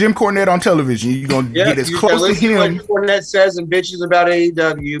mirror Jim Cornette on television. You're gonna get as close to him. What Jim Cornette says and bitches about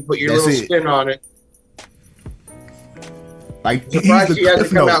AEW. Put your little spin on it. Like, surprised he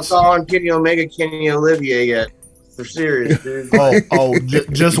hasn't come out calling Kenny Omega Kenny Olivier yet. For serious, dude.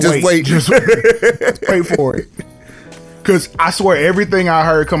 Just wait. Just wait for it. Because I swear everything I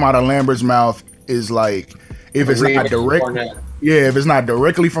heard come out of Lambert's mouth is like, if it's not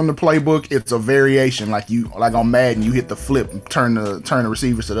directly from the playbook, it's a variation. Like on Madden, you hit the flip and turn the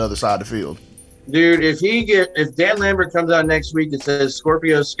receivers to the other side of the field. Dude, if Dan Lambert comes out next week and says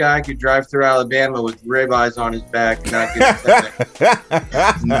Scorpio Sky could drive through Alabama with ribeyes on his back and not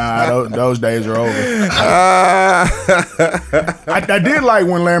get nah, those days are over. I did like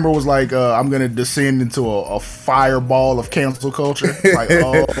when Lambert was like, I'm gonna descend into a fireball of cancel culture. Like,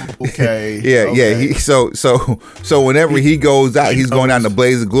 oh, okay. Yeah. Okay. So whenever he goes out, he's going out in the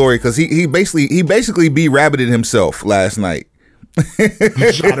blaze of glory because he basically be-rabbited himself last night.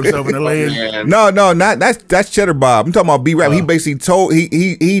 Shot himself in the leg. No, not that's Cheddar Bob. I'm talking about B-Rab. He basically told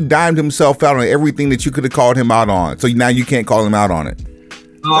he dimed himself out on everything that you could have called him out on. So now you can't call him out on it.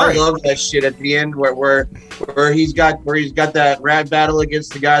 Oh, I love that shit at the end where he's got that rap battle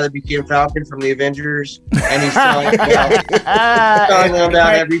against the guy that became Falcon from the Avengers, and he's telling him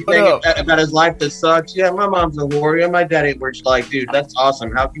about everything about his life that sucks. Yeah, my mom's a warrior. My dad ain't rich. Like, dude, that's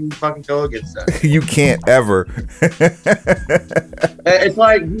awesome. How can you fucking go against that? You can't ever. It's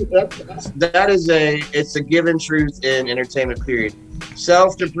like it's a given truth in entertainment. Period.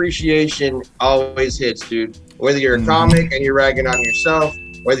 Self-depreciation always hits, dude. Whether you're a comic and you're ragging on yourself,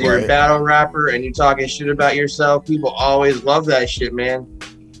 whether you're a battle rapper and you're talking shit about yourself, people always love that shit, man.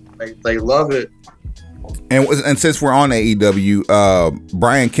 They love it. And since we're on AEW,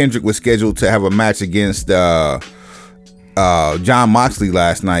 Brian Kendrick was scheduled to have a match against Jon Moxley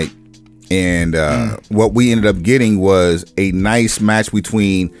last night. And what we ended up getting was a nice match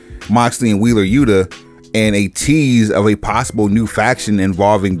between Moxley and Wheeler Yuta, and a tease of a possible new faction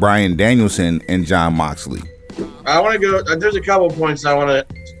involving Bryan Danielson and Jon Moxley. I want to go. There's a couple points I want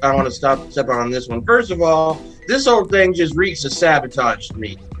to step on this one. First of all, this whole thing just reeks of sabotage to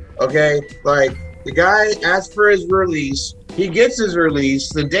me. Okay, like the guy asked for his release. He gets his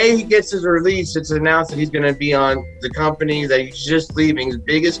release. The day he gets his release, it's announced that he's going to be on the company that he's just leaving, his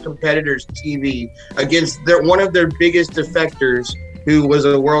biggest competitor's TV, against one of their biggest defectors, who was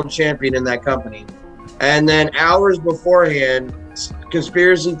a world champion in that company. And then hours beforehand,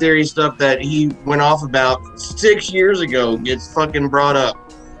 conspiracy theory stuff that he went off about 6 years ago gets fucking brought up.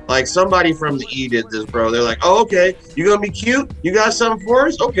 Like, somebody from the E did this, bro. They're like, oh, okay, you gonna be cute? You got something for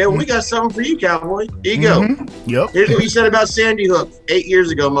us? Okay, well, we got something for you, cowboy. Here you go. Yep. Here's what you said about Sandy Hook 8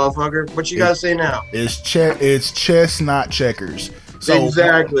 years ago, motherfucker. What you gotta say now? It's chess, not checkers. So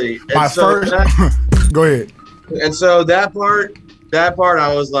exactly. Go ahead. And so that part,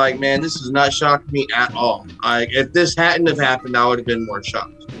 I was like, man, this has not shocked me at all. If this hadn't have happened, I would have been more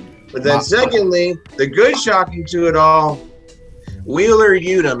shocked. But then secondly, the good shocking to it all, Wheeler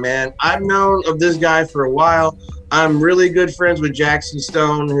Yuta, man. I've known of this guy for a while. I'm really good friends with Jackson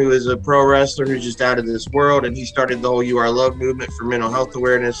Stone, who is a pro wrestler who's just out of this world, and he started the whole You Are Love movement for mental health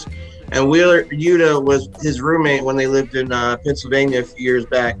awareness. And Wheeler Yuta was his roommate when they lived in Pennsylvania a few years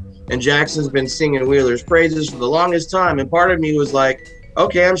back. And Jackson's been singing Wheeler's praises for the longest time. And part of me was like,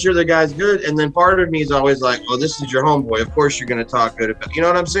 okay, I'm sure the guy's good. And then part of me is always like, oh, this is your homeboy. Of course you're going to talk good about it. You know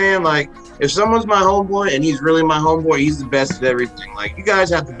what I'm saying? Like, if someone's my homeboy and he's really my homeboy, he's the best at everything. Like, you guys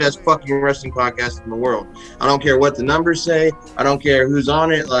have the best fucking wrestling podcast in the world. I don't care what the numbers say. I don't care who's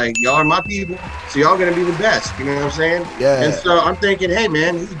on it. Like, y'all are my people. So y'all going to be the best. You know what I'm saying? Yeah. And so I'm thinking, hey,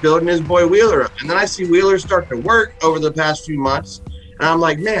 man, he's building his boy Wheeler up. And then I see Wheeler start to work over the past few months. And I'm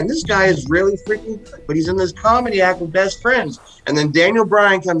like, man, this guy is really freaking good, but he's in this comedy act with Best Friends. And then Daniel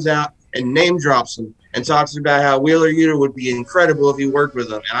Bryan comes out and name drops him and talks about how Wheeler Yuta would be incredible if he worked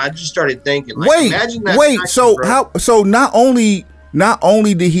with him. And I just started thinking, like, imagine that. Wait, so not only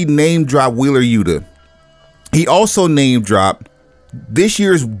did he name drop Wheeler Yuta, he also name dropped this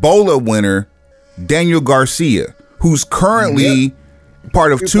year's BOLA winner, Daniel Garcia, who's currently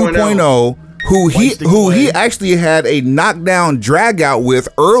part of 2.0 who he actually had a knockdown drag out with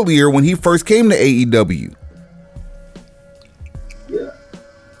earlier when he first came to AEW. Yeah.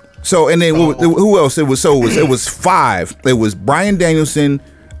 So and then who else? It was 5. It was Bryan Danielson,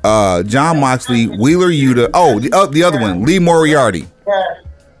 Jon Moxley, Wheeler Yuta. Oh, the other one, Lee Moriarty.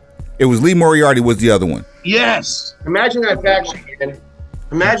 It was Lee Moriarty was the other one. Yes. Imagine that faction.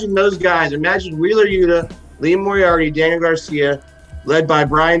 Imagine those guys. Imagine Wheeler Yuta, Lee Moriarty, Daniel Garcia, led by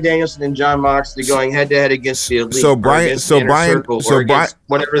Bryan Danielson and Jon Moxley, going head to head against the Elite.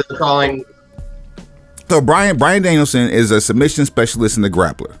 Whatever they're calling. So Bryan Danielson is a submission specialist in the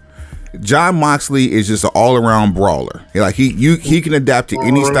grappler. Jon Moxley is just an all around brawler. Like he can adapt to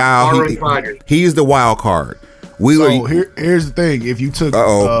any style. He is the wild card. So here's the thing: if you took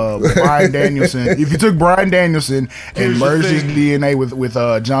Bryan Danielson, and merged his DNA with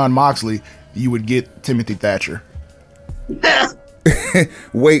Jon Moxley, you would get Timothy Thatcher.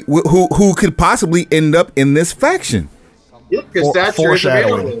 Wait, who could possibly end up in this faction? Because Thatcher is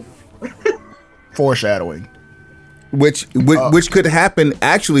available. Foreshadowing. Which could happen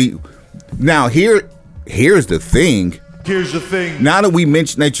actually. Now here's the thing. Now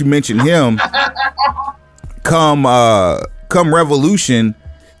that you mentioned him. Come Revolution,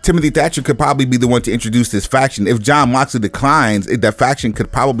 Timothy Thatcher could probably be the one to introduce this faction. If Jon Moxley declines, that faction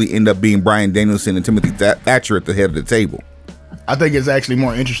could probably end up being Bryan Danielson and Timothy Thatcher at the head of the table. I think it's actually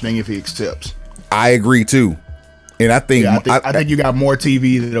more interesting if he accepts. I agree too, and I think I think you got more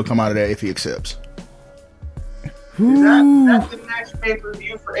TV that'll come out of that if he accepts. That's the next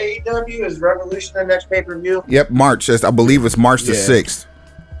pay-per-view for AEW? Is Revolution the next pay-per-view? Yep, March. I believe it's March the 6th.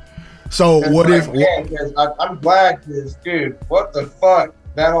 So that's what if? I'm glad, because dude, what the fuck?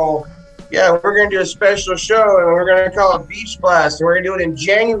 That whole we're gonna do a special show and we're gonna call it Beach Blast and we're gonna do it in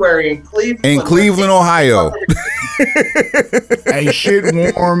January in Cleveland. In Cleveland, Ohio. Ain't shit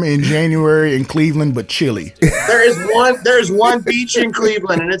warm in January in Cleveland, but chilly. There's one beach in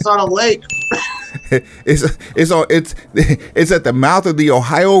Cleveland and it's on a lake. It's at the mouth of the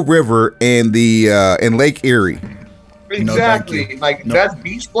Ohio River and in Lake Erie. Exactly. That's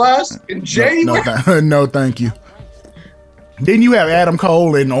Beach Blast in January. No, thank you. Didn't you have Adam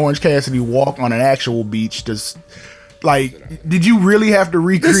Cole and Orange Cassidy walk on an actual beach? Did you really have to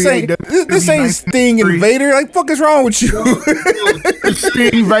recreate this ain't Sting and Vader? Like, fuck is wrong with you?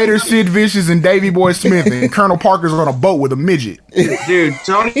 Sting, Vader, Sid Vicious, and Davey Boy Smith, and Colonel Parker's on a boat with a midget. Dude,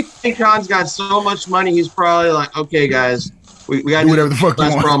 Tony Khan's got so much money, he's probably like, okay, guys, we got to do whatever the fuck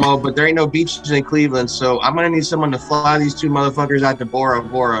last promo, but there ain't no beaches in Cleveland, so I'm going to need someone to fly these two motherfuckers out to Bora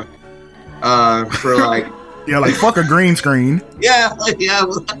Bora for like... Yeah, like fuck a green screen. Yeah.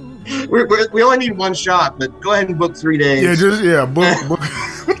 We only need one shot, but go ahead and book 3 days. Book. What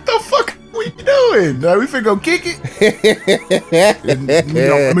the fuck are we doing? We finna go kick it.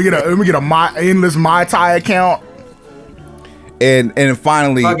 Let me get a endless Mai Tai account. And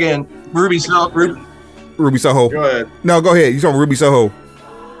finally, again, Ruby Soho. Go ahead. No, go ahead. You talking Ruby Soho?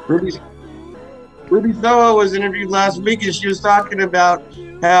 Ruby Soho was interviewed last week, and she was talking about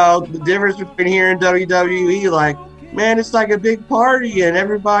how the difference between here and WWE, like, man, it's like a big party and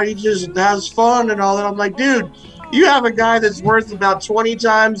everybody just has fun and all that. I'm like, dude, you have a guy that's worth about 20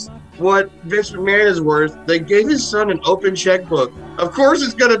 times what Vince McMahon is worth. They gave his son an open checkbook. Of course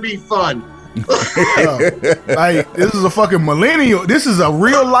it's going to be fun. Like, this is a fucking millennial. This is a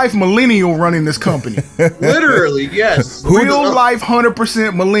real life millennial running this company. Literally, yes. Real life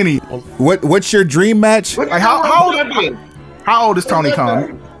 100% millennial. What's your dream match? How old is Tony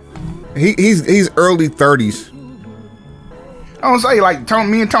Khan? He's early 30s. I don't say, like,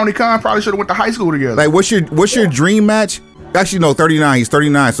 me and Tony Khan probably should have went to high school together. Like, what's your dream match? Actually, no, 39. He's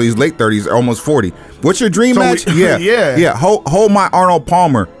 39, so he's late 30s, almost 40. What's your dream match? Yeah. Hold my Arnold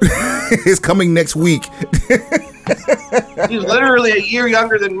Palmer is coming next week. He's literally a year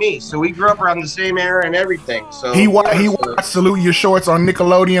younger than me, so we grew up around the same era and everything. So he watched Salute Your Shorts on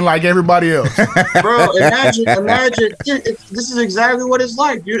Nickelodeon like everybody else. Bro, imagine. This is exactly what it's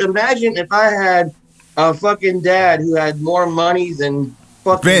like, dude. Imagine if I had a fucking dad who had more money than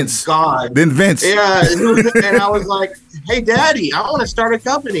fucking Vince. God. Then Vince. Yeah, and I was like, hey, Daddy, I want to start a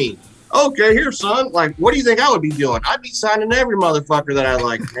company. Okay, here, son. Like, what do you think I would be doing? I'd be signing every motherfucker that I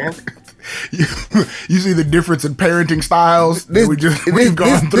like, man. You see the difference in parenting styles we've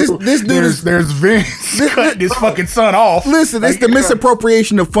gone through. There's Vince cutting his fucking son off. Listen, it's the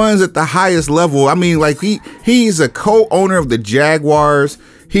misappropriation of funds at the highest level. I mean, like he's a co-owner of the Jaguars.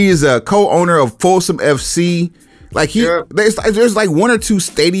 He is a co-owner of Folsom FC. Like there's like one or two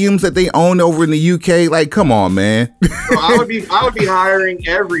stadiums that they own over in the UK. Like, come on, man. Bro, I would be hiring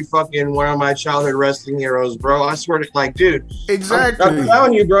every fucking one of my childhood wrestling heroes, bro. I swear to, like, dude. Exactly. I'm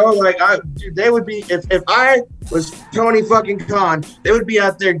telling you, bro. Like, dude, they would be if I was Tony fucking Khan, they would be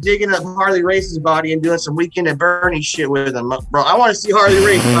out there digging up Harley Race's body and doing some Weekend at Bernie shit with him, bro. I want to see Harley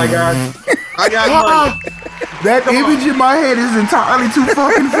Race. I got money. That image in my head is entirely too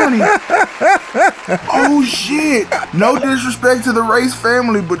fucking funny. Oh shit! No disrespect to the Race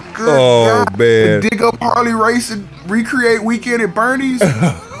family, but good God, man, dig up Harley Race and recreate Weekend at Bernie's.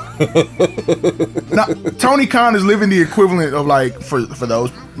 Now, Tony Khan is living the equivalent of, like, for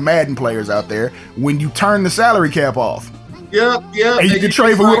those Madden players out there, when you turn the salary cap off. Yep. And you can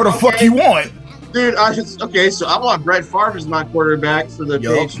trade for whoever the fuck you want. Dude, so I want Brett Favre as my quarterback for the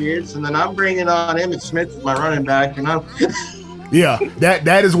Patriots, and then I'm bringing on Emmitt Smith as my running back, and I'm yeah,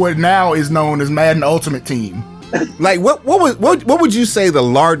 that is what now is known as Madden Ultimate Team. Like, what would you say the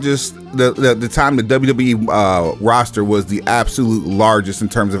largest the time the WWE roster was the absolute largest in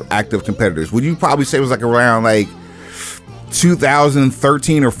terms of active competitors? Would you probably say it was like around like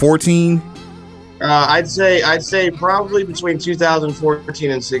 2013 or 14? I'd say probably between 2014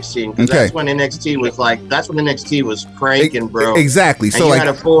 and 16, because that's when NXT was cranking, bro. Exactly. And so you like had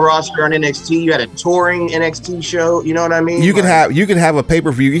a full roster on NXT. You had a touring NXT show. You know what I mean? You could have a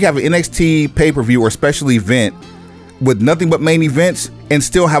pay-per-view. You could have an NXT pay-per-view or special event with nothing but main events, and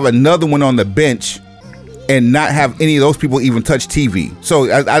still have another one on the bench, and not have any of those people even touch TV.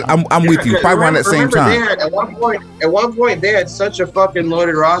 So I'm with you. Probably around that same time. At one point, they had such a fucking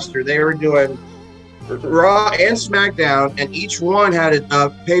loaded roster. They were doing Raw and SmackDown, and each one had a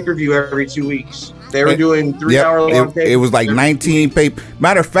pay-per-view every 2 weeks. They were doing 3-hour long pay-per-views. It was like 19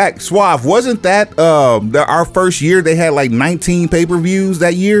 Matter of fact, Suave, wasn't that our first year they had like 19 pay-per-views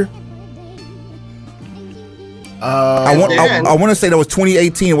that year? I want to say that was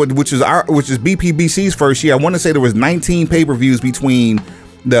 2018, which is BPBC's first year. I want to say there was 19 pay-per-views between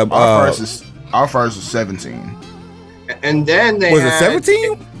the our first was 17. And then they was it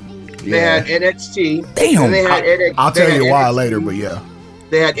 17? They had NXT. Damn. And they had I'll tell you why later, but yeah.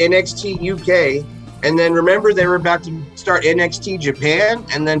 They had NXT UK, and then remember they were about to start NXT Japan,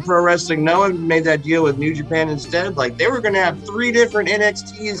 and then Pro Wrestling Noah made that deal with New Japan instead. Like, they were going to have 3 different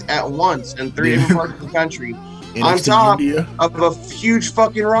NXTs at once in 3 different parts of the country. NXT on top India. Of a huge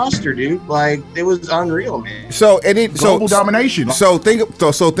fucking roster, dude. Like, it was unreal, man. Global domination. So think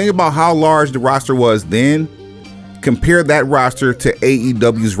about how large the roster was then. Compare that roster to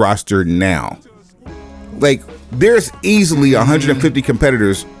AEW's roster now. Like, there's easily 150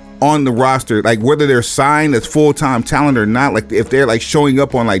 competitors on the roster, like whether they're signed as full-time talent or not. Like, if they're like showing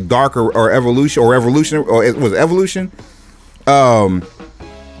up on like Dark or Evolution, or it was Evolution,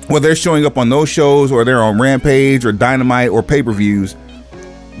 whether they're showing up on those shows or they're on Rampage or Dynamite or pay-per-views,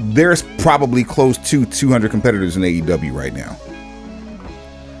 there's probably close to 200 competitors in AEW right now.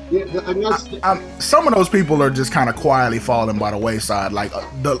 Yeah, some of those people are just kind of quietly falling by the wayside. Like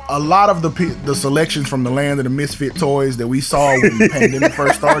a lot of the selections from the land of the misfit toys that we saw when the pandemic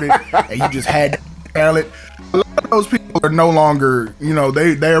first started, and you just had talent. A lot of those people are no longer,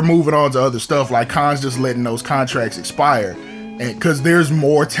 they're moving on to other stuff. Like, Khan's just letting those contracts expire, and because there's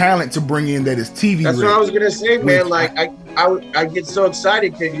more talent to bring in that is TV. That's what I was gonna say, man. Like, I get so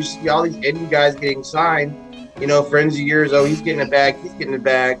excited because you see all these indie guys getting signed. Friends of yours, he's getting a bag.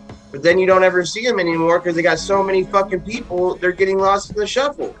 But then you don't ever see him anymore because they got so many fucking people, they're getting lost in the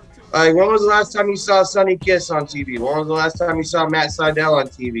shuffle. Like, when was the last time you saw Sonny Kiss on TV? When was the last time you saw Matt Sydal on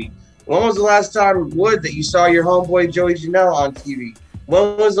TV? When was the last time, Wood, that you saw your homeboy Joey Janela on TV?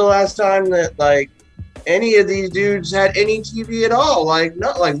 When was the last time that, like, any of these dudes had any TV at all? Like,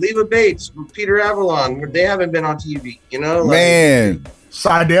 not like Leva Bates, Peter Avalon, they haven't been on TV, Like, man.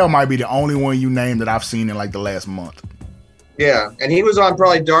 Sydal might be the only one you named that I've seen in like the last month. Yeah, and he was on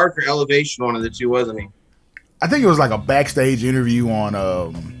probably Dark or Elevation, one of the two, wasn't he? I think it was like a backstage interview on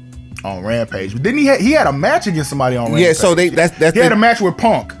Rampage. But didn't he had a match against somebody on Rampage? Yeah, so he had a match with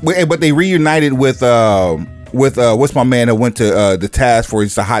Punk. But they reunited with what's my man that went to the Task for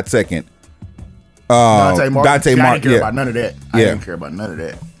just a hot second. Dante Martin. I didn't care about none of that. I didn't care about none of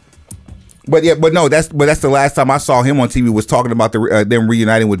that. That's the last time I saw him on TV, was talking about them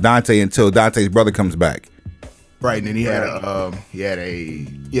reuniting with Dante until Dante's brother comes back. Right, and then he had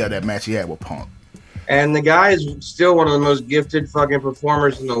that match he had with Punk. And the guy is still one of the most gifted fucking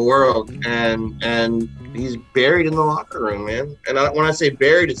performers in the world, and he's buried in the locker room, man. And when I say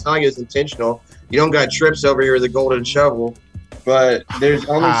buried, it's not like it's intentional. You don't got Trips over here with a golden shovel, but there's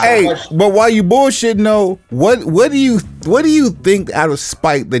only so much. But while you bullshitting though, what do you think, out of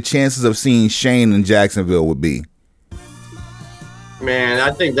spite, the chances of seeing Shane in Jacksonville would be? Man,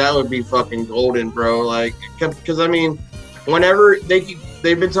 I think that would be fucking golden, bro. Like, because I mean, whenever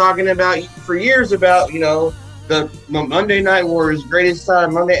they've been talking about for years about, you know, the Monday Night Wars, greatest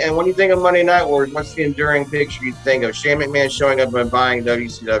time Monday. And when you think of Monday Night Wars, what's the enduring picture you think of? Shane McMahon showing up and buying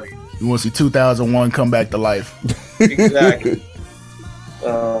WCW. You want to see 2001 come back to life? Exactly.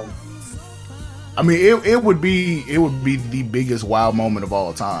 I mean, it would be the biggest wild moment of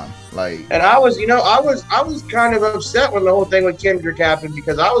all time. Like, and I was kind of upset when the whole thing with Kendrick happened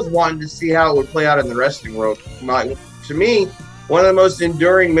because I was wanting to see how it would play out in the wrestling world. To me, one of the most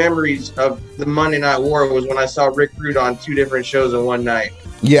enduring memories of the Monday Night War was when I saw Rick Rude on 2 different shows in one night.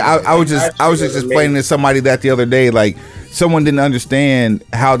 Yeah, I was just explaining to somebody that the other day, like someone didn't understand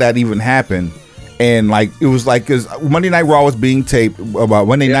how that even happened. And like it was like, because Monday Night Raw was being taped, about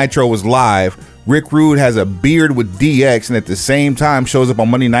Monday Nitro was live. Rick Rude has a beard with DX, and at the same time shows up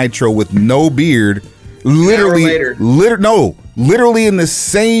on Monday Nitro with no beard. Literally in the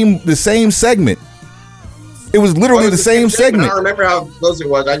same segment. It was literally the same segment. I don't remember how close it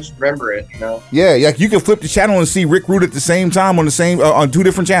was. I just remember it. You know. Yeah, you can flip the channel and see Rick Rude at the same time on on 2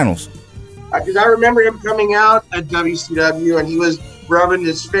 different channels. Because I remember him coming out at WCW and he was rubbing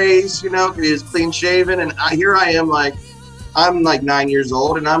his face, you know, because he was clean shaven, and here I am, like, I'm like 9 years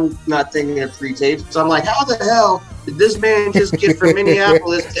old and I'm not thinking of pre-tapes. So I'm like, how the hell did this man just get from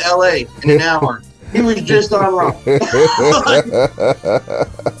Minneapolis to LA in an hour? He was just on Raw.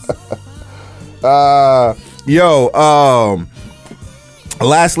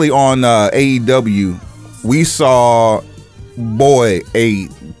 Lastly on AEW, we saw, a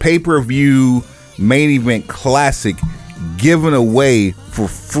pay-per-view main event classic given away for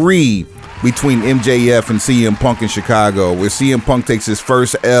free between MJF and CM Punk in Chicago, where CM Punk takes his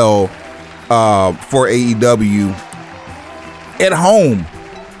first L for AEW at home.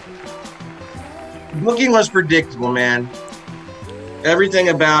 Booking was predictable, man. Everything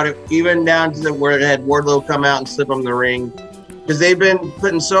about it, even down to where it had Wardlow come out and slip him the ring, because they've been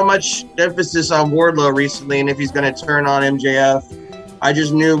putting so much emphasis on Wardlow recently, and if he's going to turn on MJF, I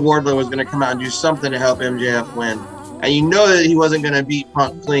just knew Wardlow was going to come out and do something to help MJF win. And you know that he wasn't going to beat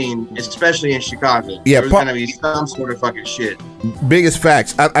Punk clean, especially in Chicago. Yeah, there was going to be some sort of fucking shit. Biggest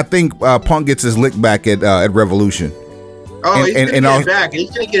facts. I think Punk gets his lick back at Revolution. Oh, he's going to get it back. He's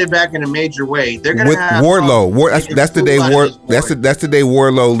going to get it back in a major way. They're going to have Wardlow. That's the day that's the day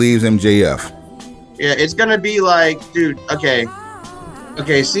Wardlow leaves MJF. Yeah, it's going to be like, dude, okay,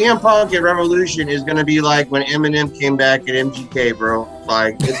 CM Punk at Revolution is going to be like when Eminem came back at MGK, bro.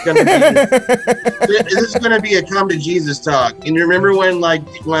 Like, it's going to be, this is going to be a come to Jesus talk. And you remember when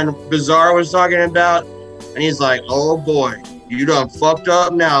Bizarre was talking about, and he's like, oh boy, you done fucked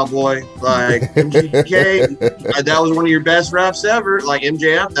up now, boy. Like, MGK, that was one of your best raps ever. Like,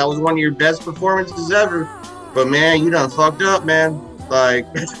 MJF, that was one of your best performances ever. But man, you done fucked up, man. Like,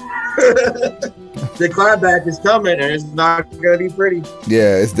 the clapback is coming, and it's not going to be pretty.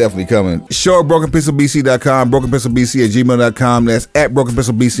 Yeah, it's definitely coming. Show at BrokenPistolBC.com, BrokenPistolBC@gmail.com. That's at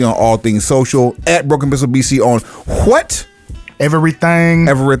BrokenPistolBC on all things social. At BrokenPistolBC on what? Everything.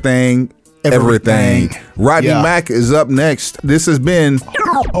 Rodney Mack is up next. This has been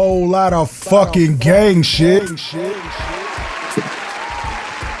a whole lot of fucking gang shit.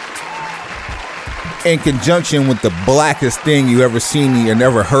 In conjunction with the blackest thing you ever seen or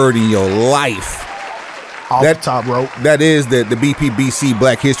never heard in your life. Off the top rope. That is the BPBC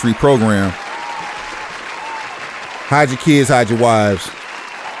Black History Program. Hide your kids, hide your wives.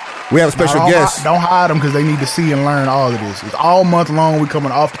 We have a special guest. Don't hide them, because they need to see and learn all of this. It's all month long. We're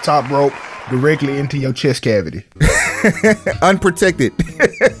coming off the top rope directly into your chest cavity. Unprotected.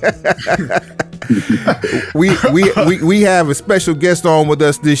 we have a special guest on with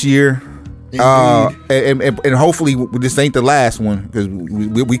us this year. And hopefully this ain't the last one, because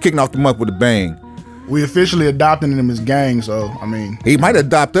we kicking off the month with a bang. We officially adopting him as gang, so I mean, he might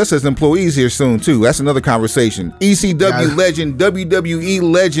adopt us as employees here soon too. That's another conversation. ECW legend, WWE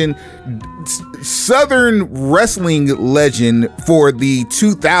legend, Southern wrestling legend for the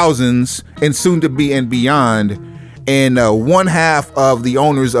 2000s and soon to be and beyond. And one half of the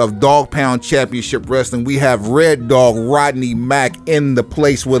owners of Dog Pound Championship Wrestling, we have Red Dog Rodney Mack in the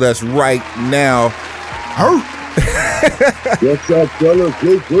place with us right now. What's up, fellas?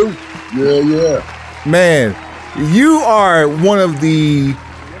 Yeah. Man, you are one of the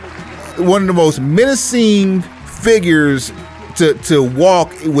most menacing figures to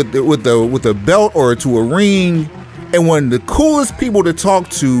walk with a belt or to a ring, and one of the coolest people to talk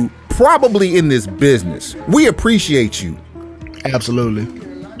to probably in this business. We appreciate you. Absolutely.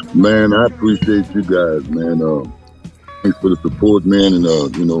 Man, I appreciate you guys, man. Thanks for the support, man, and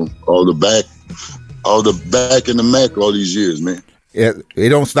all the back and the Mac all these years, man. It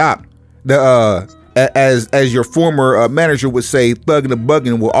don't stop. As your former manager would say, thugging and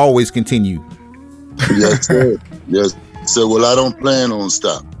bugging will always continue. Yes, sir. Yes. So, well, I don't plan on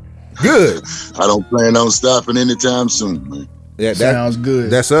stopping. Good. I don't plan on stopping anytime soon, man. Yeah, Sounds good.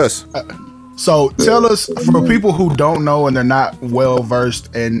 That's us. So tell us, for people who don't know and they're not well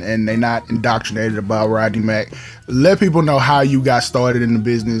versed and they're not indoctrinated about Rodney Mack, let people know how you got started in the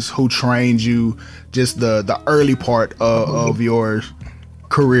business, who trained you, just the early part of your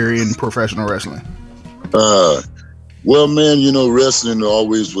career in professional wrestling. Well, man, you know, wrestling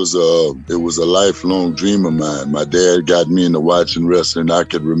always was it was a lifelong dream of mine. My dad got me into watching wrestling. I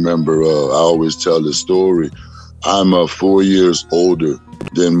could remember, I always tell this story. I'm 4 years older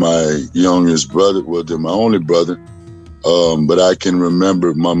than my youngest brother, well, than my only brother. But I can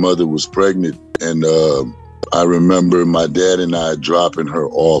remember my mother was pregnant, and I remember my dad and I dropping her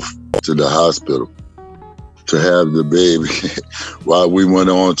off to the hospital to have the baby while we went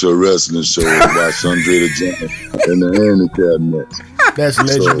on to a wrestling show and watched Andre the Giant in the handicap match. That's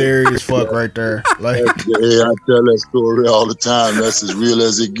legendary as fuck right there. Like, yeah, I tell that story all the time. That's as real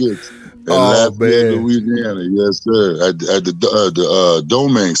as it gets. In Lafayette, Louisiana, yes, sir. At the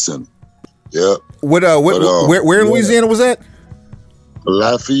Domain Center. Yeah. Where in Louisiana was that?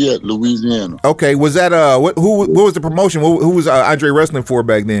 Lafayette, Louisiana. Okay, was that what was the promotion? Who was Andre wrestling for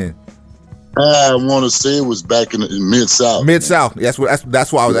back then? I want to say it was back in Mid-South. Mid-South.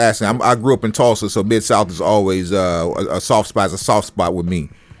 That's why I was asking. I grew up in Tulsa, so Mid-South is always a soft spot. It's a soft spot with me.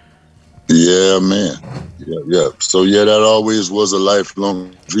 Yeah, man. Yeah. So yeah, that always was a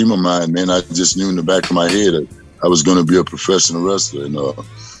lifelong dream of mine, man. I just knew in the back of my head that I was going to be a professional wrestler, and I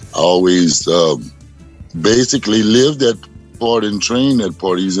always basically lived that part and trained that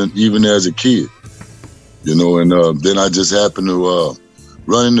part, even as a kid, you know. And then I just happened to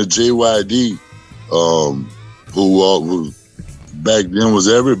run into JYD, who back then was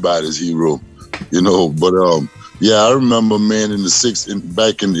everybody's hero, you know. But yeah, I remember, man, going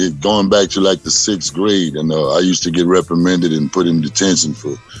back to like the 6th grade, and I used to get reprimanded and put in detention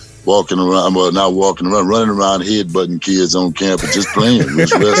for running around headbutting kids on campus, just playing,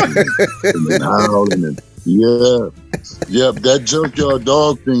 just wrestling and howling. And yeah, that Junkyard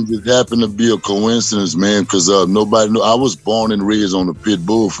Dog thing just happened to be a coincidence, man, because nobody knew. I was born and raised on a pit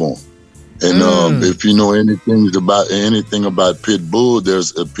bull farm. And if you know anything about pit bulls,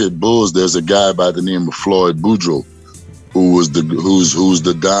 there's a guy by the name of Floyd Boudreaux, who's the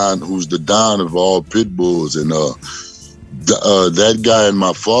don of all pit bulls, and that guy and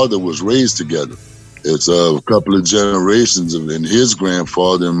my father was raised together. It's a couple of generations and his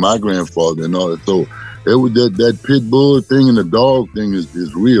grandfather and my grandfather and all that. So it was that pit bull thing and the dog thing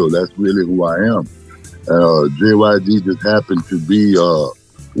is real. That's really who I am. JYD just happened to be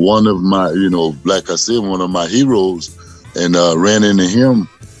one of my, like I said, one of my heroes, and ran into him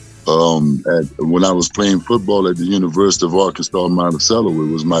when I was playing football at the University of Arkansas Monticello.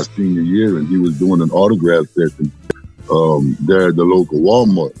 It was my senior year, and he was doing an autograph session there at the local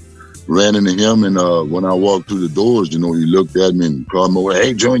Walmart. Ran into him, and when I walked through the doors, he looked at me and called me,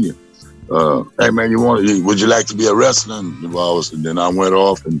 "Hey, Junior, hey man, would you like to be a wrestler?" And then I went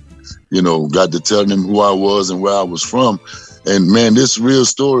off and got to telling him who I was and where I was from. And man, this real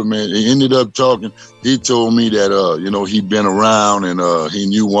story, man, he ended up talking. He told me that, he'd been around and he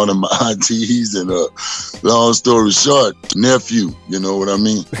knew one of my aunties, and long story short, nephew, you know what I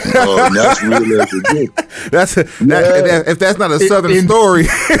mean? And that's real as it gets. If that's not a Southern story.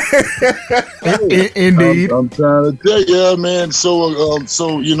 Indeed. I'm trying to tell you, yeah, man. So,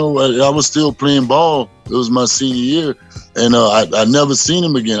 I was still playing ball. It was my senior year, and I never seen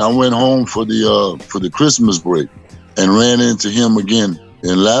him again. I went home for the Christmas break and ran into him again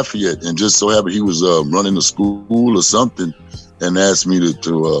in Lafayette, and just so happened he was running a school or something, and asked me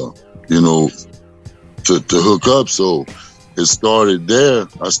to hook up. So it started there.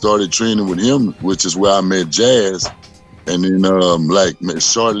 I started training with him, which is where I met Jazz, and then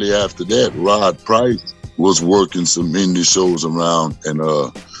shortly after that, Rod Price was working some indie shows around, and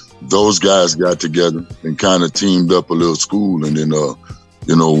those guys got together and kind of teamed up a little school, and then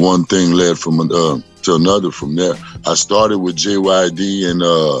one thing led from to another from there. I started with JYD and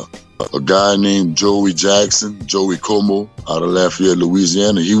a guy named Joey Jackson, Joey Como, out of Lafayette,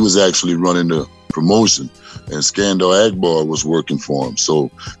 Louisiana. He was actually running the promotion, and Skandar Akbar was working for him.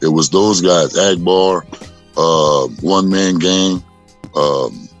 So it was those guys, Akbar, One Man Gang,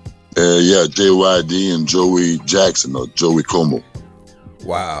 JYD and Joey Jackson or Joey Como.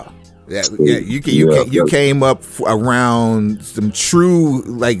 Wow. You came up around some true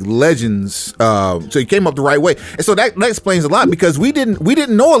legends. So you came up the right way, and so that explains a lot, because we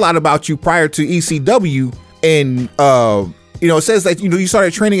didn't know a lot about you prior to ECW, and it says that you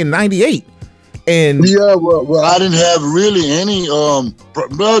started training in '98, and yeah, well, I didn't have really any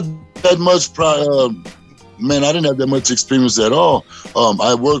not that much. Man, I didn't have that much experience at all.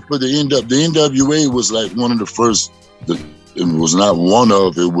 I worked for the NWA was like one of the first. It was not one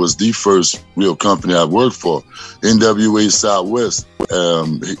of. It was the first real company I worked for. NWA Southwest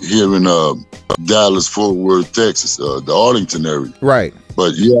here in Dallas, Fort Worth, Texas, the Arlington area. Right.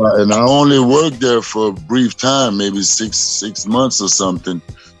 But yeah, and I only worked there for a brief time, maybe six months or something.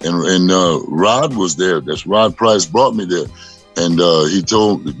 And Rod was there. That's Rod Price brought me there, and he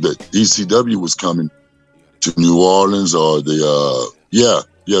told me that ECW was coming to New Orleans or the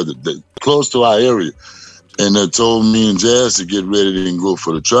close to our area. And they told me and Jazz to get ready and go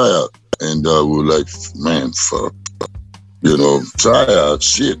for the tryout. And we were like, man, fuck, tryout,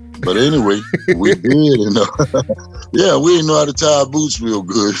 shit. But anyway, we did. And we didn't know how to tie our boots real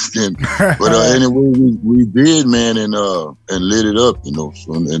good. But anyway, we did, man, and lit it up,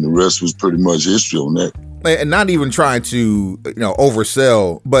 so, and the rest was pretty much history on that. And not even trying to,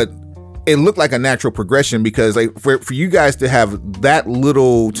 oversell, but it looked like a natural progression because like for you guys to have that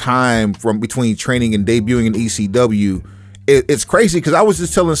little time from between training and debuting in ECW, it's crazy because I was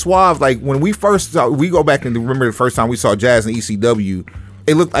just telling Suave, like when we go back and remember the first time we saw Jazz in ECW,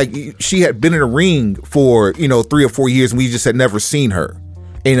 it looked like she had been in a ring for 3 or 4 years and we just had never seen her,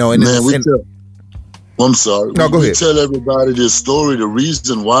 I'm sorry. No, go ahead. We tell everybody this story, the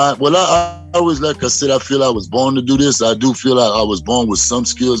reason why. Well, I always, like I said, I feel I was born to do this. I do feel like I was born with some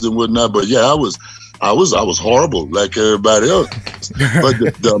skills and whatnot. But yeah, I was horrible like everybody else. But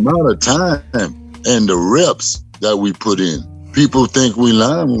the amount of time and the reps that we put in, people think we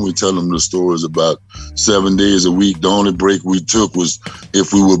lying when we tell them the stories about 7 days a week. The only break we took was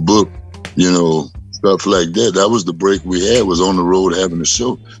if we were booked, stuff like that. That was the break we had, was on the road having a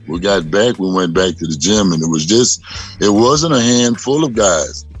show. We got back, we went back to the gym, and it wasn't a handful of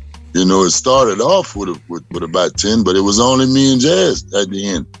guys. It started off with about 10, but it was only me and Jazz at the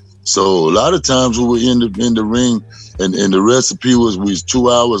end. So a lot of times we were in the ring, and the recipe was 2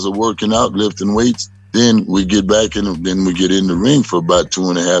 hours of working out, lifting weights. Then we get back and then we get in the ring for about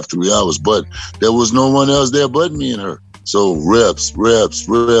 2.5, 3 hours. But there was no one else there but me and her. So reps.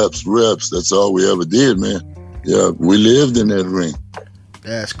 That's all we ever did, man. Yeah, we lived in that ring.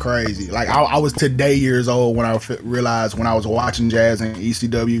 That's crazy. Like I was today years old when I realized when I was watching Jazz in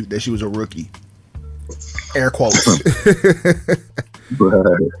ECW that she was a rookie. Air quotes. Man.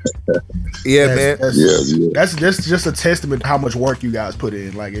 That's just a testament to how much work you guys put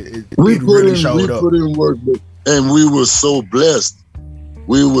in. Like it we really showed up. We put in work, and we were so blessed.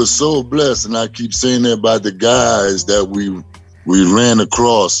 We were so blessed, and I keep saying that about the guys that we ran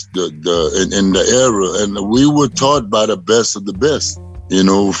across in the era, and we were taught by the best of the best.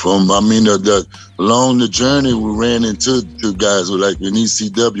 Along the journey, we ran into guys who, like in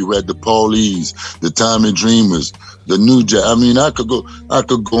ECW, we had the Paulies, the Tommy Dreamers, the New Jack. I mean, I could go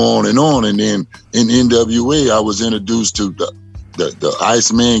on, and then in NWA, I was introduced to the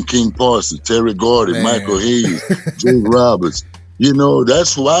Iceman King Parsons, Terry Gordy, Michael Hayes, Jake Roberts.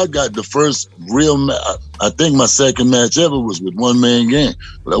 That's who I got the first real I think my second match ever was with One Man Gang,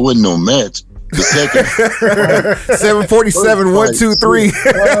 but that wasn't no match. The second 747 1 2 3.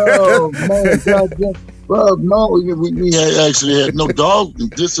 Oh man, God, well, no, we actually had no dog.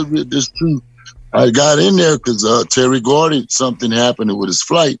 This true. I got in there because Terry Gordy, something happened with his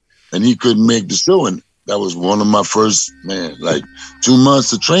flight, and he couldn't make the show, and that was one of my first 2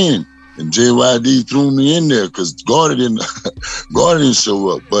 months of training. And JYD threw me in there because Gordy didn't show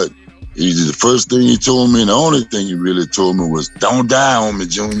up. But the first thing he told me, and the only thing he really told me was, "Don't die on me,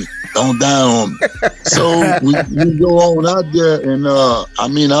 Junior. Don't die on me." So we go on out there, and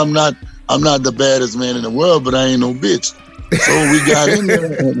I'm not the baddest man in the world, but I ain't no bitch. So we got in there,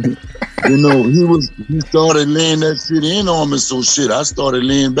 and he started laying that shit in on me. So shit, I started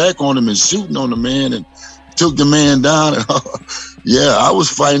laying back on him and shooting on the man, and took the man down. And yeah, I was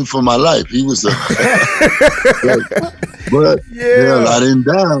fighting for my life. He was but I didn't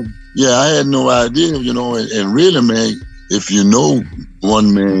die. Yeah, I had no idea, and really, man, if you know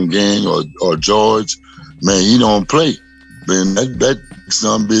One Man Gang or George, man, he don't play. Man, that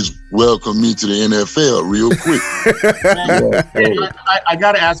some bitch welcomed me to the NFL real quick. I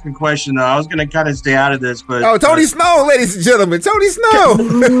got to ask a question, though. I was going to kind of stay out of this, but... Oh, Tony Snow, ladies and gentlemen. Tony Snow.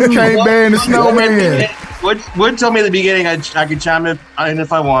 Can't ban the snowman. Wood told me at the beginning I could chime in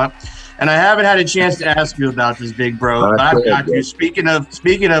if I want. And I haven't had a chance to ask you about this, big bro. But I've got you. Speaking of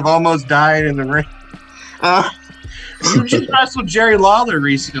almost dying in the ring. You just wrestled Jerry Lawler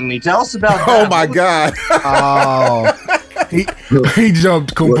recently. Tell us about that. Oh, my God. He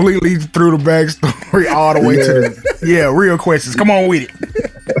jumped completely through the backstory all the way to the real questions. Come on with it.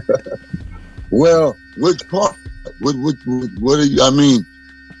 Well, which part? What do you? I mean,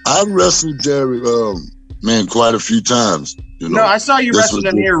 I wrestled Jerry, man, quite a few times. You know, no, I saw you wrestle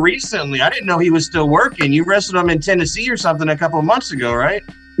him here recently. I didn't know he was still working. You wrestled him in Tennessee or something a couple of months ago, right?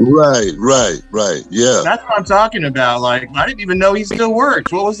 Right. Yeah. That's what I'm talking about. Like, I didn't even know he still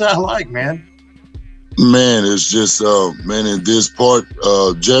works. What was that like, man? Man, it's just, man, in this part,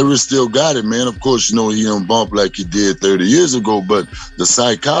 Jerry still got it, man. Of course, you know, he don't bump like he did 30 years ago, but the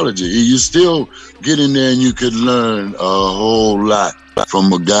psychology, you still get in there and you could learn a whole lot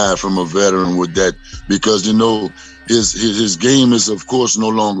from a guy, from a veteran with that, because, you know, his game is, of course, no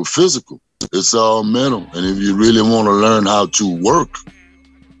longer physical. It's all mental. And if you really want to learn how to work,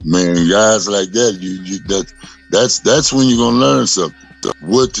 man, guys like that, that's when you're going to learn something.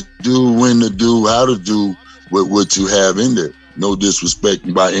 What to do, when to do, how to do with what you have in there. No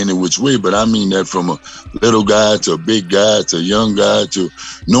disrespect by any which way, but I mean that from a little guy to a big guy to a young guy, to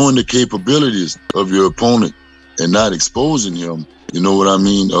knowing the capabilities of your opponent and not exposing him. You know what I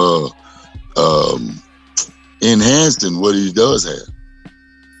mean? Enhancing what he does have.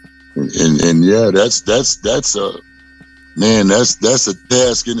 And yeah, that's man, that's a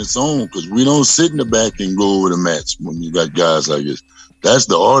task in its own, because we don't sit in the back and go over the match when you got guys like this. That's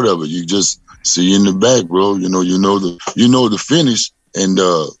the art of it. You just see in the back, bro. You know the finish, and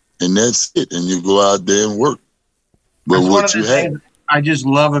that's it. And you go out there and work. But that's what you have, I just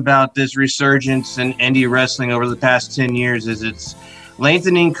love about this resurgence in indie wrestling over the past 10 years is it's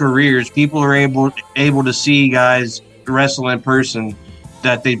lengthening careers. People are able to see guys wrestle in person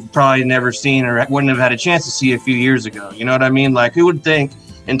that they've probably never seen or wouldn't have had a chance to see a few years ago. You know what I mean? Like, who would think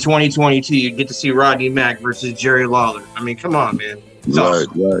in 2022 you'd get to see Rodney Mack versus Jerry Lawler? I mean, come on, man. Right.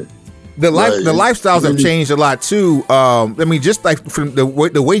 The lifestyles have changed a lot too. I mean, just like from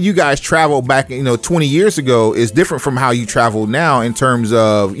the way you guys traveled back, 20 years ago is different from how you travel now in terms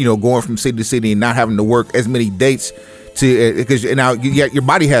of, going from city to city and not having to work as many dates because now your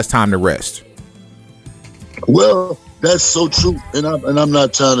body has time to rest. Well, that's so true, and I'm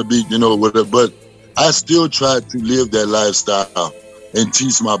not trying to be, whatever, but I still try to live that lifestyle and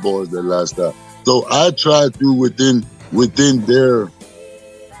teach my boys that lifestyle. So I try to within their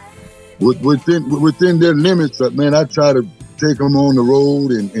limits, man. I try to take them on the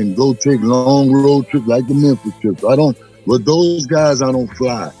road and go take long road trips like the Memphis trips. With those guys, I don't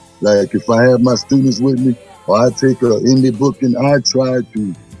fly. Like if I have my students with me or I take an indie booking, I try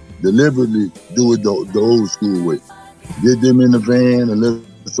to deliberately do it the old school way. Get them in the van and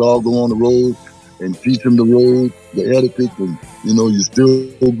let's all go on the road and teach them the road, the etiquette, and you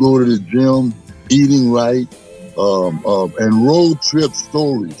still go to the gym, eating right, and road trip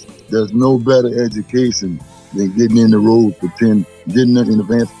stories. There's no better education than getting in the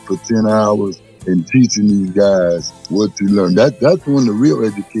van for 10 hours and teaching these guys what to learn. That's when the real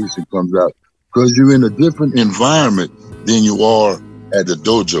education comes out, because you're in a different environment than you are at the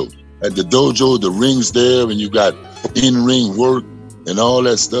dojo. At the dojo, the ring's there and you got in-ring work and all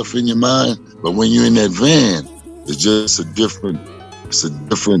that stuff in your mind. But when you're in that van, it's just a different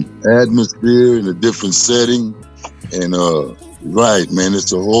atmosphere and a different setting. And right, man,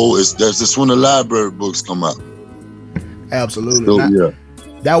 that's when the library books come out. Absolutely. So, yeah.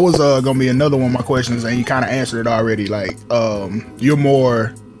 That was gonna be another one of my questions, and you kind of answered it already. Like, you're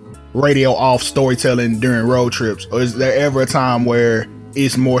more radio off storytelling during road trips, or is there ever a time where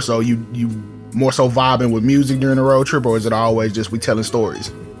it's more so you more so vibing with music during the road trip, or is it always just we telling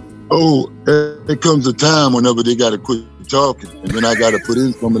stories? Oh, there comes a time whenever they got to quit talking, and then I got to put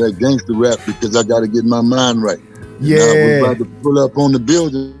in some of that gangster rap because I got to get my mind right. Yeah. And I was about to pull up on the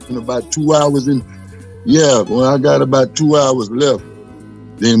building in about 2 hours in. Yeah, when I got about 2 hours left,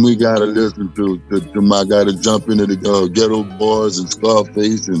 then we got to listen to my guy to jump into the Ghetto Boys and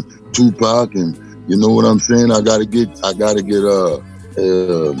Scarface and Tupac, and you know what I'm saying? I gotta get in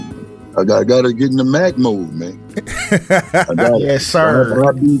the Mac mode, man. Yes, sir.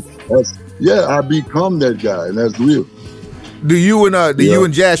 I become that guy, and that's real. Do you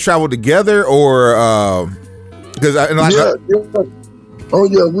and Jazz travel together, or because Oh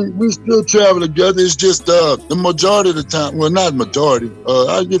yeah, we still travel together. It's just the majority of the time. Well, not majority.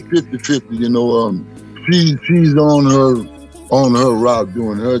 I get 50-50. She's on her route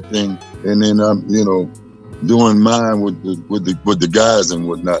doing her thing, and then I'm doing mine with the guys and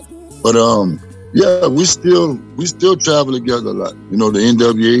whatnot. But yeah, we still travel together a lot. The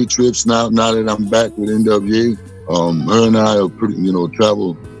NWA trips now that I'm back with NWA. Her and I are pretty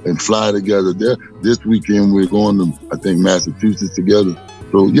travel and fly together there. This weekend we're going to, I think, Massachusetts together.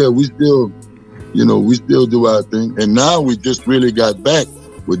 So yeah, we still you know, we still do our thing. And now we just really got back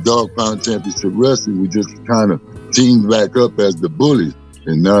with Dog Pound Championship Wrestling. We just kind of teamed back up as the Bullies.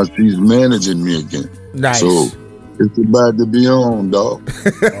 And now she's managing me again. Nice. So it's about to be on, dog.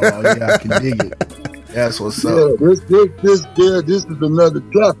 Oh, yeah, I can dig it. That's what's up. Yeah, this is another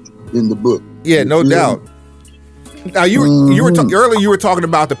chapter in the book. Yeah, no doubt. Now you were earlier. You were talking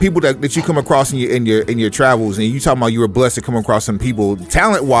about the people that you come across in your travels, and you talking about you were blessed to come across some people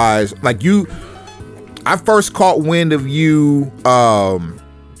talent wise. Like you, I first caught wind of you, of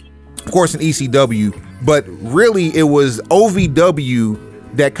course, in ECW, but really it was OVW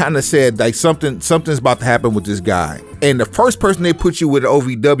that kind of said like something's about to happen with this guy. And the first person they put you with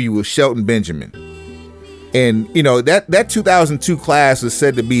OVW was Shelton Benjamin. And you know that 2002 class was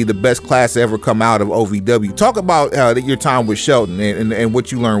said to be the best class to ever come out of OVW. Talk about your time with Shelton and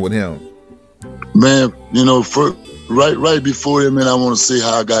what you learned with him. Man, you know, right before him, man, I want to say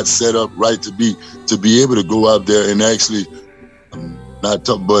how I got set up right to be able to go out there and actually not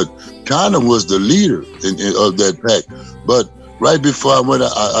talk, but kind of was the leader of that pack. But right before I went,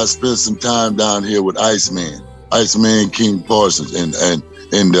 I spent some time down here with Iceman King Parsons,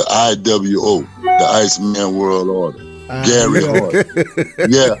 and the IWO, the Iceman World Order, Gary Hart.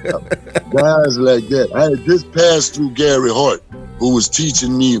 Yeah, guys like that. I had just passed through Gary Hart, who was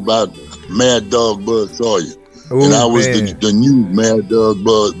teaching me about Mad Dog Buzz Sawyer. Ooh, and I was man. the new Mad Dog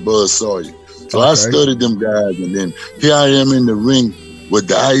Buzz Sawyer. So I studied them guys, and then here I am in the ring with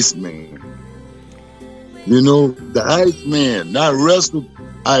the Iceman. You know, the Iceman, not wrestled.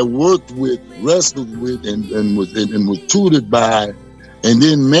 I wrestled with, and was tutored by, and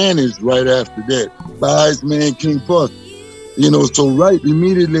then managed right after that by Iceman King Parsons. You know, so right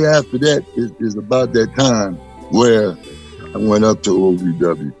immediately after that is about that time where I went up to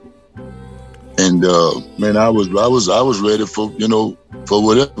OVW, and man, I was ready for, you know, for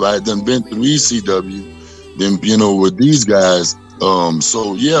whatever. I had done been through ECW, then, you know, with these guys.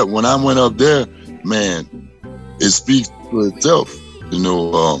 So yeah, when I went up there, man, it speaks for itself. You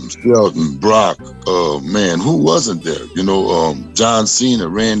know, Shelton, Brock, man, who wasn't there? You know, John Cena,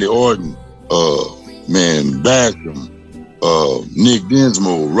 Randy Orton, man, Basham, Nick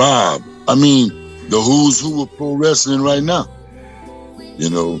Dinsmore, Rob. I mean, the who's who of pro wrestling right now. You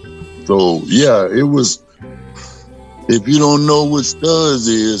know, so yeah, it was. If you don't know what Studs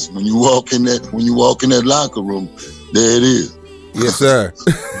is, when you walk in that locker room, there it is. Yes, sir.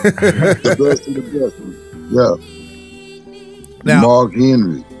 The best of the best. Yeah. Now, Mark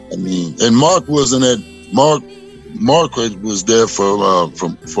Henry. I mean, and Mark wasn't at Mark was there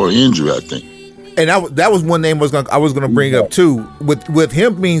for injury, I think. And that was one name I was gonna bring up too. With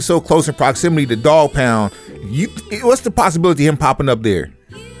him being so close in proximity to Dog Pound, what's the possibility of him popping up there?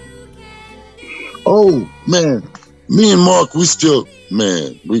 Oh man, me and Mark, we still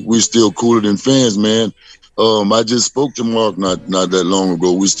cooler than fans, man. I just spoke to Mark not that long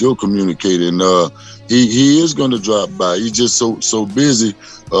ago. We still communicating. He is going to drop by. He's just so busy.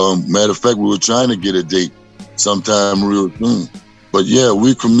 Matter of fact, we were trying to get a date sometime real soon. But yeah,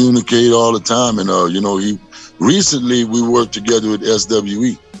 we communicate all the time. And you know, recently we worked together with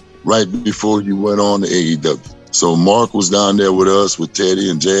SWE right before he went on to AEW. So Mark was down there with us, with Teddy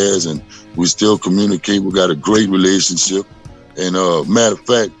and Jazz, and we still communicate. We got a great relationship. And matter of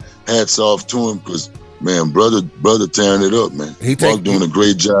fact, hats off to him, because man, brother tearing it up, man. Mark doing a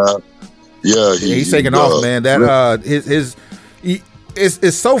great job. Yeah, he's taking off, man. That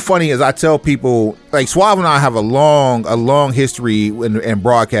it's so funny as I tell people, like Suave and I have a long history in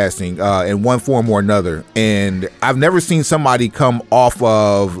broadcasting in one form or another, and I've never seen somebody come off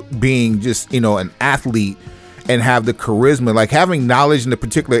of being just, you know, an athlete and have the charisma. Like, having knowledge in a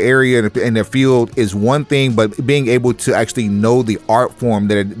particular area in the field is one thing, but being able to actually know the art form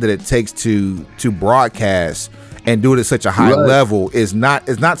that it takes to broadcast and do it at such a high level is not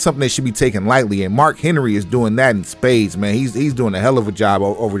something that should be taken lightly. And Mark Henry is doing that in spades, man. He's doing a hell of a job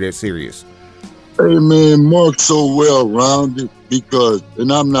over there, serious. Hey man, Mark's so well rounded, because,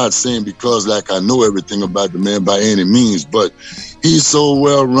 and I'm not saying because like I know everything about the man by any means, but he's so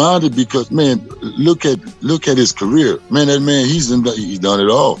well rounded because, man, look at his career, man. That man, he's done it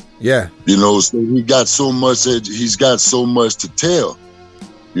all. Yeah, you know, so he's got so much to tell,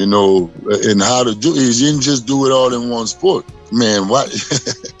 you know, and how to do. He didn't just do it all in one sport, man. What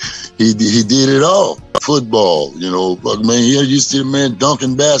he did it all. Football, you know, man. Here you see the man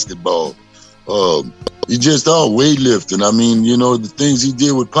dunking basketball. He just all weightlifting. I mean, you know, the things he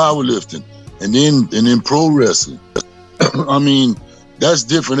did with powerlifting, and then pro wrestling. I mean, that's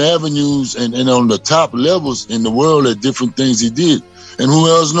different avenues, and on the top levels in the world at different things he did. And who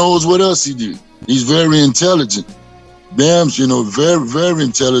else knows what else he did? He's very intelligent. Damn, you know, very, very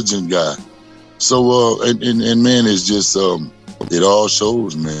intelligent guy. So and man, it's just it all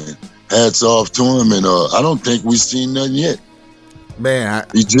shows, man. Hats off to him, and I don't think we've seen nothing yet. Man,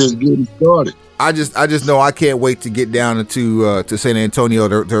 he just getting started. I just know I can't wait to get down to San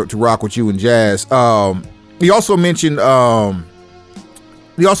Antonio to rock with you and Jazz. You also mentioned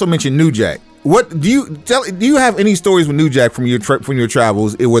New Jack. What do you have any stories with New Jack from your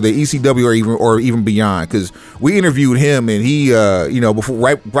travels, whether ECW or even beyond? Because we interviewed him and he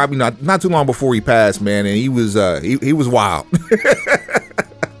before probably not too long before he passed, man, and he was wild.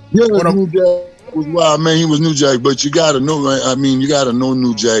 Yeah, New Jack was wild, man. He was New Jack, but you gotta know, I mean, you gotta know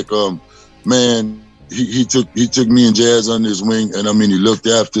New Jack. Man, he took me and Jazz under his wing, and I mean, he looked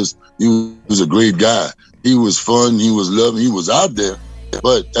after us. He was a great guy. He was fun. He was loving. He was out there,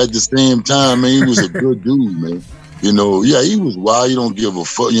 but at the same time, man, he was a good dude, man. You know, yeah, he was wild. He don't give a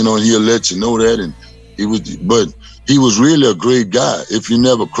fuck, you know, and he'll let you know that. And he was really a great guy. If you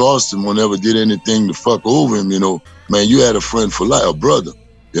never crossed him or never did anything to fuck over him, you know, man, you had a friend for life, a brother.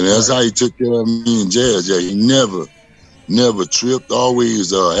 You know, that's how he took care of me and Jazz. Yeah, he never tripped,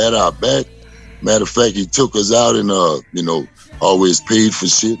 always had our back. Matter of fact, he took us out and, always paid for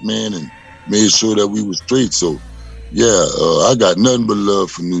shit, man, and made sure that we was straight. So, yeah, I got nothing but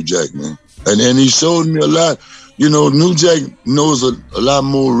love for New Jack, man. And he showed me a lot. You know, New Jack knows a lot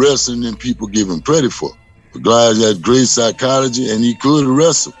more wrestling than people give him credit for. The guy had great psychology, and he could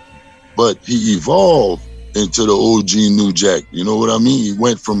wrestle. But he evolved into the OG New Jack. You know what I mean? He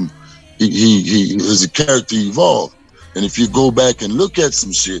went from, his character evolved. And if you go back and look at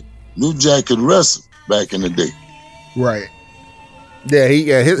some shit, New Jack could wrestle back in the day. Right. Yeah,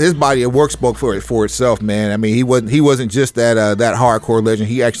 his body of work spoke for itself, man. I mean, he wasn't just that hardcore legend.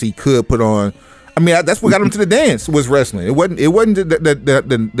 He actually could put on. I mean, that's what got him to the dance was wrestling. It wasn't the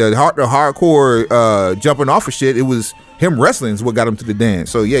hardcore jumping off of shit. It was him wrestling is what got him to the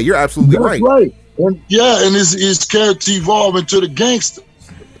dance. So yeah, you're absolutely right. Right. And his character evolved into the gangster,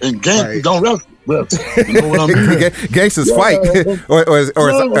 and gangsters don't wrestle. You know what I mean? Gangsters fight, or as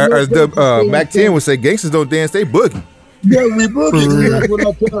Mac 10 would say, gangsters don't dance, they boogie. Yeah, we boogie. That's what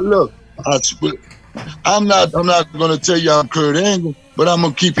I tell. Look, I'm not gonna tell you I'm Kurt Angle, but I'm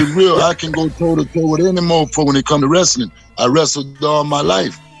gonna keep it real. I can go toe to toe with any motherfucker when it comes to wrestling. I wrestled all my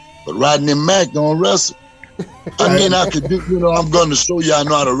life, but Rodney Mac don't wrestle. I mean, I could do, I'm going to show you I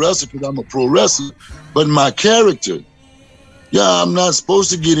know how to wrestle because I'm a pro wrestler, but my character, I'm not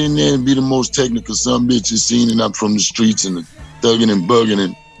supposed to get in there and be the most technical son bitch you've seen, and I'm from the streets and the thugging and bugging,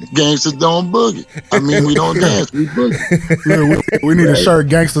 and gangsters don't boogie. I mean, we don't dance, we boogie. We need a shirt,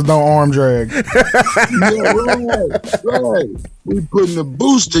 gangsters don't arm drag. Yeah, right. We putting a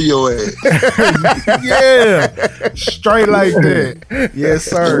boost to your ass. Yeah, straight like that. Yes,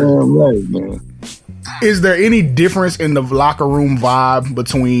 sir. Yeah, right, man. Is there any difference in the locker room vibe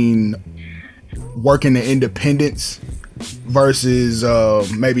between working the independents versus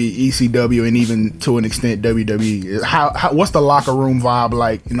maybe ECW and even to an extent WWE? How what's the locker room vibe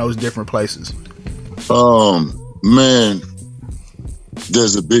like in those different places? Man,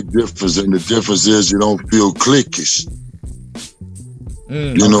 there's a big difference, and the difference is you don't feel cliquish.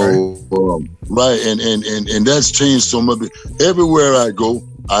 You know, right? And that's changed so much. Everywhere I go,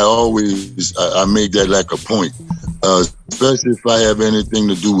 I make that like a point, especially if I have anything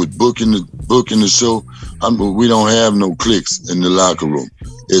to do with booking the show. We don't have no cliques in the locker room.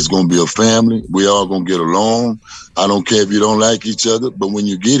 It's gonna be a family. We all gonna get along. I don't care if you don't like each other, but when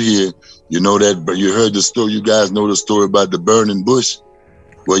you get here, you know that. But you heard the story. You guys know the story about the burning bush.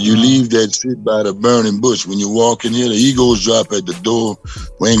 Well, you leave that shit by the burning bush. When you walk in here, the egos drop at the door.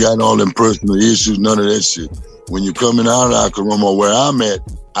 We ain't got all them personal issues, none of that shit. When you come in our locker room or where I'm at,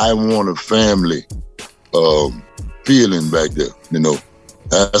 I want a family feeling back there, you know.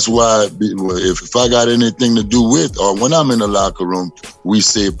 That's why if I got anything to do with, or when I'm in the locker room, we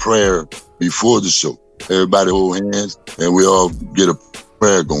say prayer before the show. Everybody hold hands and we all get a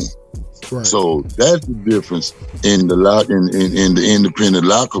prayer going. Right. So that's the difference in the in the independent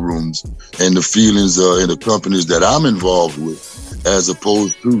locker rooms and the feelings in the companies that I'm involved with, as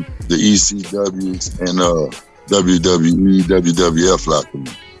opposed to the ECWs and WWE, WWF locker room.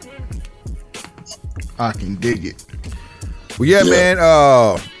 I can dig it. Well, yeah. Man.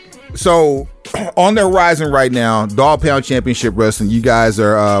 So on the horizon right now, Dog Pound Championship Wrestling. You guys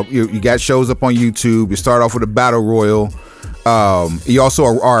are you got shows up on YouTube. You start off with a battle royal. You also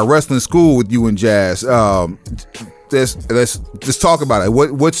are a wrestling school with you and Jazz. Let's just talk about it.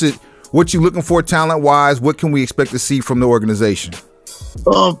 What's it? What you looking for talent wise? What can we expect to see from the organization?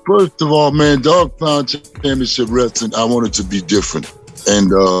 First of all, man, Dog Pound Championship Wrestling, I want it to be different.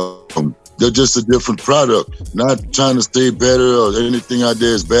 And They're just a different product. Not trying to stay better or anything out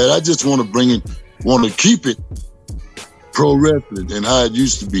there is bad. I just want to keep it pro wrestling and how it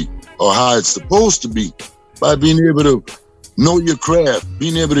used to be or how it's supposed to be by being able to know your craft,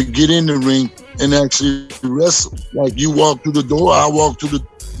 being able to get in the ring and actually wrestle. Like you walk through the door, I walk through the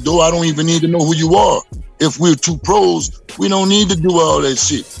door. I don't even need to know who you are. If we're two pros, we don't need to do all that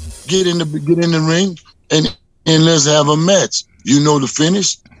shit. Get in the ring and let's have a match. You know the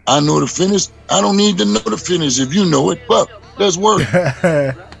finish. I know the finish. I don't need to know the finish. If you know it, fuck, let's work.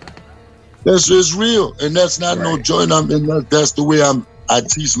 That's just real, and that's not no joy. And that's the way I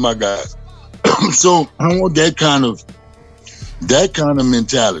teach my guys. So I want that kind of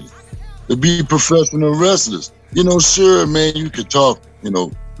mentality to be professional wrestlers. You know, sure, man, you could talk, you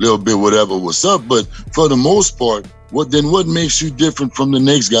know, a little bit, whatever, what's up, but for the most part, what makes you different from the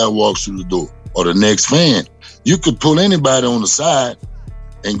next guy who walks through the door or the next fan? You could pull anybody on the side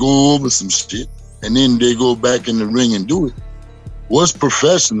and go over some shit, and then they go back in the ring and do it. What's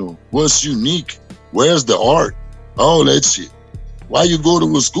professional? What's unique? Where's the art? All that shit. Why you go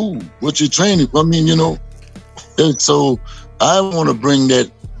to a school? What's your training? I mean, you know, and so I want to bring that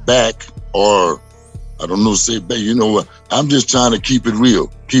back, or I don't know, say back. You know what? I'm just trying to keep it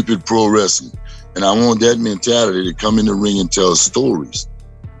real, keep it pro wrestling. And I want that mentality to come in the ring and tell stories,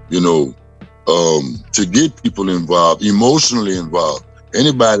 you know, to get people involved, emotionally involved.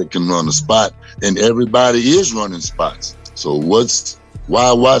 Anybody can run a spot, and everybody is running spots. So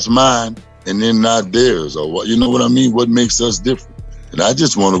why watch mine and then not theirs? Or what, you know what I mean? What makes us different? And I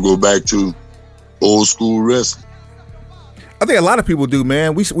just want to go back to old school wrestling. I think a lot of people do,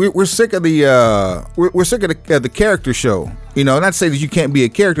 man. We're sick of the we're sick of the character show. You know, not to say that you can't be a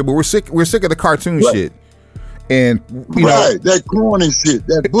character, but we're sick of the cartoon shit. And you know, that corny shit,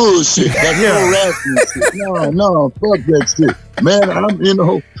 that bullshit, that pro wrestling shit. No, fuck that shit, man.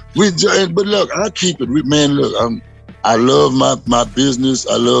 But look, I keep it, man. Look, I love my business.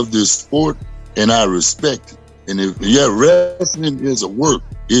 I love this sport, and I respect it. And if wrestling is a work,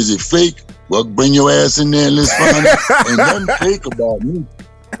 is it fake? Well, bring your ass in there and let's find out. Ain't nothing fake about me.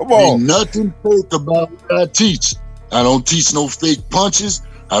 Come on. Ain't nothing fake about what I teach. I don't teach no fake punches.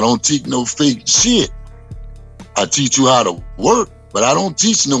 I don't teach no fake shit. I teach you how to work, but I don't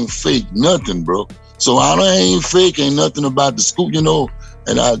teach no fake nothing, bro. So I ain't fake, ain't nothing about the school, you know.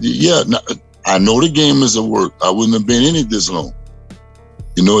 And I know the game is a work. I wouldn't have been in it this long.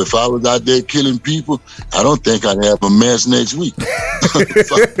 You know, if I was out there killing people, I don't think I'd have a match next week.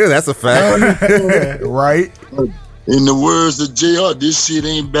 That's a fact. Right. In the words of JR, this shit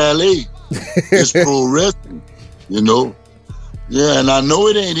ain't ballet. It's pro wrestling, you know? Yeah, and I know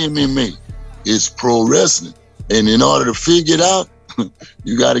it ain't MMA. It's pro wrestling. And in order to figure it out,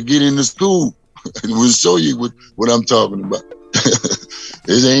 you got to get into school. And we'll show you what I'm talking about.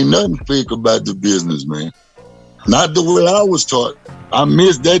 There ain't nothing fake about the business, man. Not the way I was taught. I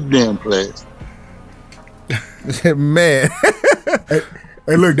missed that damn class. Man.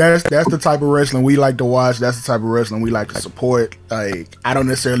 Hey, look, that's the type of wrestling we like to watch. That's the type of wrestling we like to support. Like, I don't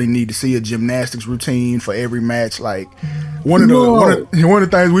necessarily need to see a gymnastics routine for every match. Like, one of the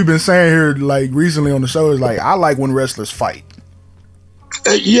things we've been saying here, like, recently on the show is, like, I like when wrestlers fight.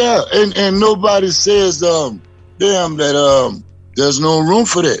 Yeah, and nobody says, that there's no room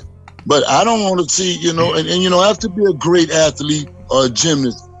for that. But I don't want to see, you know, and you know, I have to be a great athlete or a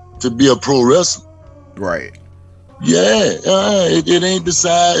gymnast to be a pro wrestler. Right. Yeah, it ain't the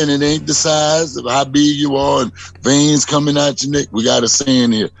size, and it ain't the size of how big you are and veins coming out your neck. We got a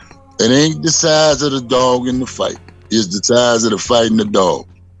saying here. It ain't the size of the dog in the fight. It's the size of the fighting the dog.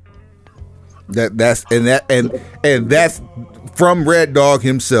 That's from Red Dog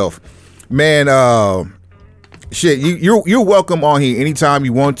himself. Man, shit, you're welcome on here anytime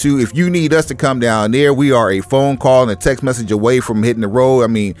you want to. If you need us to come down there, we are a phone call and a text message away from hitting the road. I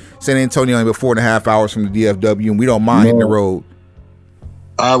mean, San Antonio only about 4.5 hours from the DFW, and we don't mind hitting the road.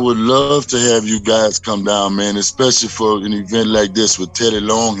 I would love to have you guys come down, man, especially for an event like this with Teddy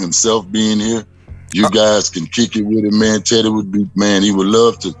Long himself being here. You guys can kick it with him, man. Teddy would be, man, he would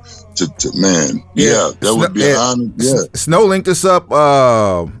love to man. Yeah, that would be an honor. Yeah. Snow linked us up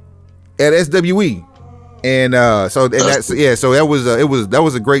at SWE. And so that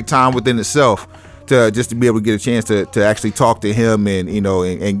was a great time within itself to be able to get a chance to actually talk to him and, you know,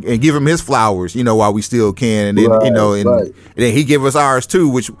 and give him his flowers, you know, while we still can, and then and then he give us ours too,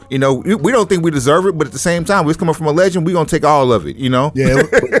 which, you know, we don't think we deserve it, but at the same time, we're coming from a legend, we gonna take all of it, you know. Yeah,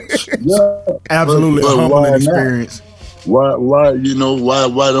 absolutely, a humbling experience. Why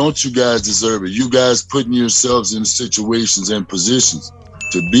don't you guys deserve it? You guys putting yourselves in situations and positions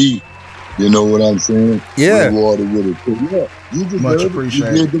to be. You know what I'm saying? Yeah. Rewarded with it. So, yeah, you deserve Much it.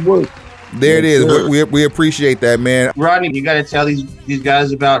 appreciated. You did the work. There it is. Sure. We appreciate that, man. Rodney, you got to tell these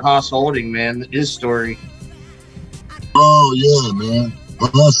guys about Haas Holding, man. His story. Oh yeah, man.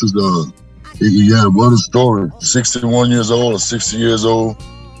 Haas is yeah, what a story. 61 years old or 60 years old.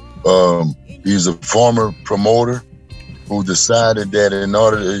 He's a former promoter who decided that in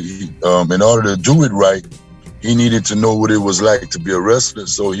order to do it right, he needed to know what it was like to be a wrestler.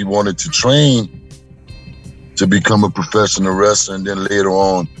 So he wanted to train to become a professional wrestler, and then later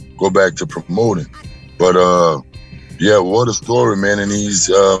on go back to promoting. But yeah, what a story, man. And he's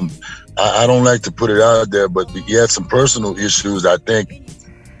I don't like to put it out there, but he had some personal issues. I think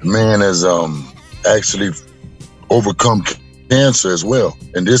the man has actually overcome cancer as well,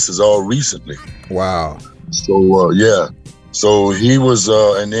 and this is all recently. Wow. So yeah, so he was,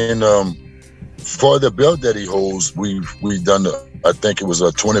 and then for the belt that he holds, we've done I think it was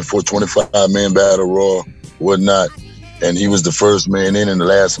a 24-25 man battle royal, whatnot, and he was the first man in and the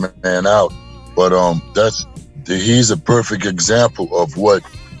last man out. But he's a perfect example of what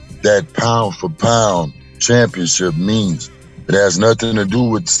that pound for pound championship means. It has nothing to do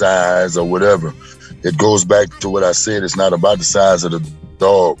with size or whatever. It goes back to what I said. It's not about the size of the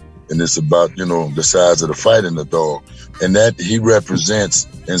dog, and it's about, the size of the fight in the dog. And that he represents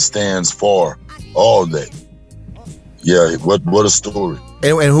and stands for all that. Yeah, what a story.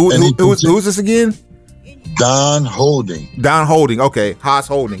 And who's this again? Don Holding. Don Holding. Okay, Haas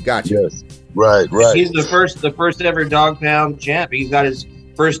Holding. Gotcha. Yes. Right. He's the first ever dog pound champ. He's got his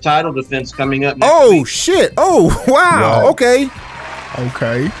first title defense coming up next Oh week. shit! Oh wow! Right.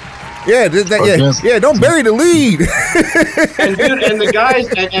 Okay. Yeah, yeah. Don't bury the lead. And dude, and the guys,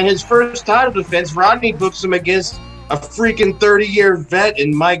 and his first title defense, Rodney books him against a freaking 30-year vet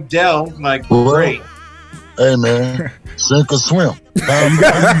in Mike Dell. Like, great. Hey man, sink or swim. You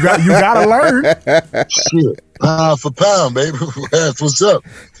gotta learn. Shit, pound for pound, baby. That's what's up.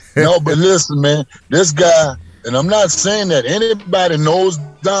 No, but listen, man, this guy, and I'm not saying that anybody knows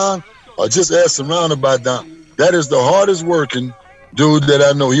Don or just ask around about Don. That is the hardest working dude that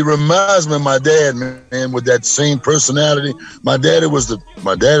I know. He reminds me of my dad, man, with that same personality. My dad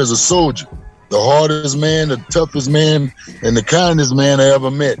is a soldier, the hardest man, the toughest man, and the kindest man I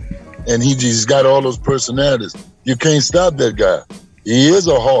ever met. And he's got all those personalities. You can't stop that guy. He is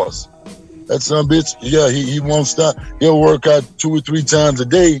a horse. That son of a bitch, yeah, he won't stop. He'll work out 2 or 3 times a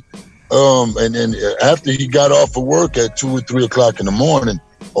day. And after he got off of work at 2 or 3 o'clock in the morning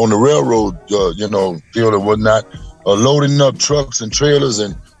on the railroad, field or whatnot, loading up trucks and trailers,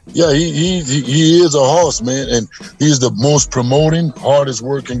 and yeah, he is a horse, man, and he's the most promoting, hardest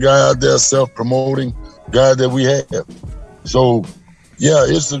working guy out there, self-promoting guy that we have. So yeah,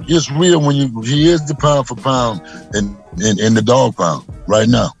 it's real when he is the pound for pound in the dog pound right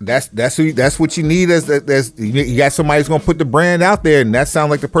now. That's what you need. As you got somebody who's gonna put the brand out there, and that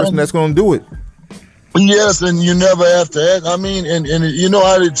sounds like the person that's gonna do it. Yes, and you never have to ask. I mean, and you know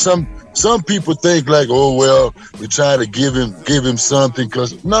how some people think like, oh well, we try to give him something,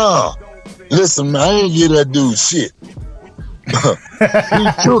 cause nah. Listen, man, I ain't give that dude shit.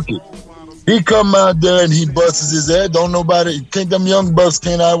 He took it. He come out there and he busts his ass. Them young bucks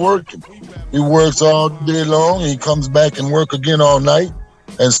can't outwork him. He works all day long. He comes back and work again all night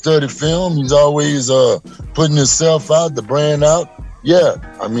and study film. He's always putting himself out, the brand out. Yeah,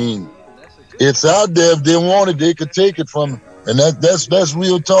 I mean, it's out there. If they want it, they could take it from him. And that's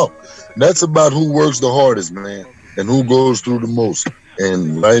real talk. That's about who works the hardest, man, and who goes through the most.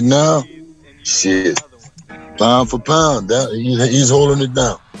 And right now, shit, pound for pound, he's holding it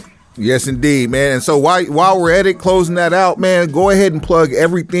down. Yes, indeed, man. And so while we're at it, closing that out, man, go ahead and plug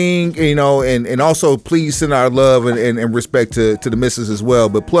everything, and also please send our love and respect to the missus as well.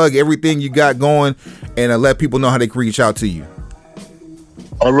 But plug everything you got going, and let people know how they can reach out to you.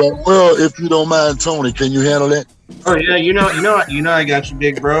 All right. Well, if you don't mind, Tony, can you handle that? Oh yeah, you know, I got you,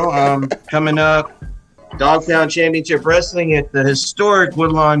 big bro. Coming up, Dog Pound Championship Wrestling at the historic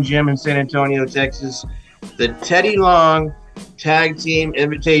Woodlawn Gym in San Antonio, Texas. The Teddy Long Tag Team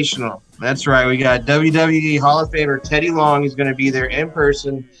Invitational. That's right. We got WWE Hall of Famer Teddy Long is going to be there in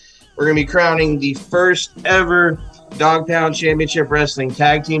person. We're going to be crowning the first ever Dog Pound Championship Wrestling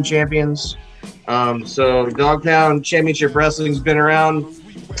Tag Team Champions. So Dog Pound Championship Wrestling's been around,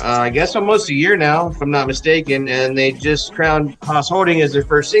 I guess, almost a year now, if I'm not mistaken, and they just crowned Haas Holding as their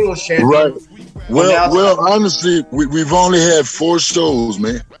first singles champion. Right. Well, honestly, we've only had 4 shows,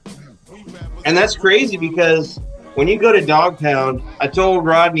 man. And that's crazy because when you go to Dog Pound, I told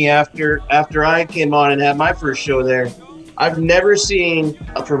Rodney after I came on and had my first show there, I've never seen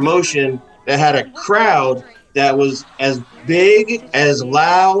a promotion that had a crowd that was as big, as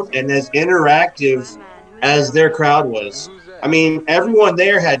loud, and as interactive as their crowd was. I mean, everyone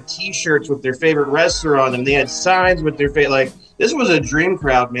there had T-shirts with their favorite wrestler on them. They had signs with their favorite. Like, this was a dream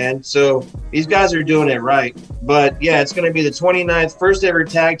crowd, man. So these guys are doing it right. But yeah, it's going to be the 29th, first ever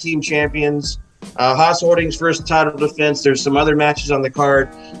tag team champions. Haas Holdings' first title defense. There's some other matches on the card.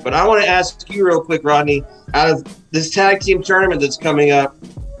 But I want to ask you real quick, Rodney, out of this tag team tournament that's coming up,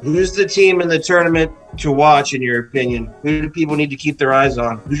 who's the team in the tournament to watch, in your opinion? Who do people need to keep their eyes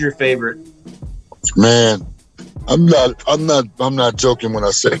on? Who's your favorite? Man, I'm not joking when I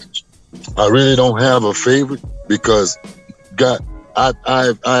say I really don't have a favorite, because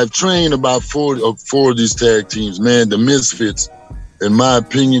I've trained about four of these tag teams. Man, the Misfits, in my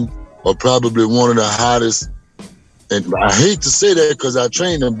opinion, are probably one of the hottest. And I hate to say that because I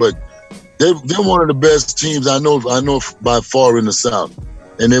trained them, but they're one of the best teams I know by far in the South.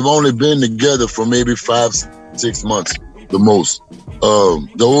 And they've only been together for maybe 5-6 months, the most. The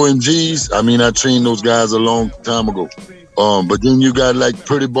OMGs, I mean, I trained those guys a long time ago. But then you got like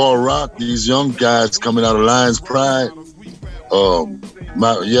Pretty Ball Rock, these young guys coming out of Lions Pride. They're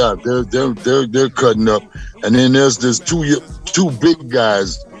cutting up. And then there's this two big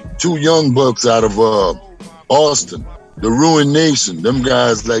guys, two young bucks out of Austin, the Ruin Nation. Them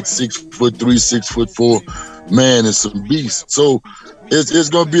guys like 6'3", 6'4", man, and some beasts. So it's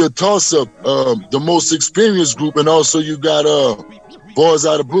gonna be a toss-up. The most experienced group, and also you got boys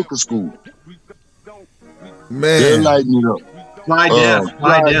out of Booker School. Man, they're lighting it up. Fly Def.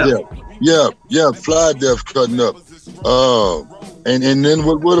 Yeah, Fly Def cutting up. And then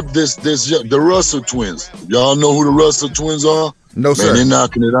what if this the Russell twins? Y'all know who the Russell twins are? No, sir. Man, they're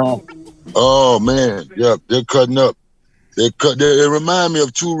knocking it out. Oh man, yeah, they're cutting up. They remind me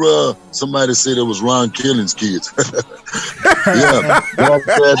of two. Somebody said it was Ron Killing's kids. Yeah,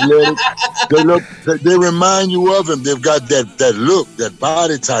 athletic. They remind you of him. They've got that look, that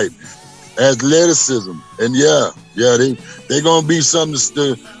body type, athleticism, and they're gonna be something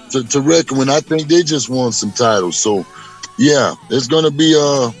to reckon with. I think they just won some titles, so yeah, it's gonna be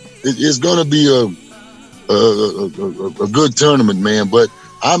a good tournament, man. But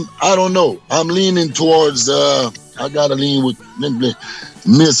I don't know. I'm leaning towards. I gotta lean with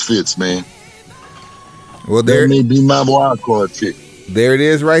Misfits, man. Well, that may be my wild card pick. There it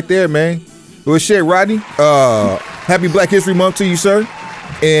is, right there, man. Well, shit, Rodney. Happy Black History Month to you, sir.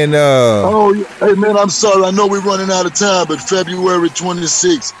 And hey, man, I'm sorry. I know we're running out of time, but February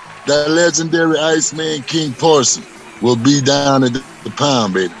 26th, that legendary Iceman King Parson will be down at the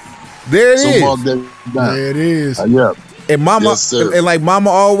Pound, baby. There it is. Mark that down. There it is. Yeah. And Mama, yes, and like Mama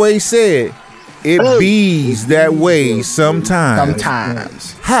always said, it bees that way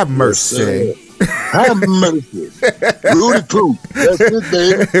sometimes. Have mercy. Have mercy. Rudy Poop. That's it,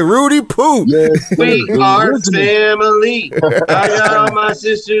 baby. Rudy Poop. Yes, we are family. I got all my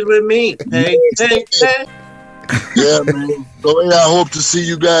sisters with me. Hey. Yeah, man. So I hope to see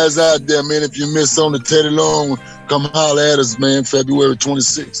you guys out there, man. If you miss on the Teddy Long, come holler at us, man. February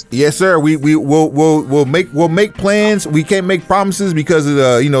 26th. Yes, sir. We'll make plans. We can't make promises because of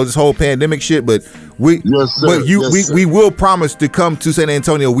this whole pandemic shit. But we will promise to come to San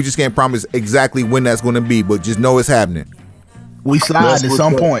Antonio. We just can't promise exactly when that's going to be. But just know it's happening. We slide at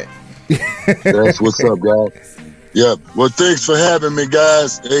some point. That's what's up, guys. Yeah. Well, thanks for having me,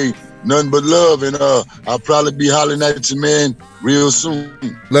 guys. Hey. Nothing but love, and I'll probably be hollering at you, man, real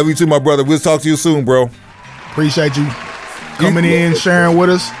soon. Love you too, my brother. We'll talk to you soon, bro. Appreciate you coming in, sharing with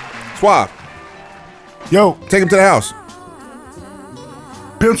us. Swap. Yo. Take him to the house.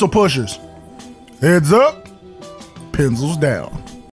 Pencil pushers. Heads up, pencils down.